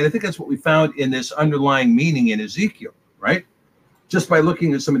 I think that's what we found in this underlying meaning in Ezekiel, right? Just by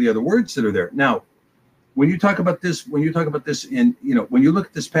looking at some of the other words that are there. Now, when you talk about this in, when you look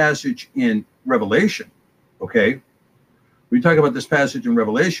at this passage in Revelation, okay? When you talk about this passage in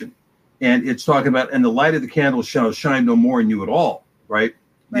Revelation, and it's talking about, and the light of the candle shall shine no more in you at all, right?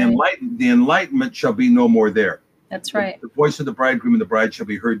 The enlightenment shall be no more there. That's right. The voice of the bridegroom and the bride shall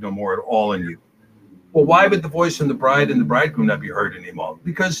be heard no more at all in you. Well, why would the voice of the bride and the bridegroom not be heard anymore?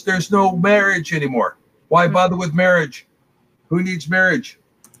 Because there's no marriage anymore. Why bother with marriage? Who needs marriage?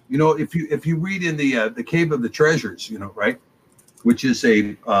 If you read in the Cave of the Treasures, right, which is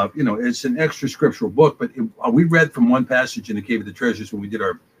it's an extra scriptural book, but we read from one passage in the Cave of the Treasures when we did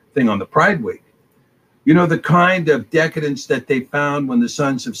our thing on the Pride Week. The kind of decadence that they found when the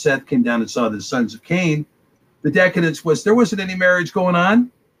sons of Seth came down and saw the sons of Cain. The decadence was there wasn't any marriage going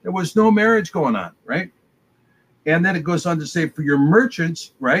on. There was no marriage going on, right? And then it goes on to say, for your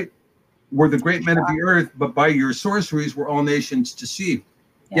merchants, right, were the great men of the earth, but by your sorceries were all nations deceived.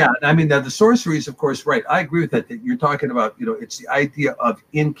 Yeah, now the sorceries, of course, right. I agree with that you're talking about, it's the idea of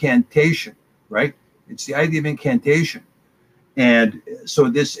incantation, right? It's the idea of incantation. And so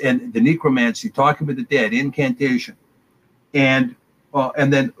and the necromancy, talking with the dead, incantation. And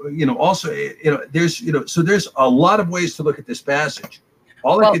then, also, so there's a lot of ways to look at this passage.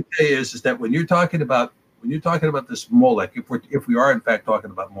 All I can tell you is that when you're talking about this Molech, if we are in fact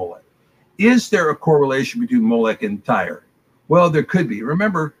talking about Molech, is there a correlation between Molech and Tyre? Well, there could be.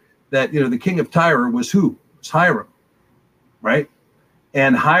 Remember that, the king of Tyre was who? It was Hiram, right?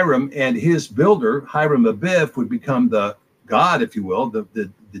 And Hiram and his builder, Hiram Abiff, would become the god, if you will, the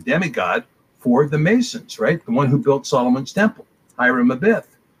demigod for the Masons, right? The one who built Solomon's temple. Hiram Abiff.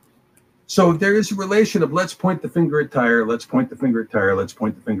 So there is a relation of let's point the finger at Tyre, let's point the finger at Tyre, let's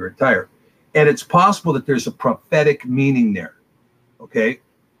point the finger at Tyre. And it's possible that there's a prophetic meaning there. Okay?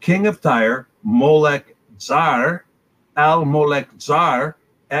 King of Tyre, Molech Tsar, Al-Molech Tsar,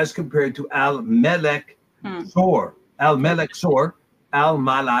 as compared to Al-Melech Zor. Al-Melech Zor,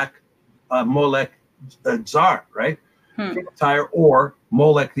 Al-Malach, Molech Tsar, right? King of Tyre, or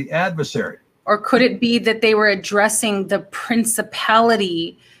Molech the adversary. Or could it be that they were addressing the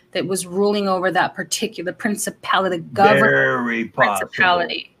principality that was ruling over that particular principality, the government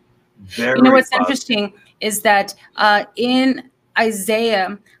principality? What's interesting is that in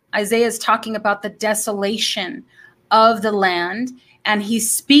Isaiah is talking about the desolation of the land and he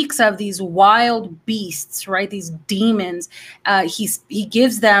speaks of these wild beasts, right? These demons. He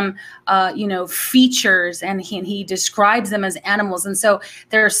gives them, features, and he describes them as animals. And so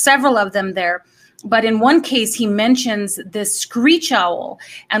there are several of them there. But in one case, he mentions this screech owl.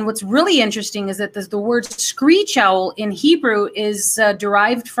 And what's really interesting is that the word screech owl in Hebrew is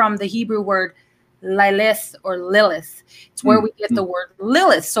derived from the Hebrew word Lilith or Lilith. It's where we get the word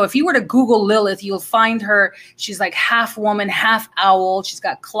Lilith. So if you were to Google Lilith, you'll find her. She's like half woman, half owl. She's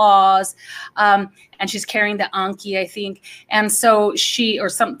got claws, and she's carrying the Anki, I think. And so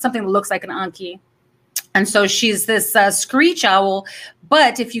something that looks like an Anki. And so she's this screech owl.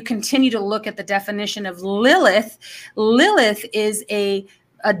 But if you continue to look at the definition of Lilith, Lilith is a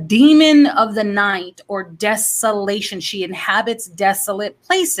demon of the night or desolation. She inhabits desolate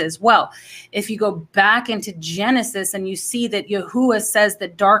places. Well, if you go back into Genesis and you see that Yahuwah says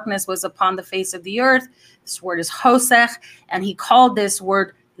that darkness was upon the face of the earth, this word is Hosech, and he called this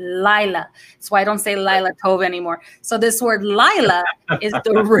word Lila. That's why I don't say Lila Tov anymore. So this word Lila is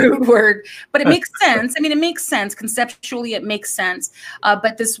the root word, but it makes sense. I mean, it makes sense. Conceptually, it makes sense.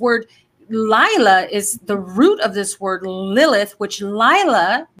 But this word Lila is the root of this word Lilith, which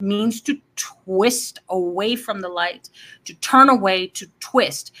Lila means to twist away from the light, to turn away, to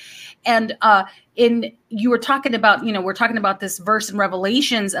twist. And you were talking about, we're talking about this verse in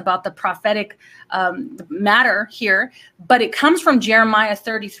Revelations about the prophetic matter here, but it comes from Jeremiah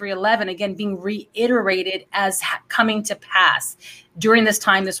 33:11, again, being reiterated as coming to pass. During this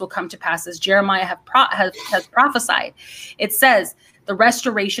time, this will come to pass, as Jeremiah has prophesied. It says, the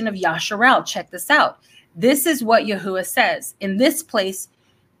restoration of Yasharel. Check this out. This is what Yahuwah says. In this place,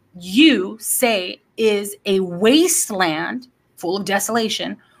 you say is a wasteland full of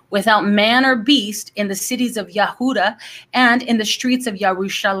desolation, without man or beast, in the cities of Yehuda and in the streets of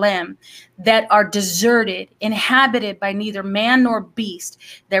Yerushalayim, that are deserted, inhabited by neither man nor beast.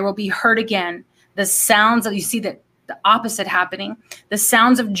 There will be heard again the sounds of, you see that the opposite happening, the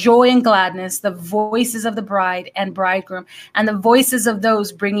sounds of joy and gladness, the voices of the bride and bridegroom, and the voices of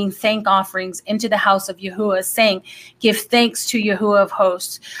those bringing thank offerings into the house of Yahuwah, saying, give thanks to Yahuwah of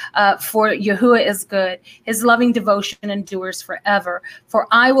hosts, for Yahuwah is good. His loving devotion endures forever. For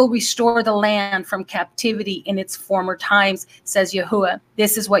I will restore the land from captivity in its former times, says Yahuwah.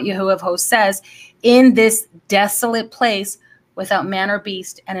 This is what Yahuwah of hosts says. In this desolate place, without man or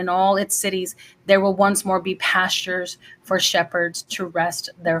beast, and in all its cities, there will once more be pastures for shepherds to rest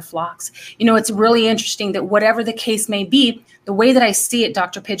their flocks. It's really interesting that whatever the case may be, the way that I see it,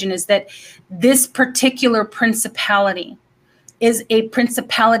 Dr. Pigeon, is that this particular principality is a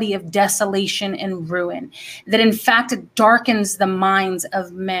principality of desolation and ruin, that in fact it darkens the minds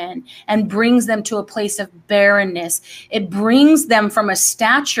of men and brings them to a place of barrenness. It brings them from a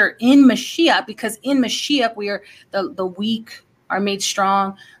stature in Mashiach, because in Mashiach we are the weak are made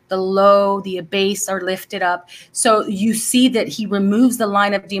strong, the low, the abased are lifted up. So you see that he removes the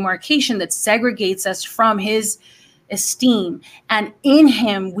line of demarcation that segregates us from his esteem, and in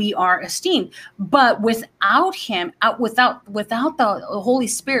him we are esteemed. But without him, without the Holy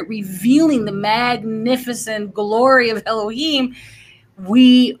Spirit revealing the magnificent glory of Elohim,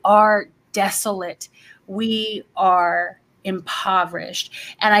 we are desolate. We are impoverished.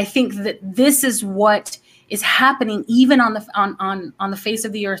 And I think that this is what is happening even on the face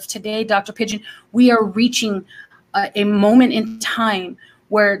of the earth today, Dr. Pigeon. We are reaching a moment in time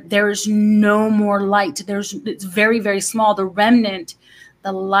where there is no more light. It's very, very small. The remnant,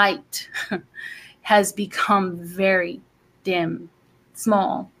 the light has become very dim,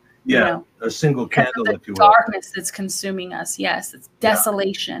 small. Yeah, a single candle, if you will. Darkness that's consuming us. Yes, it's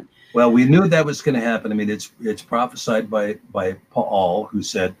desolation. Yeah. Well, we knew that was going to happen. I mean, it's prophesied by Paul, who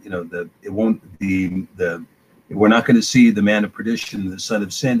said, that it won't be we're not going to see the man of perdition, the son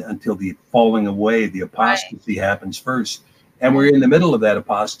of sin, until the falling away, the apostasy happens first. And we're in the middle of that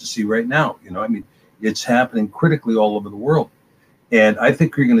apostasy right now. I mean, it's happening critically all over the world. And I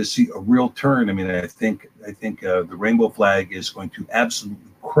think you're going to see a real turn. I mean, I think the rainbow flag is going to absolutely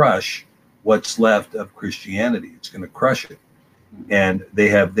crush what's left of Christianity. It's going to crush it. And they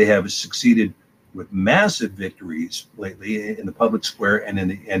have succeeded with massive victories lately in the public square and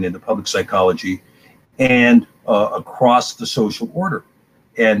in the public psychology and across the social order.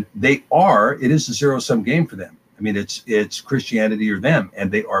 And it is a zero-sum game for them. I mean, it's Christianity or them,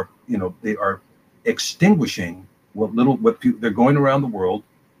 and they are extinguishing what they're going around the world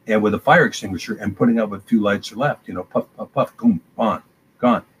and with a fire extinguisher and putting out what few lights are left. Puff, puff, puff, boom,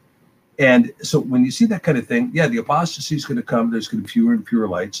 gone. And so when you see that kind of thing, the apostasy is going to come. There's going to be fewer and fewer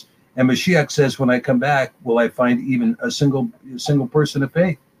lights. And Mashiach says, when I come back, will I find even a single person of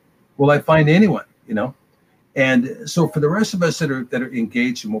faith? Will I find anyone? And so for the rest of us that are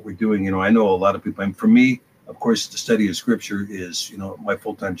engaged in what we're doing, I know a lot of people, and for me, of course, the study of scripture is, my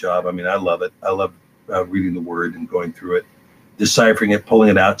full-time job. I mean, I love it. I love reading the word and going through it, deciphering it, pulling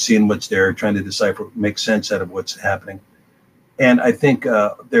it out, seeing what's there, trying to decipher, make sense out of what's happening. And I think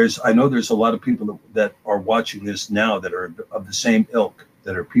I know there's a lot of people that are watching this now that are of the same ilk,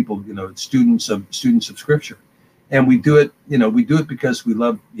 that are people, students of scripture. And we do it, because we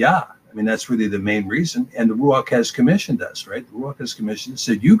love Yah. I mean, that's really the main reason. And the Ruach has commissioned us, right? The Ruach has commissioned,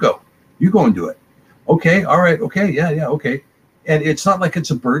 said, you go and do it. Okay. All right. Okay. Yeah. Okay. And it's not like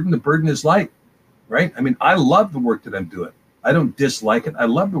it's a burden. The burden is light, right? I mean, I love the work that I'm doing. I don't dislike it. I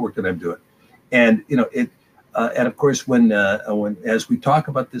love the work that I'm doing. And, and of course, when as we talk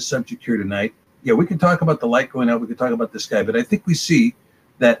about this subject here tonight, we can talk about the light going out. We can talk about the sky, but I think we see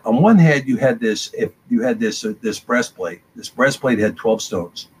that on one hand, you had this breastplate. This breastplate had 12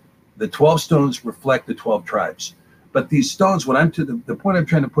 stones. The 12 stones reflect the 12 tribes. But these stones, the point I'm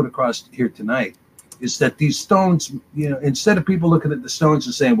trying to put across here tonight is that these stones, instead of people looking at the stones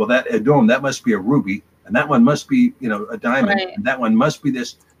and saying, well, that Edom, that must be a ruby, and that one must be, a diamond, right, and that one must be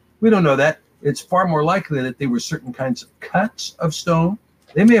this. We don't know that. It's far more likely that they were certain kinds of cuts of stone.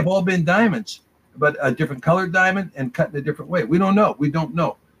 They may have all been diamonds, but a different colored diamond and cut in a different way. We don't know. We don't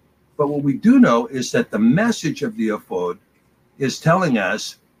know. But what we do know is that the message of the ephod is telling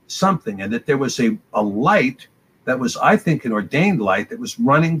us something, and that there was a light that was, I think, an ordained light that was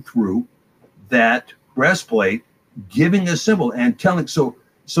running through that breastplate, giving a symbol and telling, so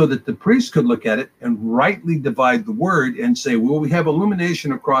that the priest could look at it and rightly divide the word and say, well, we have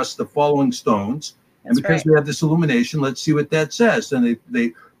illumination across the following stones. And because we have this illumination, let's see what that says. And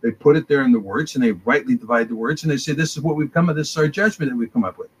they put it there in the words, and they rightly divide the words, and they say, this is what we've come up, this is our judgment that we've come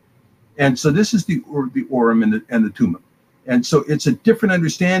up with. And so this is the Urim and the Tumim. And so it's a different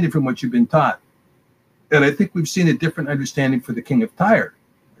understanding from what you've been taught. And I think we've seen a different understanding for the king of Tyre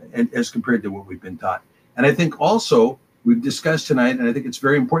as compared to what we've been taught. And I think also we've discussed tonight, and I think it's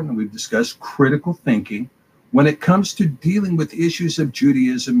very important that we've discussed critical thinking when it comes to dealing with issues of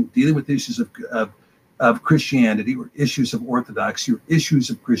Judaism, dealing with issues of Christianity, or issues of Orthodoxy, or issues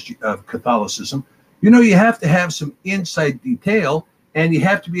of Catholicism. You have to have some inside detail, and you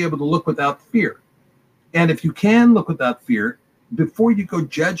have to be able to look without fear. And if you can look without fear, before you go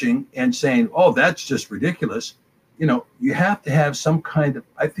judging and saying, oh, that's just ridiculous, you have to have some kind of,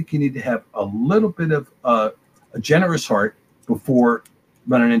 I think you need to have a little bit of a generous heart before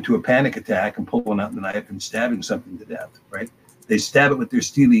running into a panic attack and pulling out the knife and stabbing something to death, right? They stab it with their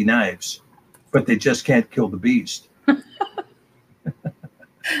steely knives, but they just can't kill the beast.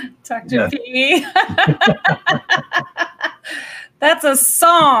 Dr. P. That's a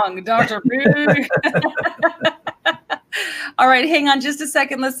song, Dr. P. All right, hang on just a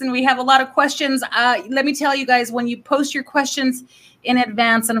second. Listen, we have a lot of questions. Let me tell you guys, when you post your questions in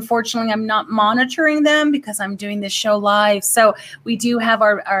advance, unfortunately, I'm not monitoring them because I'm doing this show live. So we do have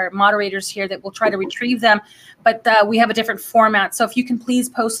our moderators here that will try to retrieve them, but we have a different format. So if you can please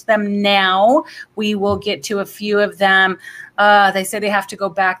post them now, we will get to a few of them. They say they have to go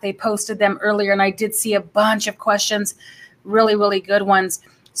back. They posted them earlier, and I did see a bunch of questions, really, really good ones.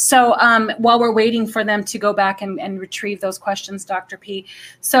 So while we're waiting for them to go back and retrieve those questions, Dr. P.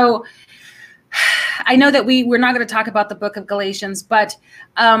 So I know that we're not going to talk about the book of Galatians, but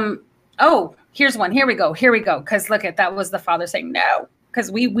oh, here's one. Here we go. Because look at that was the Father saying no,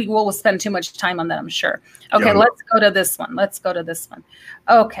 because we will spend too much time on that, I'm sure. Okay, yeah. Let's go to this one.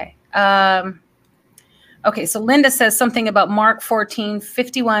 Okay. Okay, so Linda says something about Mark 14,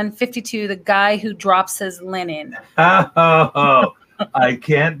 51, 52, the guy who drops his linen. Oh, I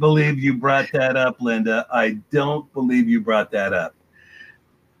can't believe you brought that up, Linda. I don't believe you brought that up.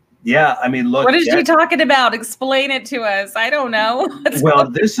 Yeah, I mean, look. What is she talking about? Explain it to us. I don't know. Well,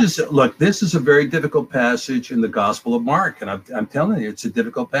 this is a very difficult passage in the Gospel of Mark, and I'm telling you, it's a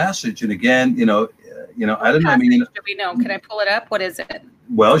difficult passage. And again, I don't know. I mean, do we know? Can I pull it up? What is it?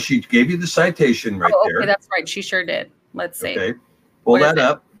 Well, she gave you the citation right there. Okay, that's right. She sure did. Let's see. Okay, pull that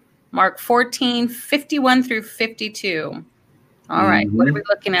up. Mark 14, 51 through 52. All right. What are we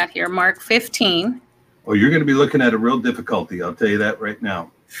looking at here? Mark 15. Oh, you're going to be looking at a real difficulty. I'll tell you that right now.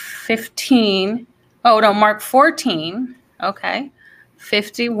 15. Oh, no, Mark 14. Okay.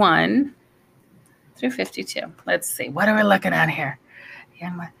 51 through 52. Let's see. What are we looking at here?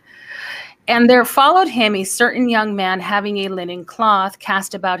 And there followed him a certain young man having a linen cloth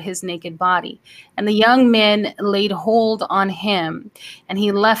cast about his naked body. And the young men laid hold on him, and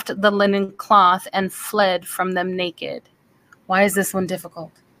he left the linen cloth and fled from them naked. Why is this one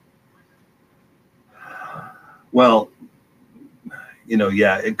difficult? Well,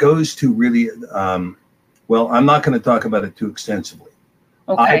 it goes to really, Well, I'm not going to talk about it too extensively.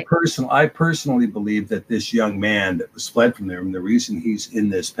 Okay. I personally believe that this young man that was fled from there, and the reason he's in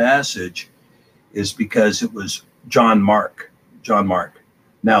this passage is because it was John Mark. John Mark.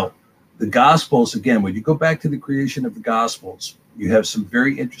 Now, the Gospels, again, when you go back to the creation of the Gospels, you have some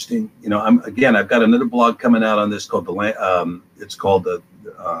very interesting, I've got another blog coming out on this called it's called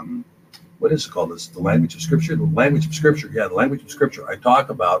what is it called? It's the Language of Scripture. The Language of Scripture. Yeah, the Language of Scripture. I talk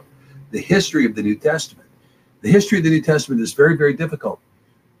about the history of the New Testament. The history of the New Testament is very, very difficult.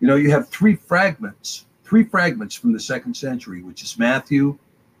 You have three fragments from the 2nd century, which is Matthew,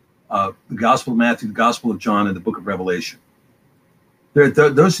 the Gospel of Matthew, the Gospel of John, and the Book of Revelation.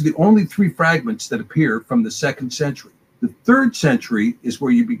 Those are the only three fragments that appear from the 2nd century. The 3rd century is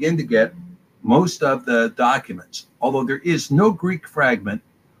where you begin to get most of the documents, although there is no Greek fragment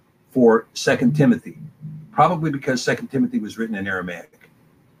for 2 Timothy, probably because 2 Timothy was written in Aramaic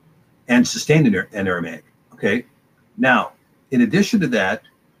and sustained in Aramaic. Okay. Now, in addition to that,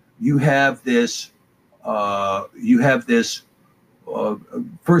 you have this 2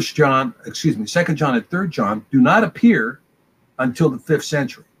 John and 3 John do not appear until the 5th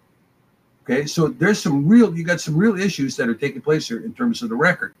century. Okay, so you got some real issues that are taking place here in terms of the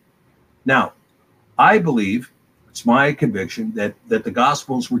record. Now, I believe, it's my conviction, that the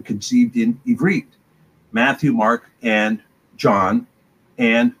Gospels were conceived in Ivrit. Matthew, Mark, and John,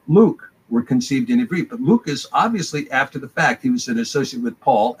 and Luke were conceived in Ivrit. But Luke is obviously after the fact. He was an associate with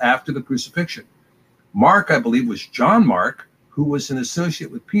Paul after the crucifixion. Mark, I believe, was John Mark, who was an associate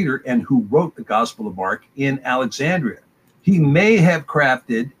with Peter and who wrote the Gospel of Mark in Alexandria. He may have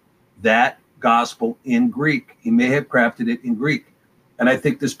crafted that gospel in Greek. He may have crafted it in Greek. And I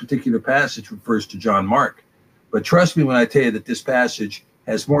think this particular passage refers to John Mark. But trust me when I tell you that this passage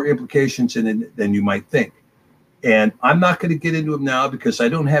has more implications in it than you might think. And I'm not going to get into them now because I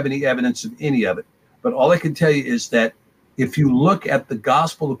don't have any evidence of any of it. But all I can tell you is that if you look at the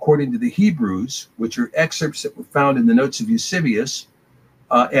gospel according to the Hebrews, which are excerpts that were found in the notes of Eusebius,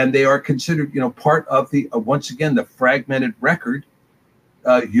 and they are considered, part of the, once again, the fragmented record,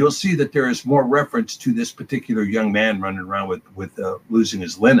 you'll see that there is more reference to this particular young man running around with losing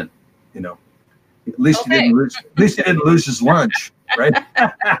his linen. At least he didn't lose his lunch, right?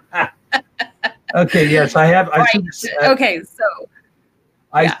 Okay. Yes, I have. Okay, so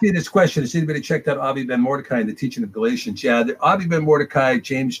I see this question. Has anybody checked out Avi Ben Mordecai and the Teaching of Galatians? Yeah, Avi Ben Mordecai,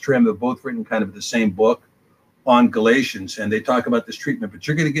 James Trim have both written kind of the same book on Galatians, and they talk about this treatment. But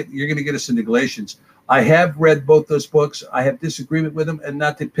you're going to get us into Galatians. I have read both those books. I have disagreement with them, and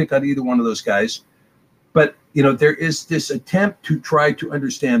not to pick on either one of those guys. But, there is this attempt to try to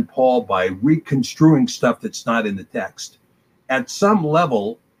understand Paul by reconstruing stuff that's not in the text. At some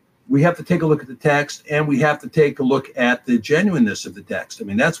level, we have to take a look at the text, and we have to take a look at the genuineness of the text. I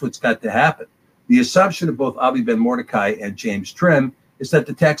mean, that's what's got to happen. The assumption of both Avi Ben Mordecai and James Trim is that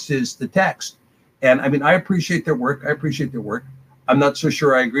the text is the text. And I mean, I appreciate their work. I'm not so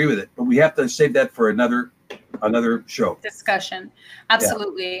sure I agree with it, but we have to save that for another show. Discussion.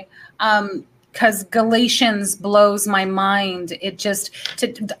 Absolutely. Because Galatians blows my mind.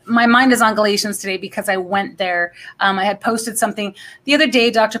 My mind is on Galatians today because I went there. I had posted something the other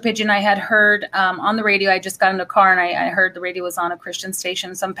day, Dr. Pigeon, I had heard on the radio. I just got in a car and I heard the radio was on a Christian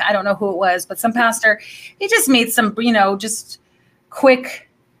station. I don't know who it was, but some pastor, he just made some, just quick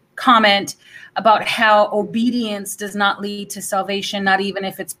comment about how obedience does not lead to salvation, not even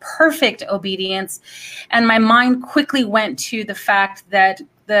if it's perfect obedience. And my mind quickly went to the fact that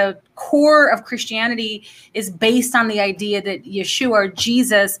the core of Christianity is based on the idea that Yeshua, or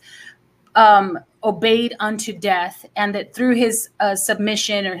Jesus, obeyed unto death, and that through his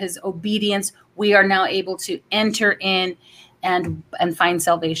submission or his obedience, we are now able to enter in and find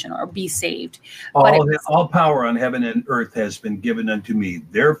salvation or be saved. All power on heaven and earth has been given unto me.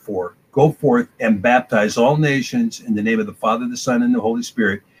 Therefore, go forth and baptize all nations in the name of the Father, the Son, and the Holy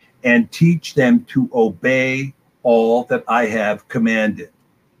Spirit, and teach them to obey all that I have commanded.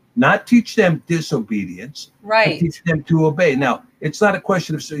 Not teach them disobedience, right? Teach them to obey. Now, it's not a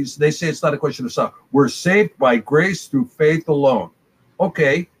question of, they say it's not a question of salvation. We're saved by grace through faith alone.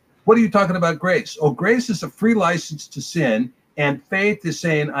 Okay, what are you talking about grace? Oh, grace is a free license to sin, and faith is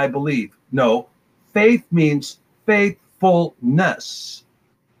saying, I believe. No, faith means faithfulness.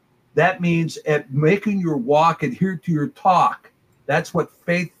 That means at making your walk adhere to your talk. That's what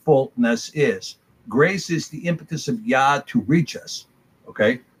faithfulness is. Grace is the impetus of Yah to reach us.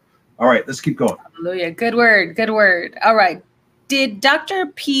 Okay? All right, let's keep going. Hallelujah. Good word. Good word. All right. Did Dr.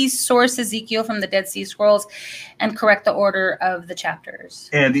 P source Ezekiel from the Dead Sea Scrolls and correct the order of the chapters?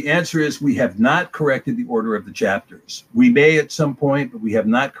 And the answer is we have not corrected the order of the chapters. We may at some point, but we have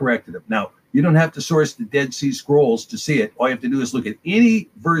not corrected them. Now, You don't have to source the Dead Sea Scrolls to see it. All you have to do is look at any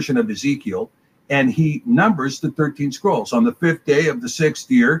version of Ezekiel, and he numbers the 13 scrolls. On the 5th day of the 6th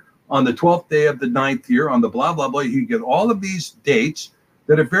year, on the 12th day of the 9th year, on the blah, blah, blah. You get all of these dates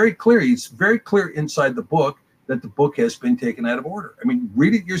that are very clear. It's very clear inside the book that the book has been taken out of order. I mean,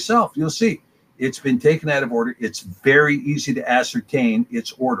 read it yourself. You'll see. It's been taken out of order. It's very easy to ascertain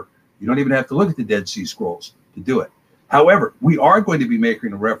its order. You don't even have to look at the Dead Sea Scrolls to do it. However, we are going to be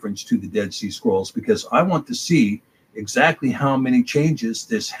making a reference to the Dead Sea Scrolls because I want to see exactly how many changes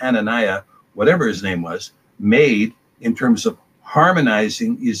this Hananiah, whatever his name was, made in terms of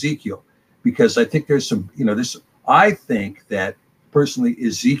harmonizing Ezekiel. Because I think there's some, I think that personally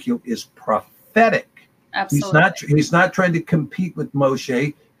Ezekiel is prophetic. Absolutely. He's not trying to compete with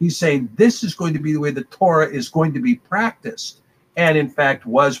Moshe. He's saying this is going to be the way the Torah is going to be practiced, and in fact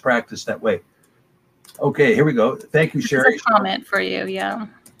was practiced that way. Okay, here we go. Thank you, Sherry. A comment for you, yeah.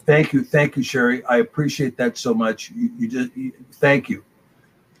 Thank you, Sherry. I appreciate that so much. Thank you.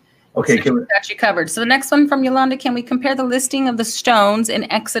 Okay, so got you covered. So the next one from Yolanda: can we compare the listing of the stones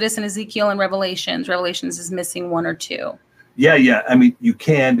in Exodus and Ezekiel and Revelations? Revelations is missing 1 or 2. Yeah. I mean, you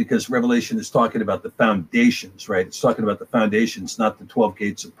can, because Revelation is talking about the foundations, right? It's talking about the foundations, not the 12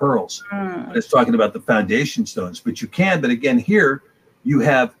 gates of pearls. It's talking about the foundation stones. But you can. But again, here you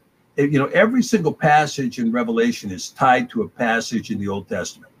have, every single passage in Revelation is tied to a passage in the Old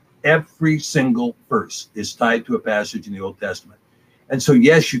Testament. Every single verse is tied to a passage in the Old Testament. And so,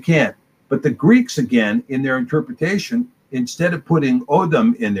 yes, you can. But the Greeks, again, in their interpretation, instead of putting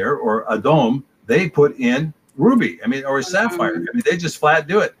Odom in there or Adom, they put in ruby, or a sapphire. They just flat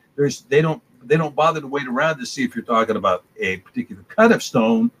do it. They don't bother to wait around to see if you're talking about a particular cut of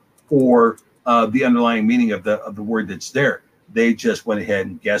stone or the underlying meaning of the word that's there. They just went ahead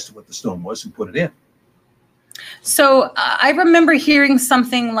and guessed what the stone was and put it in. So I remember hearing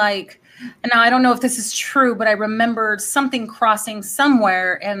something like, and now I don't know if this is true, but I remembered something crossing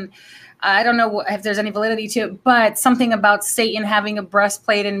somewhere, and I don't know if there's any validity to it, but something about Satan having a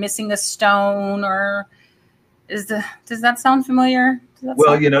breastplate and missing a stone, or does that sound familiar?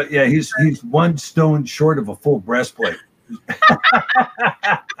 Well, he's one stone short of a full breastplate.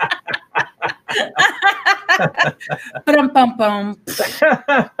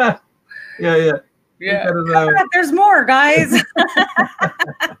 Yeah. There's more, guys.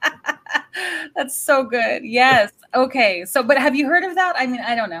 That's so good. Yes. Okay. So, but have you heard of that?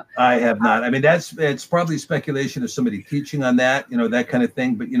 I don't know. I have not. It's probably speculation of somebody teaching on that, that kind of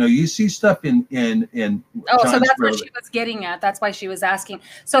thing. But you see stuff in. Oh, so that's what she was getting at. That's why she was asking.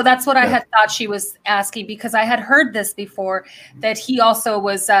 So that's what I had thought she was asking, because I had heard this before, that he also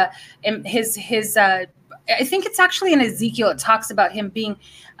was his. I think it's actually in Ezekiel. It talks about him being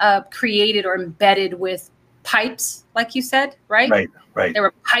created or embedded with pipes, like you said, right? Right. There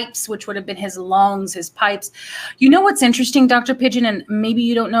were pipes, which would have been his lungs, his pipes. You know what's interesting, Dr. Pigeon, and maybe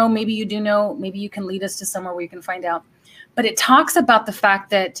you don't know, maybe you do know, maybe you can lead us to somewhere where you can find out. But it talks about the fact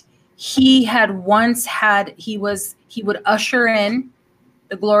that he would usher in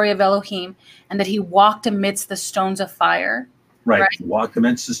the glory of Elohim, and that he walked amidst the stones of fire. Right. Walked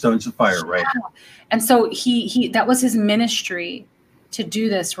amidst the stones of fire, right. Yeah. And so he that was his ministry to do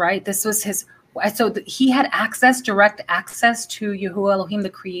this, right? This was his. So he had direct access to Yahuwah Elohim, the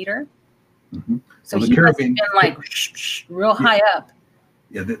Creator. Mm-hmm. So he must have been like real high up.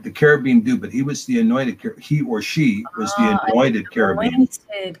 Yeah, the cherubim do, but he was the anointed. He or she was the anointed cherubim.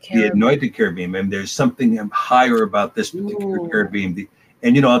 The anointed cherubim, and there's something higher about this particular cherubim.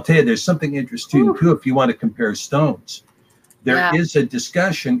 And I'll tell you, there's something interesting too. If you want to compare stones, there is a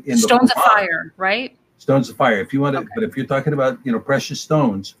discussion in stones the of fire, right? Stones of fire. If you want to, but if you're talking about precious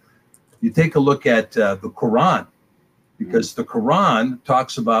stones. You take a look at the Quran, because the Quran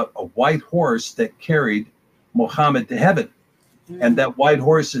talks about a white horse that carried Muhammad to heaven. And that white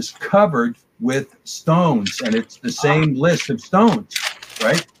horse is covered with stones, and it's the same list of stones,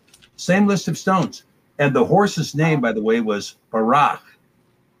 right? Same list of stones. And the horse's name, by the way, was Barak.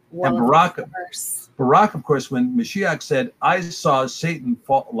 And Barak, of course, when Mashiach said, I saw Satan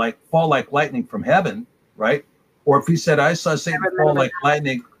fall like lightning from heaven, right? Or if he said, I saw Satan fall like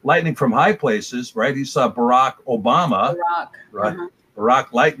lightning from high places, right? He saw Barack Obama, right?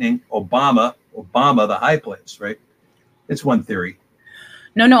 Barack lightning, Obama, the high place, right? It's one theory.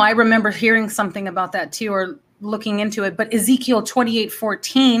 No, I remember hearing something about that too, or looking into it. But Ezekiel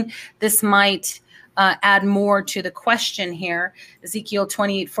 28:14, this might add more to the question here. Ezekiel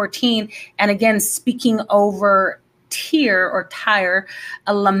 28:14, and again, speaking over Tyre,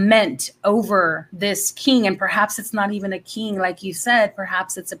 a lament over this king, and perhaps it's not even a king, like you said,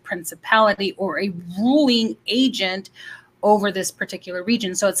 perhaps it's a principality or a ruling agent over this particular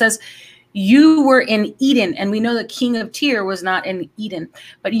region. So it says, You were in Eden, and we know the king of Tyre was not in Eden,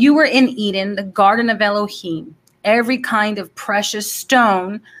 but you were in Eden, the garden of Elohim. Every kind of precious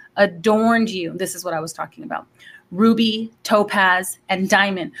stone adorned you. This is what I was talking about. Ruby, topaz, and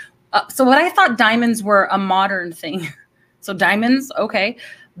diamond. So what I thought diamonds were a modern thing. So diamonds, okay.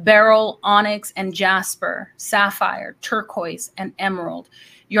 Beryl, onyx, and jasper, sapphire, turquoise, and emerald.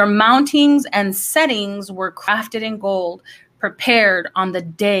 Your mountings and settings were crafted in gold, prepared on the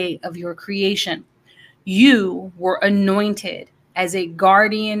day of your creation. You were anointed as a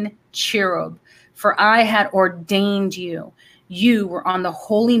guardian cherub, for I had ordained you. You were on the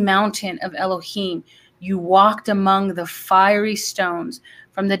holy mountain of Elohim. You walked among the fiery stones.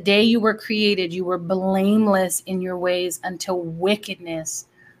 From the day you were created, you were blameless in your ways until wickedness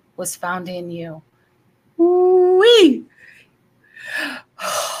was found in you. Wee!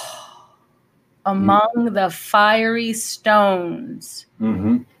 Among the fiery stones.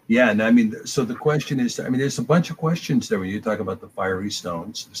 Mm-hmm. Yeah, and I mean, so the question is, I mean, there's a bunch of questions there when you talk about the fiery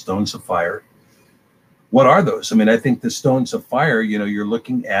stones, the stones of fire. What are those? I mean, I think the stones of fire, you know, you're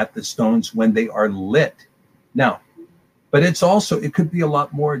looking at the stones when they are lit. Now, but it's also, it could be a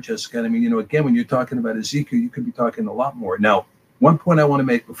lot more, Jessica. I mean, you know, again, when you're talking about Ezekiel, you could be talking a lot more. Now, one point I want to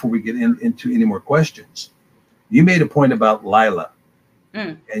make before we get into any more questions. You made a point about Lila.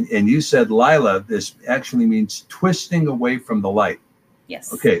 And you said, Lila, this actually means twisting away from the light.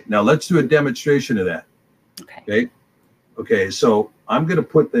 Yes. Okay, now let's do a demonstration of that. Okay. Okay, so I'm going to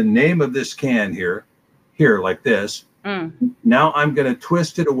put the name of this can here like this. Now I'm going to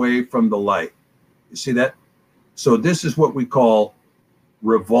twist it away from the light. You see that? So this is what we call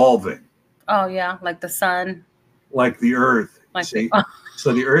revolving. Oh, yeah, like the sun. Like the earth. Like see?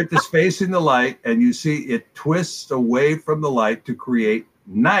 So the earth is facing the light, and you see it twists away from the light to create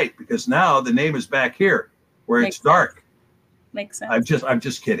night, because now the name is back here where it's dark. Makes sense. I'm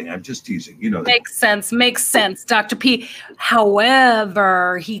just kidding. I'm just teasing. You know that. Makes sense, Dr. P.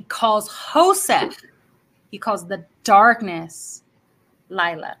 However, he calls Hosek, he calls the darkness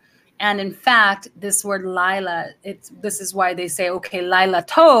Lila. And in fact, this word Lila, this is why they say, okay, Lila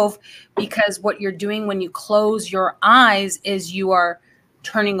Tov, because what you're doing when you close your eyes is you are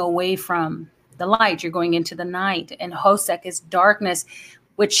turning away from the light. You're going into the night. And Hosek is darkness,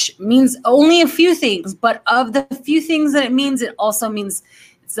 which means only a few things. But of the few things that it means, it also means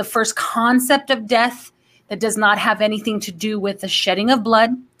it's the first concept of death that does not have anything to do with the shedding of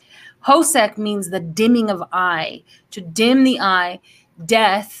blood. Hosek means the dimming of eye, to dim the eye,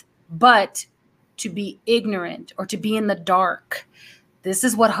 death, but to be ignorant or to be in the dark. This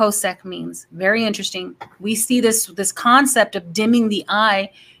is what Hosek means. Very interesting. We see this concept of dimming the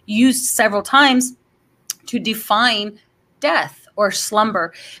eye used several times to define death or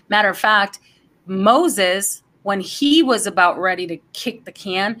slumber. Matter of fact, Moses, when he was about ready to kick the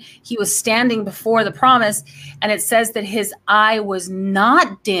can, he was standing before the promise, and it says that his eye was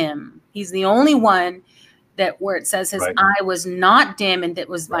not dim. He's the only one that where it says his eye was not dim, and that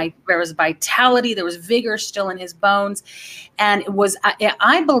was there was vitality, there was vigor still in his bones. And it was,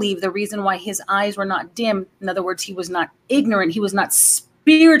 I believe, the reason why his eyes were not dim, in other words, he was not ignorant, he was not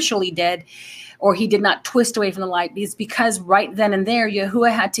spiritually dead, or he did not twist away from the light, is because right then and there,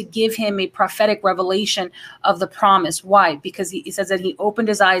 Yahuwah had to give him a prophetic revelation of the promise. Why? Because he says that he opened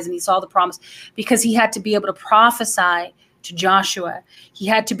his eyes and he saw the promise, because he had to be able to prophesy to Joshua. He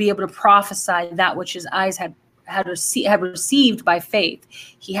had to be able to prophesy that which his eyes had received by faith.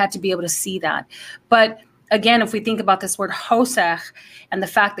 He had to be able to see that. But again, if we think about this word Hosek and the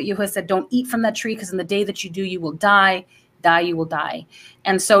fact that Yahuwah said, don't eat from that tree, because in the day that you do, you will die. You will die.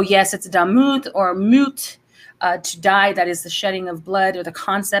 And so, yes, it's damut or mut, to die. That is the shedding of blood, or the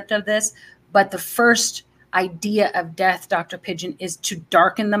concept of this. But the first idea of death, Dr. Pigeon, is to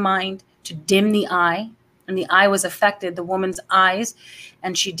darken the mind, to dim the eye. And the eye was affected, the woman's eyes,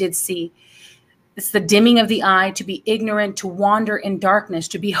 and she did see. It's the dimming of the eye, to be ignorant, to wander in darkness,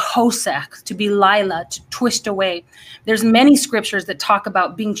 to be Hosek, to be Lila, to twist away. There's many scriptures that talk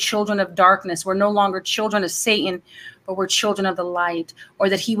about being children of darkness. We're no longer children of Satan, but we're children of the light, or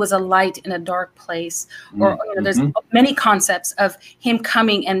that he was a light in a dark place. Or there's many concepts of him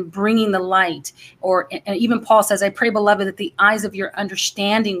coming and bringing the light. And even Paul says, I pray, beloved, that the eyes of your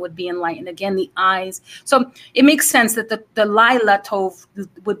understanding would be enlightened. Again, the eyes. So it makes sense that the Lila Tov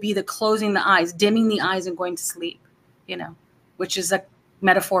would be the closing the eyes, dimming the eyes and going to sleep, which is a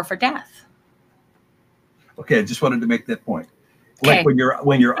metaphor for death. Okay, I just wanted to make that point. Like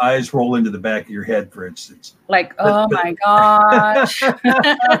when your eyes roll into the back of your head, for instance. Like, oh my gosh.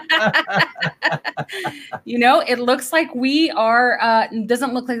 You know, it looks like we are,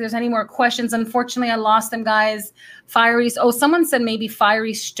 doesn't look like there's any more questions. Unfortunately, I lost them, guys. Someone said maybe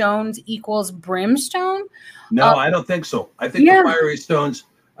fiery stones equals brimstone. No, I don't think so. I think the fiery stones,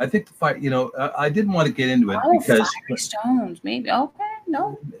 I think the fire, you know, I didn't want to get into it because fiery stones, maybe. Okay,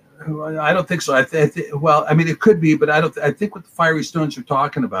 no. I don't think so. Well, I mean, it could be, but I think what the fiery stones are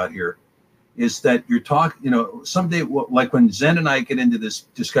talking about here is that you're talking, you know, someday, like when Zen and I get into this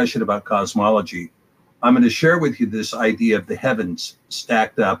discussion about cosmology, I'm going to share with you this idea of the heavens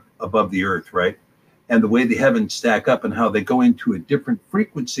stacked up above the earth, right? And the way the heavens stack up and how they go into a different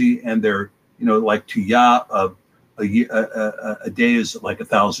frequency, and they're, you know, like to Yah, a day is like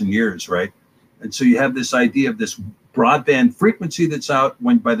 1,000 years, right? And so you have this idea of this broadband frequency that's out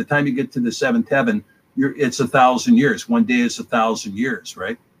when by the time you get to the seventh heaven, it's 1,000 years. One day is 1,000 years,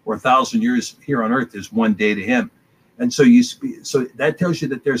 right? Or 1,000 years here on earth is one day to him. And so so that tells you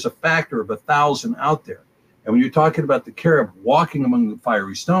that there's a factor of 1,000 out there. And when you're talking about the cherub walking among the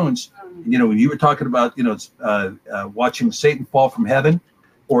fiery stones, you know, when you were talking about, you know, watching Satan fall from heaven,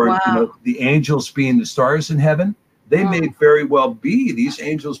 or you know, the angels being the stars in heaven, they may very well be, these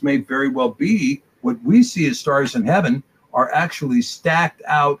angels may very well be what we see as stars in heaven are actually stacked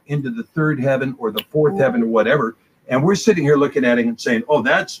out into the third heaven or the fourth heaven or whatever. And we're sitting here looking at it and saying, oh,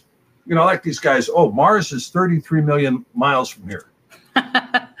 that's, you know, like these guys, oh, Mars is 33 million miles from here.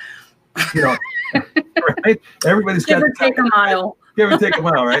 You know, right? Everybody's got to take a mile. Give or take a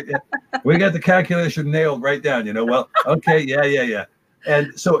mile, right? Yeah. We got the calculation nailed right down, you know, well, okay, yeah.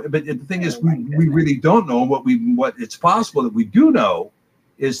 And so, but the thing is, we really don't know what it's possible that we do know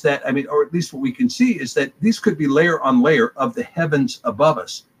is that, I mean, or at least what we can see is that these could be layer on layer of the heavens above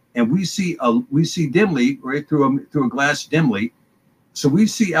us. And we see dimly, right, through a glass dimly. So we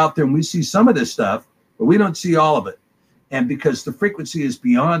see out there and we see some of this stuff, but we don't see all of it. And because the frequency is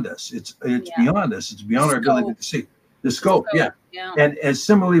beyond us, it's beyond us. It's beyond our ability to see. The scope, yeah. And as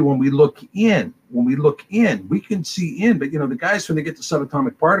similarly, when we look in, we can see in. But, you know, the guys, when they get to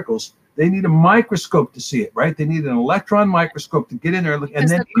subatomic particles, they need a microscope to see it, right? They need an electron microscope to get in there and look. And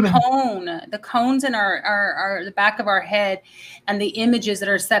then the cones in our the back of our head, and the images that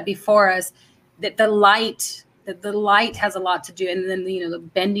are set before us, that the light has a lot to do, and then, you know, the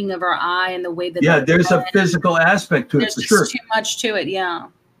bending of our eye and the way that there's a physical aspect to it for sure. There's too much to it, yeah.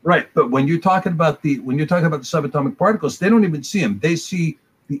 Right, but when you're talking about the subatomic particles, they don't even see them. They see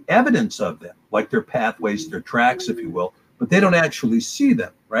the evidence of them, like their pathways, their tracks, if you will, but they don't actually see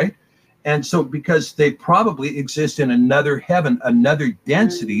them, right? And so, because they probably exist in another heaven, another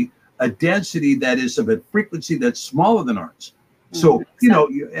density, a density that is of a frequency that's smaller than ours. So, you know,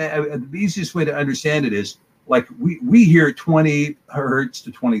 the easiest way to understand it is, like, we hear 20 hertz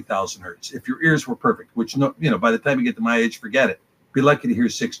to 20,000 hertz. If your ears were perfect, which, no, you know, by the time you get to my age, forget it. Be lucky to hear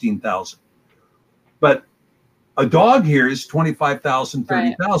 16,000. But a dog hears 25,000,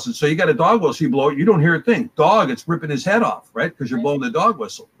 30,000. Right. So you got a dog whistle, you blow it, you don't hear a thing. Dog, it's ripping his head off, right? Because you're blowing the dog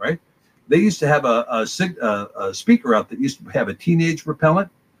whistle, right? They used to have a speaker out that used to have a teenage repellent,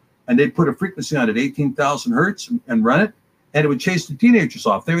 and they'd put a frequency on at 18,000 hertz and run it, and it would chase the teenagers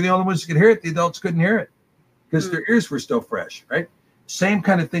off. They were the only ones that could hear it. The adults couldn't hear it because their ears were still fresh, right? Same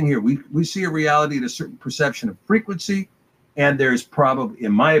kind of thing here. We see a reality at a certain perception of frequency. And there's probably,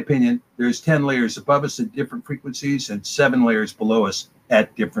 in my opinion, there's 10 layers above us at different frequencies and 7 layers below us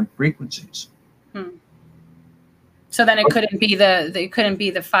at different frequencies. So then it couldn't be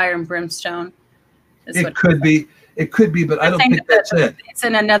the fire and brimstone. It could be, but I don't think that's it.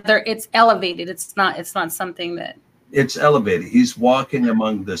 It's elevated. It's not something that. It's elevated. He's walking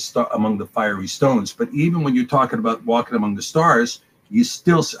among the fiery stones. But even when you're talking about walking among the stars,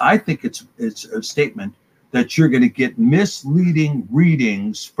 I think it's a statement that you're going to get misleading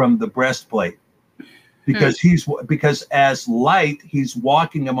readings from the breastplate, because as light, he's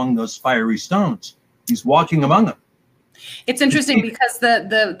walking among those fiery stones. He's walking among them. It's interesting because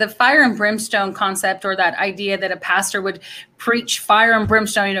the fire and brimstone concept, or that idea that a pastor would preach fire and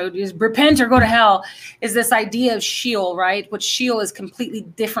brimstone, you know, just repent or go to hell, is this idea of Sheol, right? Which Sheol is completely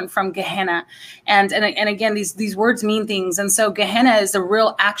different from Gehenna. And again, these words mean things. And so Gehenna is a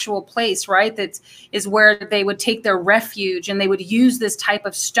real actual place, right? That is where they would take their refuge, and they would use this type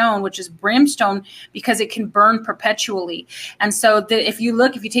of stone, which is brimstone, because it can burn perpetually. And so if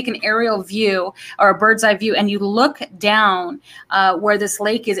you take an aerial view or a bird's eye view, and you look down where this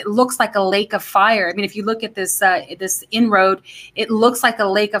lake is, it looks like a lake of fire. I mean, if you look at this inroad, it looks like a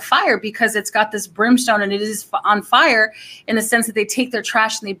lake of fire because it's got this brimstone, and it is on fire in the sense that they take their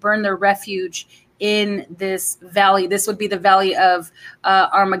trash and they burn their refuge in this valley. This would be the valley of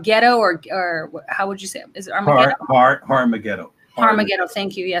Armageddon, or how would you say it? Is it Armageddon? Harmageddon. Harmageddon,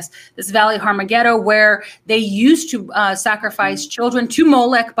 thank you. Yes, this valley Harmageddon, where they used to sacrifice children to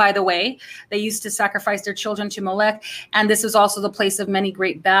Molech. By the way, they used to sacrifice their children to Molech, and this is also the place of many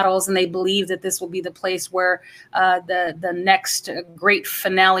great battles. And they believe that this will be the place where the next great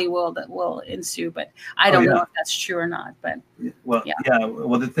finale will ensue. But I don't know if that's true or not. But well,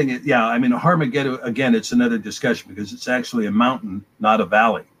 well, the thing is, I mean, Harmageddon again. It's another discussion because it's actually a mountain, not a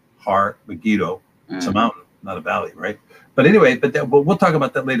valley. Har-Megiddo. It's a mountain, not a valley, right? But anyway, but we'll talk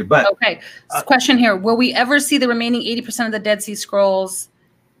about that later. But okay, question here: will we ever see the remaining 80% of the Dead Sea Scrolls?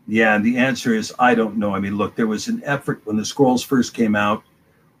 Yeah, and the answer is I don't know. I mean, look, there was an effort when the scrolls first came out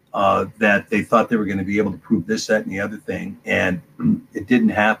that they thought they were going to be able to prove this, that, and the other thing, and it didn't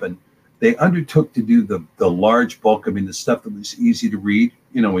happen. They undertook to do the large bulk. I mean, the stuff that was easy to read.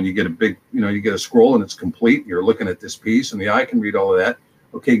 You know, when you get a big, you get a scroll and it's complete, and you're looking at this piece, and the eye can read all of that.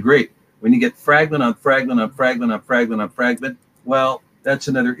 Okay, great. When you get fragment on fragment on fragment on fragment on fragment, well, that's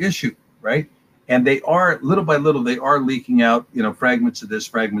another issue, right? And they are, little by little, they are leaking out, fragments of this,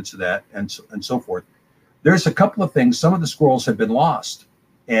 fragments of that, and so forth. There's a couple of things. Some of the scrolls have been lost,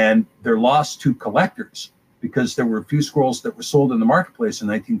 and they're lost to collectors because there were a few scrolls that were sold in the marketplace in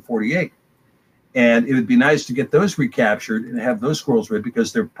 1948. And it would be nice to get those recaptured and have those scrolls read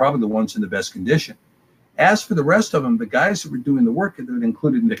because they're probably the ones in the best condition. As for the rest of them, the guys that were doing the work, that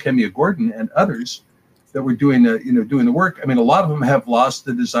included Nehemiah Gordon and others that were doing the work, I mean, a lot of them have lost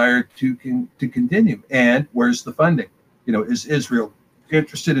the desire to continue. And where's the funding? Is Israel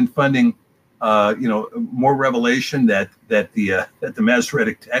interested in funding, more revelation that the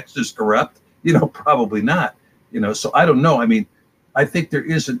Masoretic text is corrupt? Probably not. So I don't know. I mean, I think there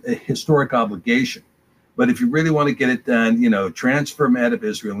is a historic obligation. But if you really want to get it done, transfer them out of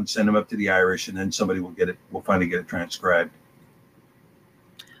Israel and send them up to the Irish, and then somebody will finally get it transcribed.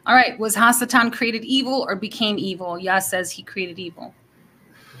 All right. Was Hasatan created evil or became evil? Yah says he created evil.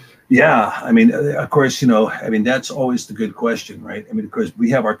 Yeah. I mean, of course, that's always the good question, right? I mean, of course, we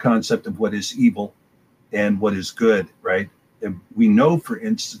have our concept of what is evil and what is good, right? And we know, for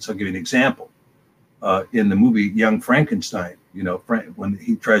instance, I'll give you an example. In the movie Young Frankenstein, when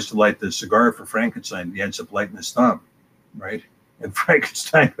he tries to light the cigar for Frankenstein, he ends up lighting his thumb, right? And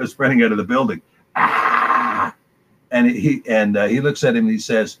Frankenstein goes running out of the building. Ah! And he looks at him and he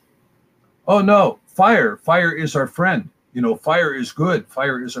says, "Oh no, fire is our friend. Fire is good.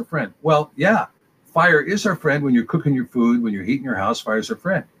 Fire is our friend." Well, yeah, fire is our friend when you're cooking your food, when you're heating your house. Fire is our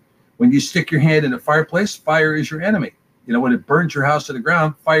friend. When you stick your hand in a fireplace, fire is your enemy. When it burns your house to the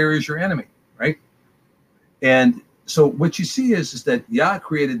ground, fire is your enemy, right? And so what you see is that Yah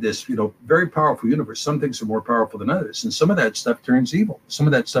created this, very powerful universe. Some things are more powerful than others, and some of that stuff turns evil.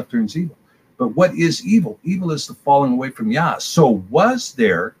 But what is evil? Evil is the falling away from Yah. So was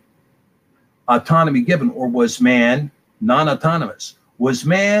there autonomy given, or was man non-autonomous? Was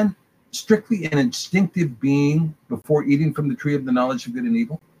man strictly an instinctive being before eating from the tree of the knowledge of good and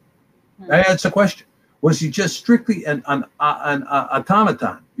evil? That's a question. Was he just strictly an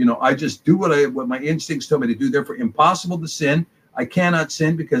automaton? I just do what my instincts tell me to do. Therefore, impossible to sin. I cannot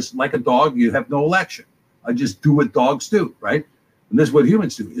sin because, like a dog, you have no election. I just do what dogs do, right? And this is what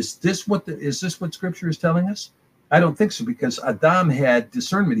humans do. Is this what Scripture is telling us? I don't think so, because Adam had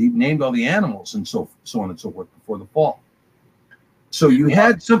discernment. He named all the animals and so on and so forth before the fall. So you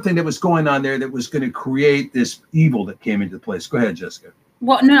had something that was going on there that was going to create this evil that came into place. Go ahead, Jessica.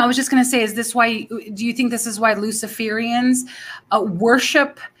 Well, no, I was just going to say, do you think this is why Luciferians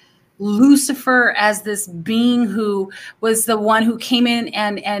worship Lucifer as this being who was the one who came in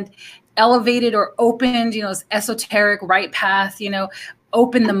and elevated or opened, this esoteric right path,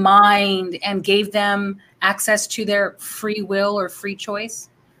 opened the mind and gave them access to their free will or free choice?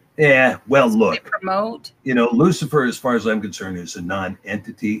 Yeah, well, look, they promote. Lucifer, as far as I'm concerned, is a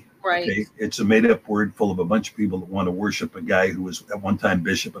non-entity. Right. Okay? It's a made-up word full of a bunch of people that want to worship a guy who was at one time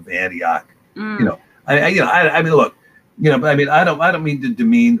bishop of Antioch. I mean, look, I don't mean to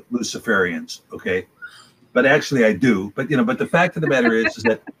demean Luciferians, okay? But actually, I do. But but the fact of the matter is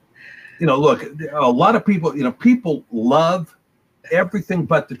that look, a lot of people, people love everything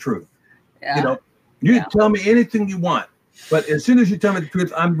but the truth. Yeah. You can tell me anything you want, but as soon as you tell me the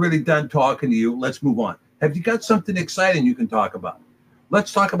truth, I'm really done talking to you. Let's move on. Have you got something exciting you can talk about?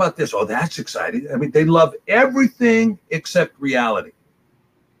 Let's talk about this. Oh, that's exciting. I mean, they love everything except reality.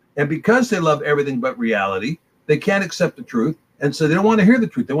 And because they love everything but reality, they can't accept the truth. And so they don't want to hear the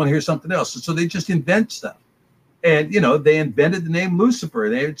truth. They want to hear something else. And so they just invent stuff. And, they invented the name Lucifer.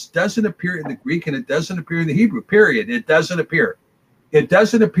 It doesn't appear in the Greek, and it doesn't appear in the Hebrew, period. It doesn't appear. It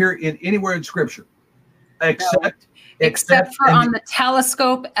doesn't appear in anywhere in Scripture. except for on the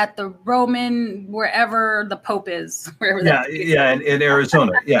telescope at the Roman, wherever the Pope is. In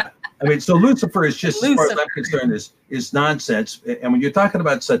Arizona. Yeah. I mean, so Lucifer is just, as far as I'm concerned, is nonsense. And when you're talking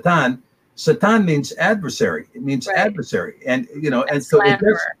about Satan means adversary. It means adversary. And, and so it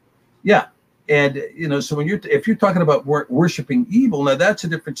does. Yeah. And, so if you're talking about worshiping evil, now that's a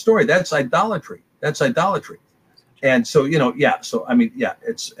different story. That's idolatry. And so, so, I mean,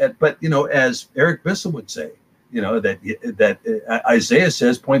 but, as Eric Bissell would say, that Isaiah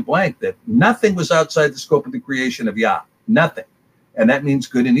says point blank that nothing was outside the scope of the creation of Yah, nothing. And that means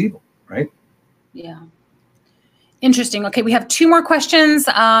good and evil, right? Yeah. Interesting. Okay, we have 2 more questions.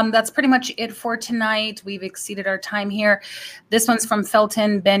 That's pretty much it for tonight. We've exceeded our time here. This one's from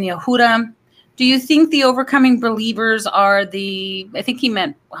Felton Ben Yehuda. Do you think the overcoming believers are I think he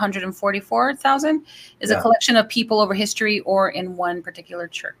meant 144,000, is a collection of people over history or in one particular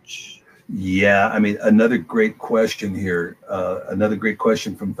church? Yeah, I mean, another great question here. Another great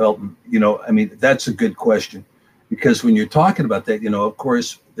question from Felton. I mean, that's a good question, because when you're talking about that, of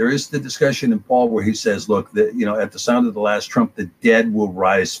course, there is the discussion in Paul where he says, look, at the sound of the last trump, the dead will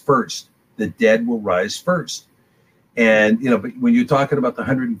rise first. The dead will rise first. And, but when you're talking about the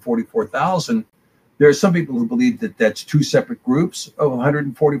 144,000, there are some people who believe that that's 2 separate groups of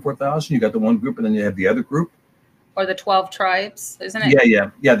 144,000. You got the one group and then you have the other group. Or the 12 tribes, isn't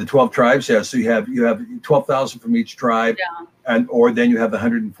it? Yeah. The 12 tribes. Yeah. So you have 12,000 from each tribe, or then you have the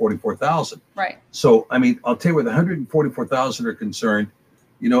 144,000. Right. So I mean, I'll tell you where the 144,000 are concerned.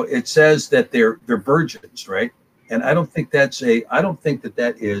 It says that they're virgins, right? And I don't think that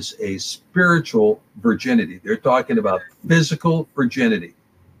is a spiritual virginity. They're talking about physical virginity.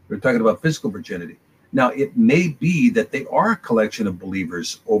 Now, it may be that they are a collection of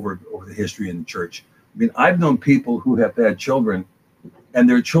believers over the history in the church. I mean, I've known people who have had children, and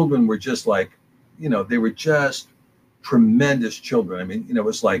their children were just like, they were just tremendous children. I mean, it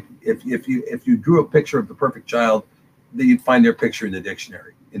was like if you drew a picture of the perfect child, then you'd find their picture in the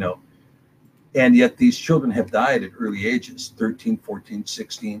dictionary, And yet these children have died at early ages, 13, 14,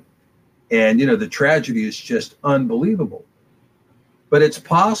 16. And, the tragedy is just unbelievable. But it's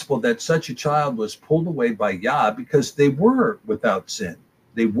possible that such a child was pulled away by Yah because they were without sin.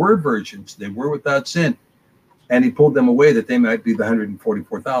 They were virgins. They were without sin. And he pulled them away that they might be the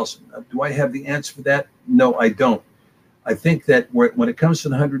 144,000. Do I have the answer for that? No, I don't. I think that when it comes to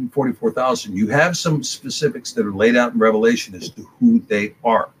the 144,000, you have some specifics that are laid out in Revelation as to who they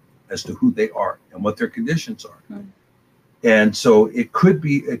are and what their conditions are. Mm. And so it could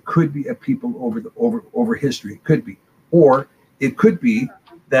be a people over history. It could be, or it could be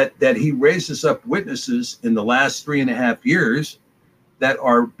that he raises up witnesses in the last 3.5 years that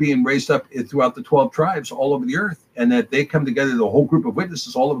are being raised up throughout the 12 tribes all over the earth, and that they come together, the whole group of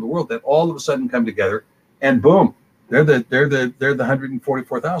witnesses all over the world, that all of a sudden come together, and boom, they're the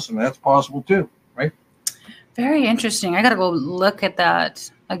 144,000. That's possible too, right? Very interesting. I got to go look at that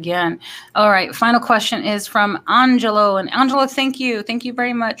again. All right. Final question is from Angelo. And Angelo, thank you. Thank you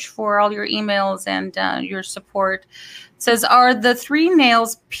very much for all your emails and your support. It says, are the 3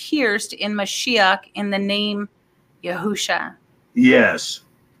 nails pierced in Mashiach in the name Yahusha? Yes.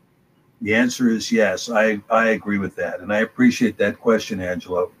 The answer is yes. I agree with that. And I appreciate that question,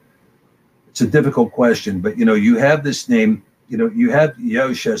 Angelo. It's a difficult question, but you have this name, you have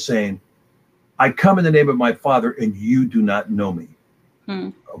Yahusha saying, I come in the name of my Father and you do not know me.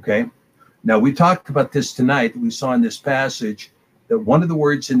 Okay. Now we talked about this tonight. We saw in this passage that one of the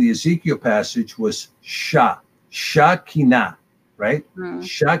words in the Ezekiel passage was Shakina, right?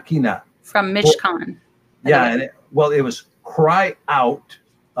 Shakina. From Mishkan. And it was cry out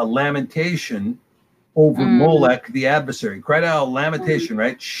a lamentation over Molech, the adversary. Cried out a lamentation,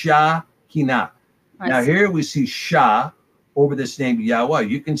 right? Shakina. Now here we see Shah over this name Yahweh.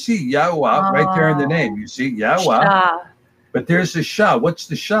 You can see Yahweh right there in the name. You see Yahweh. Shah. But there's the Shah. What's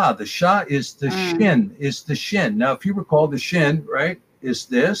the Shah? The Shah is the Shin. Is the Shin. Now, if you recall, the Shin, right, is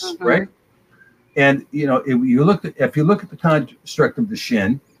this, right? And if you look at the construct of the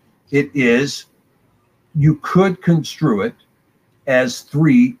Shin, it is, you could construe it as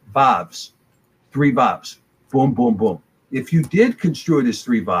 3 vavs. 3 vavs. Boom, boom, boom. If you did construe it as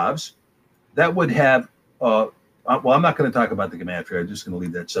 3 vavs, that would have well, I'm not going to talk about the gematria. I'm just going to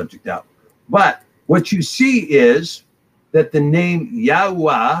leave that subject out. But what you see is that the name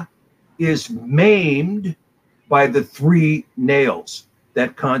Yahweh is maimed by the 3 nails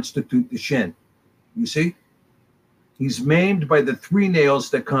that constitute the Shin. You see? He's maimed by the 3 nails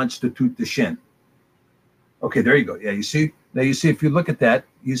that constitute the Shin. Okay, there you go. Yeah, you see? Now you see, if you look at that,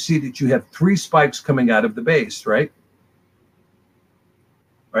 you see that you have 3 spikes coming out of the base, right?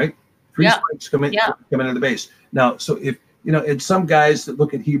 Right? Three spikes come into the base. Now, so if, and some guys that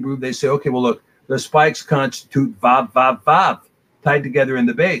look at Hebrew, they say, okay, well, look, the spikes constitute Vav, Vav, Vav, tied together in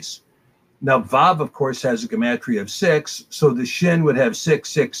the base. Now, Vav, of course, has a gematria of 6, so the Shin would have 6,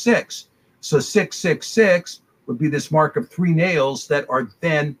 6, 6. So 6, 6, 6 would be this mark of 3 nails that are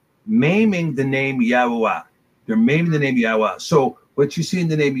then maiming the name Yahuwah. They're maiming the name Yahuwah. So what you see in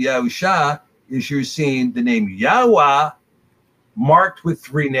the name Yahusha is you're seeing the name Yahuwah marked with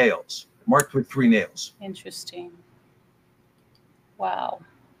 3 nails. Marked with 3 nails. Interesting. Wow.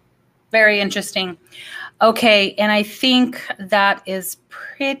 Very interesting. Okay, and I think that is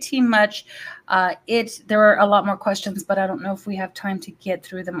pretty much it. There are a lot more questions, but I don't know if we have time to get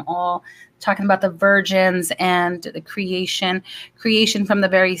through them all. Talking about the virgins and the creation from the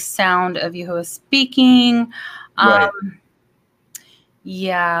very sound of Yahuwah speaking. Right.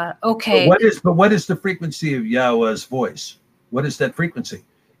 Yeah. Okay. But what is the frequency of Yahweh's voice? What is that frequency?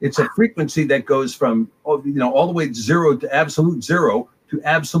 It's a frequency that goes from all the way to 0 to absolute 0 to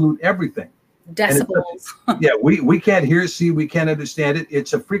absolute everything. Decibels. Yeah, we can't hear, see, we can't understand it.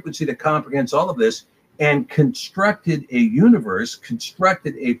 It's a frequency that comprehends all of this and constructed a universe,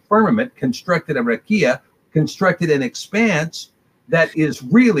 constructed a firmament, constructed a rakia, constructed an expanse that is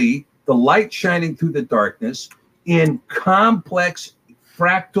really the light shining through the darkness in complex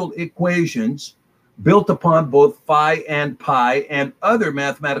fractal equations built upon both phi and pi and other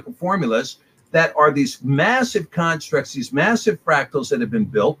mathematical formulas that are these massive constructs, these massive fractals that have been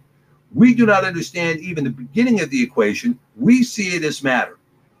built. We do not understand even the beginning of the equation. We see it as matter.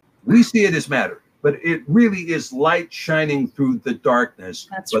 We see it as matter, but it really is light shining through the darkness.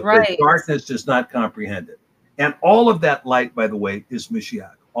 That's but right. The darkness does not comprehend it. And all of that light, by the way, is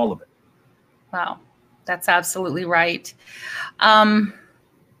Mashiach. All of it. Wow. That's absolutely right.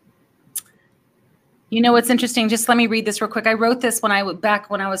 What's interesting? Just let me read this real quick. I wrote this when I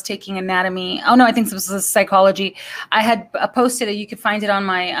was taking anatomy. Oh no, I think this was psychology. I had posted it. You could find it on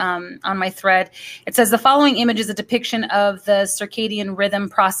my thread. It says the following image is a depiction of the circadian rhythm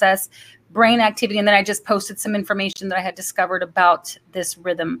process, brain activity, and then I just posted some information that I had discovered about this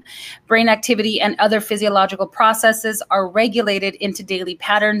rhythm. Brain activity and other physiological processes are regulated into daily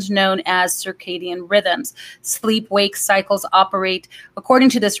patterns known as circadian rhythms. Sleep-wake cycles operate according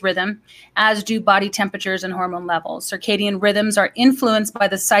to this rhythm, as do body temperatures and hormone levels. Circadian rhythms are influenced by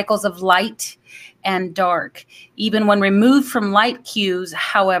the cycles of light and dark. Even when removed from light cues,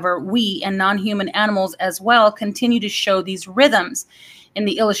 however, we and non-human animals as well continue to show these rhythms. In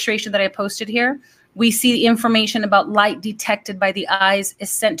the illustration that I posted here, we see information about light detected by the eyes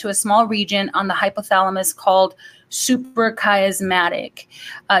is sent to a small region on the hypothalamus called suprachiasmatic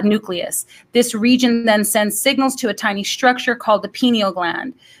nucleus. This region then sends signals to a tiny structure called the pineal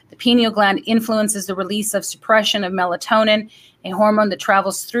gland. The pineal gland influences the release of suppression of melatonin, a hormone that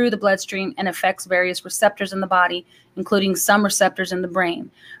travels through the bloodstream and affects various receptors in the body, including some receptors in the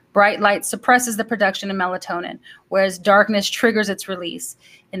brain. Bright light suppresses the production of melatonin, whereas darkness triggers its release.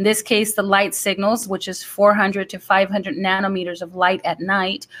 In this case, the light signals, which is 400 to 500 nanometers of light at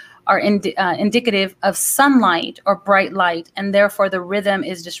night, are indicative of sunlight or bright light, and therefore the rhythm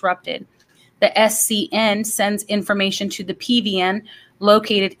is disrupted. The SCN sends information to the PVN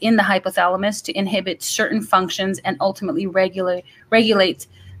located in the hypothalamus to inhibit certain functions and ultimately regulate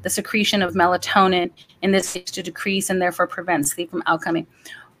the secretion of melatonin, in this case to decrease and therefore prevent sleep from outcoming.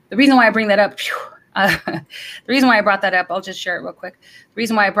 The reason why I bring that up, the reason why I brought that up, I'll just share it real quick. The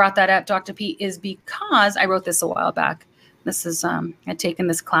reason why I brought that up, Dr. P, is because I wrote this a while back. This is, I'd taken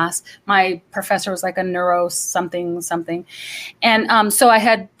this class. My professor was like a neuro something. And so I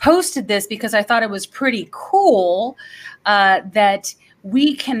had posted this because I thought it was pretty cool that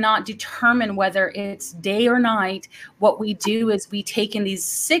we cannot determine whether it's day or night. What we do is we take in these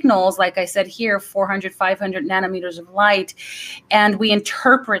signals, like I said here, 400, 500 nanometers of light, and we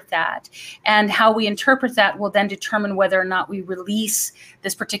interpret that. And how we interpret that will then determine whether or not we release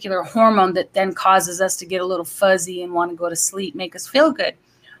this particular hormone that then causes us to get a little fuzzy and want to go to sleep, make us feel good.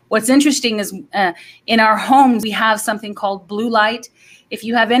 What's interesting is in our homes, we have something called blue light. If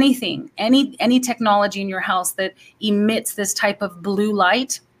you have anything, any technology in your house that emits this type of blue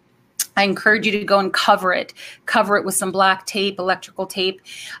light, I encourage you to go and cover it. Cover it with some black tape, electrical tape.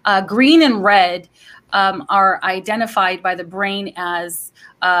 Green and red are identified by the brain as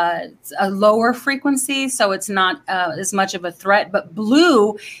a lower frequency, so it's not as much of a threat. But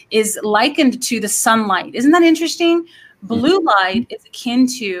blue is likened to the sunlight. Isn't that interesting? Blue light is akin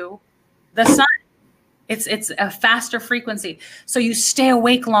to the sun. It's a faster frequency. So you stay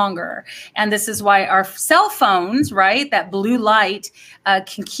awake longer. And this is why our cell phones, right, that blue light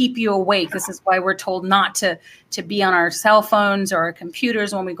can keep you awake. This is why we're told not to be on our cell phones or our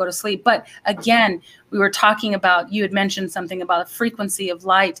computers when we go to sleep. But again, we were talking about, you had mentioned something about the frequency of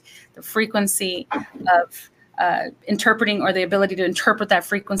light, the frequency of interpreting, or the ability to interpret that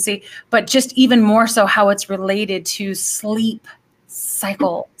frequency, but just even more so how it's related to sleep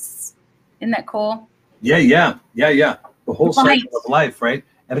cycles. Isn't that cool? Yeah. The whole cycle of life, right?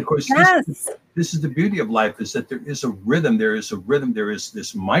 And of course, yes. this is the beauty of life, is that there is a rhythm. There is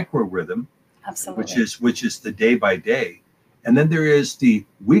this micro rhythm, absolutely, which is the day by day, and then there is the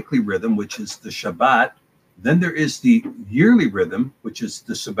weekly rhythm, which is the Shabbat. Then there is the yearly rhythm, which is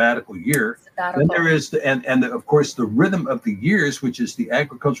the sabbatical year. Then there is of course the rhythm of the years, which is the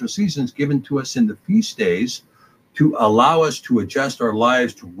agricultural seasons given to us in the feast days, to allow us to adjust our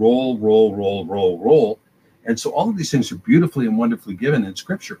lives to roll. And so all of these things are beautifully and wonderfully given in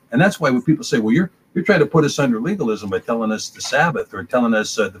Scripture. And that's why when people say, well, you're trying to put us under legalism by telling us the Sabbath or telling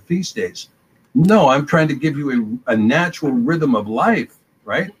us the feast days. No, I'm trying to give you a natural rhythm of life,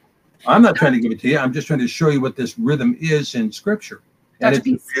 right? I'm not trying to give it to you. I'm just trying to show you what this rhythm is in Scripture. And it's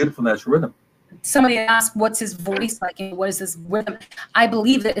a beautiful natural rhythm. Somebody asked, what's his voice like, and what is this rhythm? I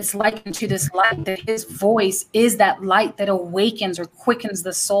believe that it's likened to this light, that his voice is that light that awakens or quickens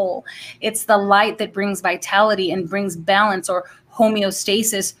the soul. It's the light that brings vitality and brings balance or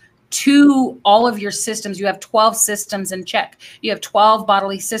homeostasis to all of your systems. You have 12 systems in check. You have 12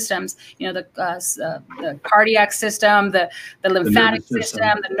 bodily systems, the cardiac system, the lymphatic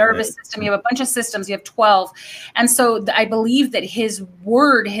system, the nervous system. You have a bunch of systems. You have 12. And so I believe that his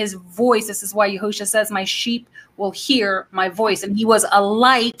word, his voice, this is why Yahushua says, my sheep will hear my voice. And he was a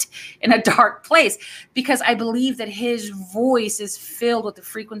light in a dark place, because I believe that his voice is filled with the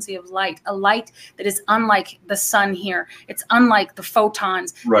frequency of light, a light that is unlike the sun here. It's unlike the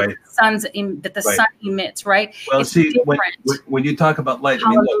photons right. that the sun emits, right? Well, it's see, when you talk about light,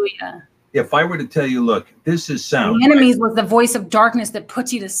 hallelujah. I mean, look, if I were to tell you, look, this is sound. The enemies was the voice of darkness that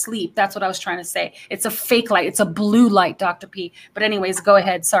puts you to sleep. That's what I was trying to say. It's a fake light. It's a blue light, Dr. P. But anyways, go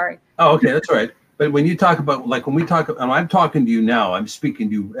ahead. Sorry. Oh, okay. That's all right. But when you talk about, like when we talk, and I'm talking to you now, I'm speaking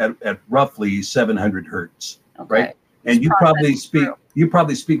to you at roughly 700 hertz, okay. Right? And you probably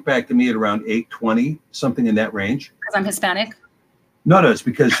speak back to me at around 820, something in that range. Because I'm Hispanic? No, it's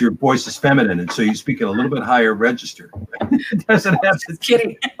because your voice is feminine, and so you speak at a little bit higher register. It doesn't have to.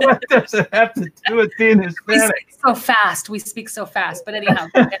 Kidding. It doesn't have to do with being Hispanic. We speak so fast. But anyhow.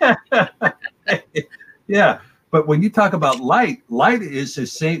 Yeah. But when you talk about light is the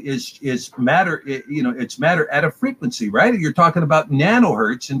same, is matter. It's matter at a frequency, right? You're talking about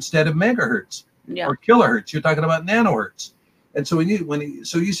nanohertz instead of megahertz or kilohertz. You're talking about nanohertz. And so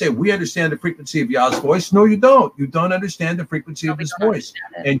you say we understand the frequency of Yah's voice. No, you don't. You don't understand the frequency of his voice,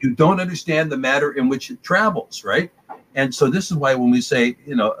 and you don't understand the matter in which it travels, right? And so this is why when we say,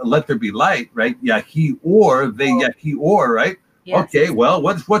 let there be light, right? Yahi or, yahi or, right? Yes. Okay, well,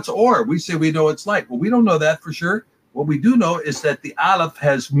 what's or? We say we know it's light. Well, we don't know that for sure. What we do know is that the Aleph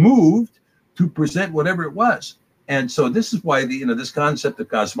has moved to present whatever it was. And so this is why this concept of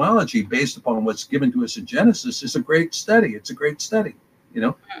cosmology, based upon what's given to us in Genesis, is a great study. It's a great study,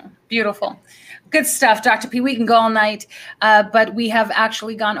 Beautiful. Good stuff, Dr. P. We can go all night, but we have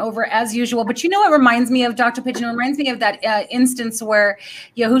actually gone over as usual. But it reminds me of, Dr. Pigeon, it reminds me of that instance where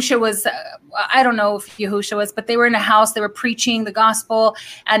Yahushua was, I don't know if Yahushua was, but they were in a house, they were preaching the gospel,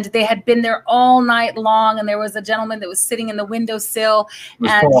 and they had been there all night long, and there was a gentleman that was sitting in the windowsill.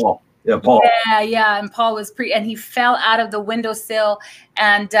 Paul. Yeah, Paul. Yeah, and Paul was and he fell out of the windowsill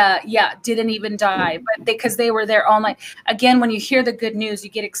and didn't even die, but because they were there all night. Again, when you hear the good news, you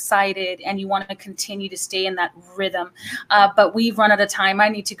get excited and you want to continue to stay in that rhythm. But we've run out of time. I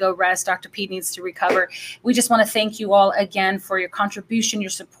need to go rest. Dr. P needs to recover. We just want to thank you all again for your contribution, your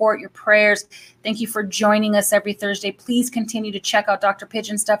support, your prayers. Thank you for joining us every Thursday. Please continue to check out Dr.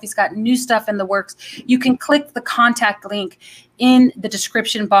 Pigeon's stuff. He's got new stuff in the works. You can click the contact link in the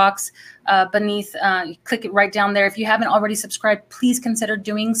description box beneath. Click it right down there. If you haven't already subscribed, please consider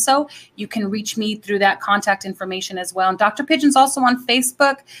doing so. You can reach me through that contact information as well. And Dr. Pigeon's also on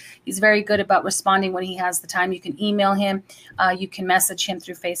Facebook. He's very good about responding when he has the time. You can email him. You can message him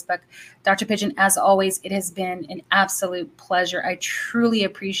through Facebook. Dr. Pigeon, as always, it has been an absolute pleasure. I truly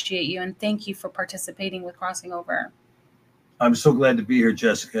appreciate you, and thank you for participating with Crossing Over. I'm so glad to be here,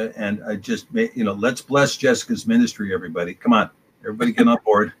 Jessica. And I just, let's bless Jessica's ministry, everybody. Come on, everybody get on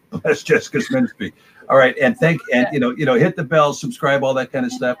board. Bless Jessica's ministry. All right. And hit the bell, subscribe, all that kind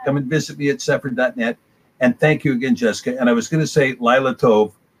of stuff. Come and visit me at sephard.net. And thank you again, Jessica. And I was going to say Lila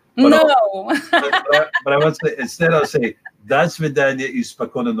Tov. No. but I want to say, instead I'll say, "Do svidaniya и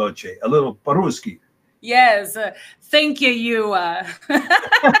spokojной noche," a little по-русски. Yes. Thank you.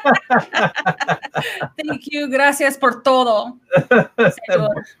 Thank you. Gracias por todo.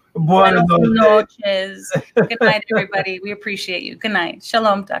 Buenas noches. Good night, everybody. We appreciate you. Good night.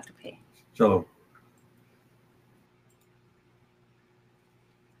 Shalom, Dr. P. Shalom.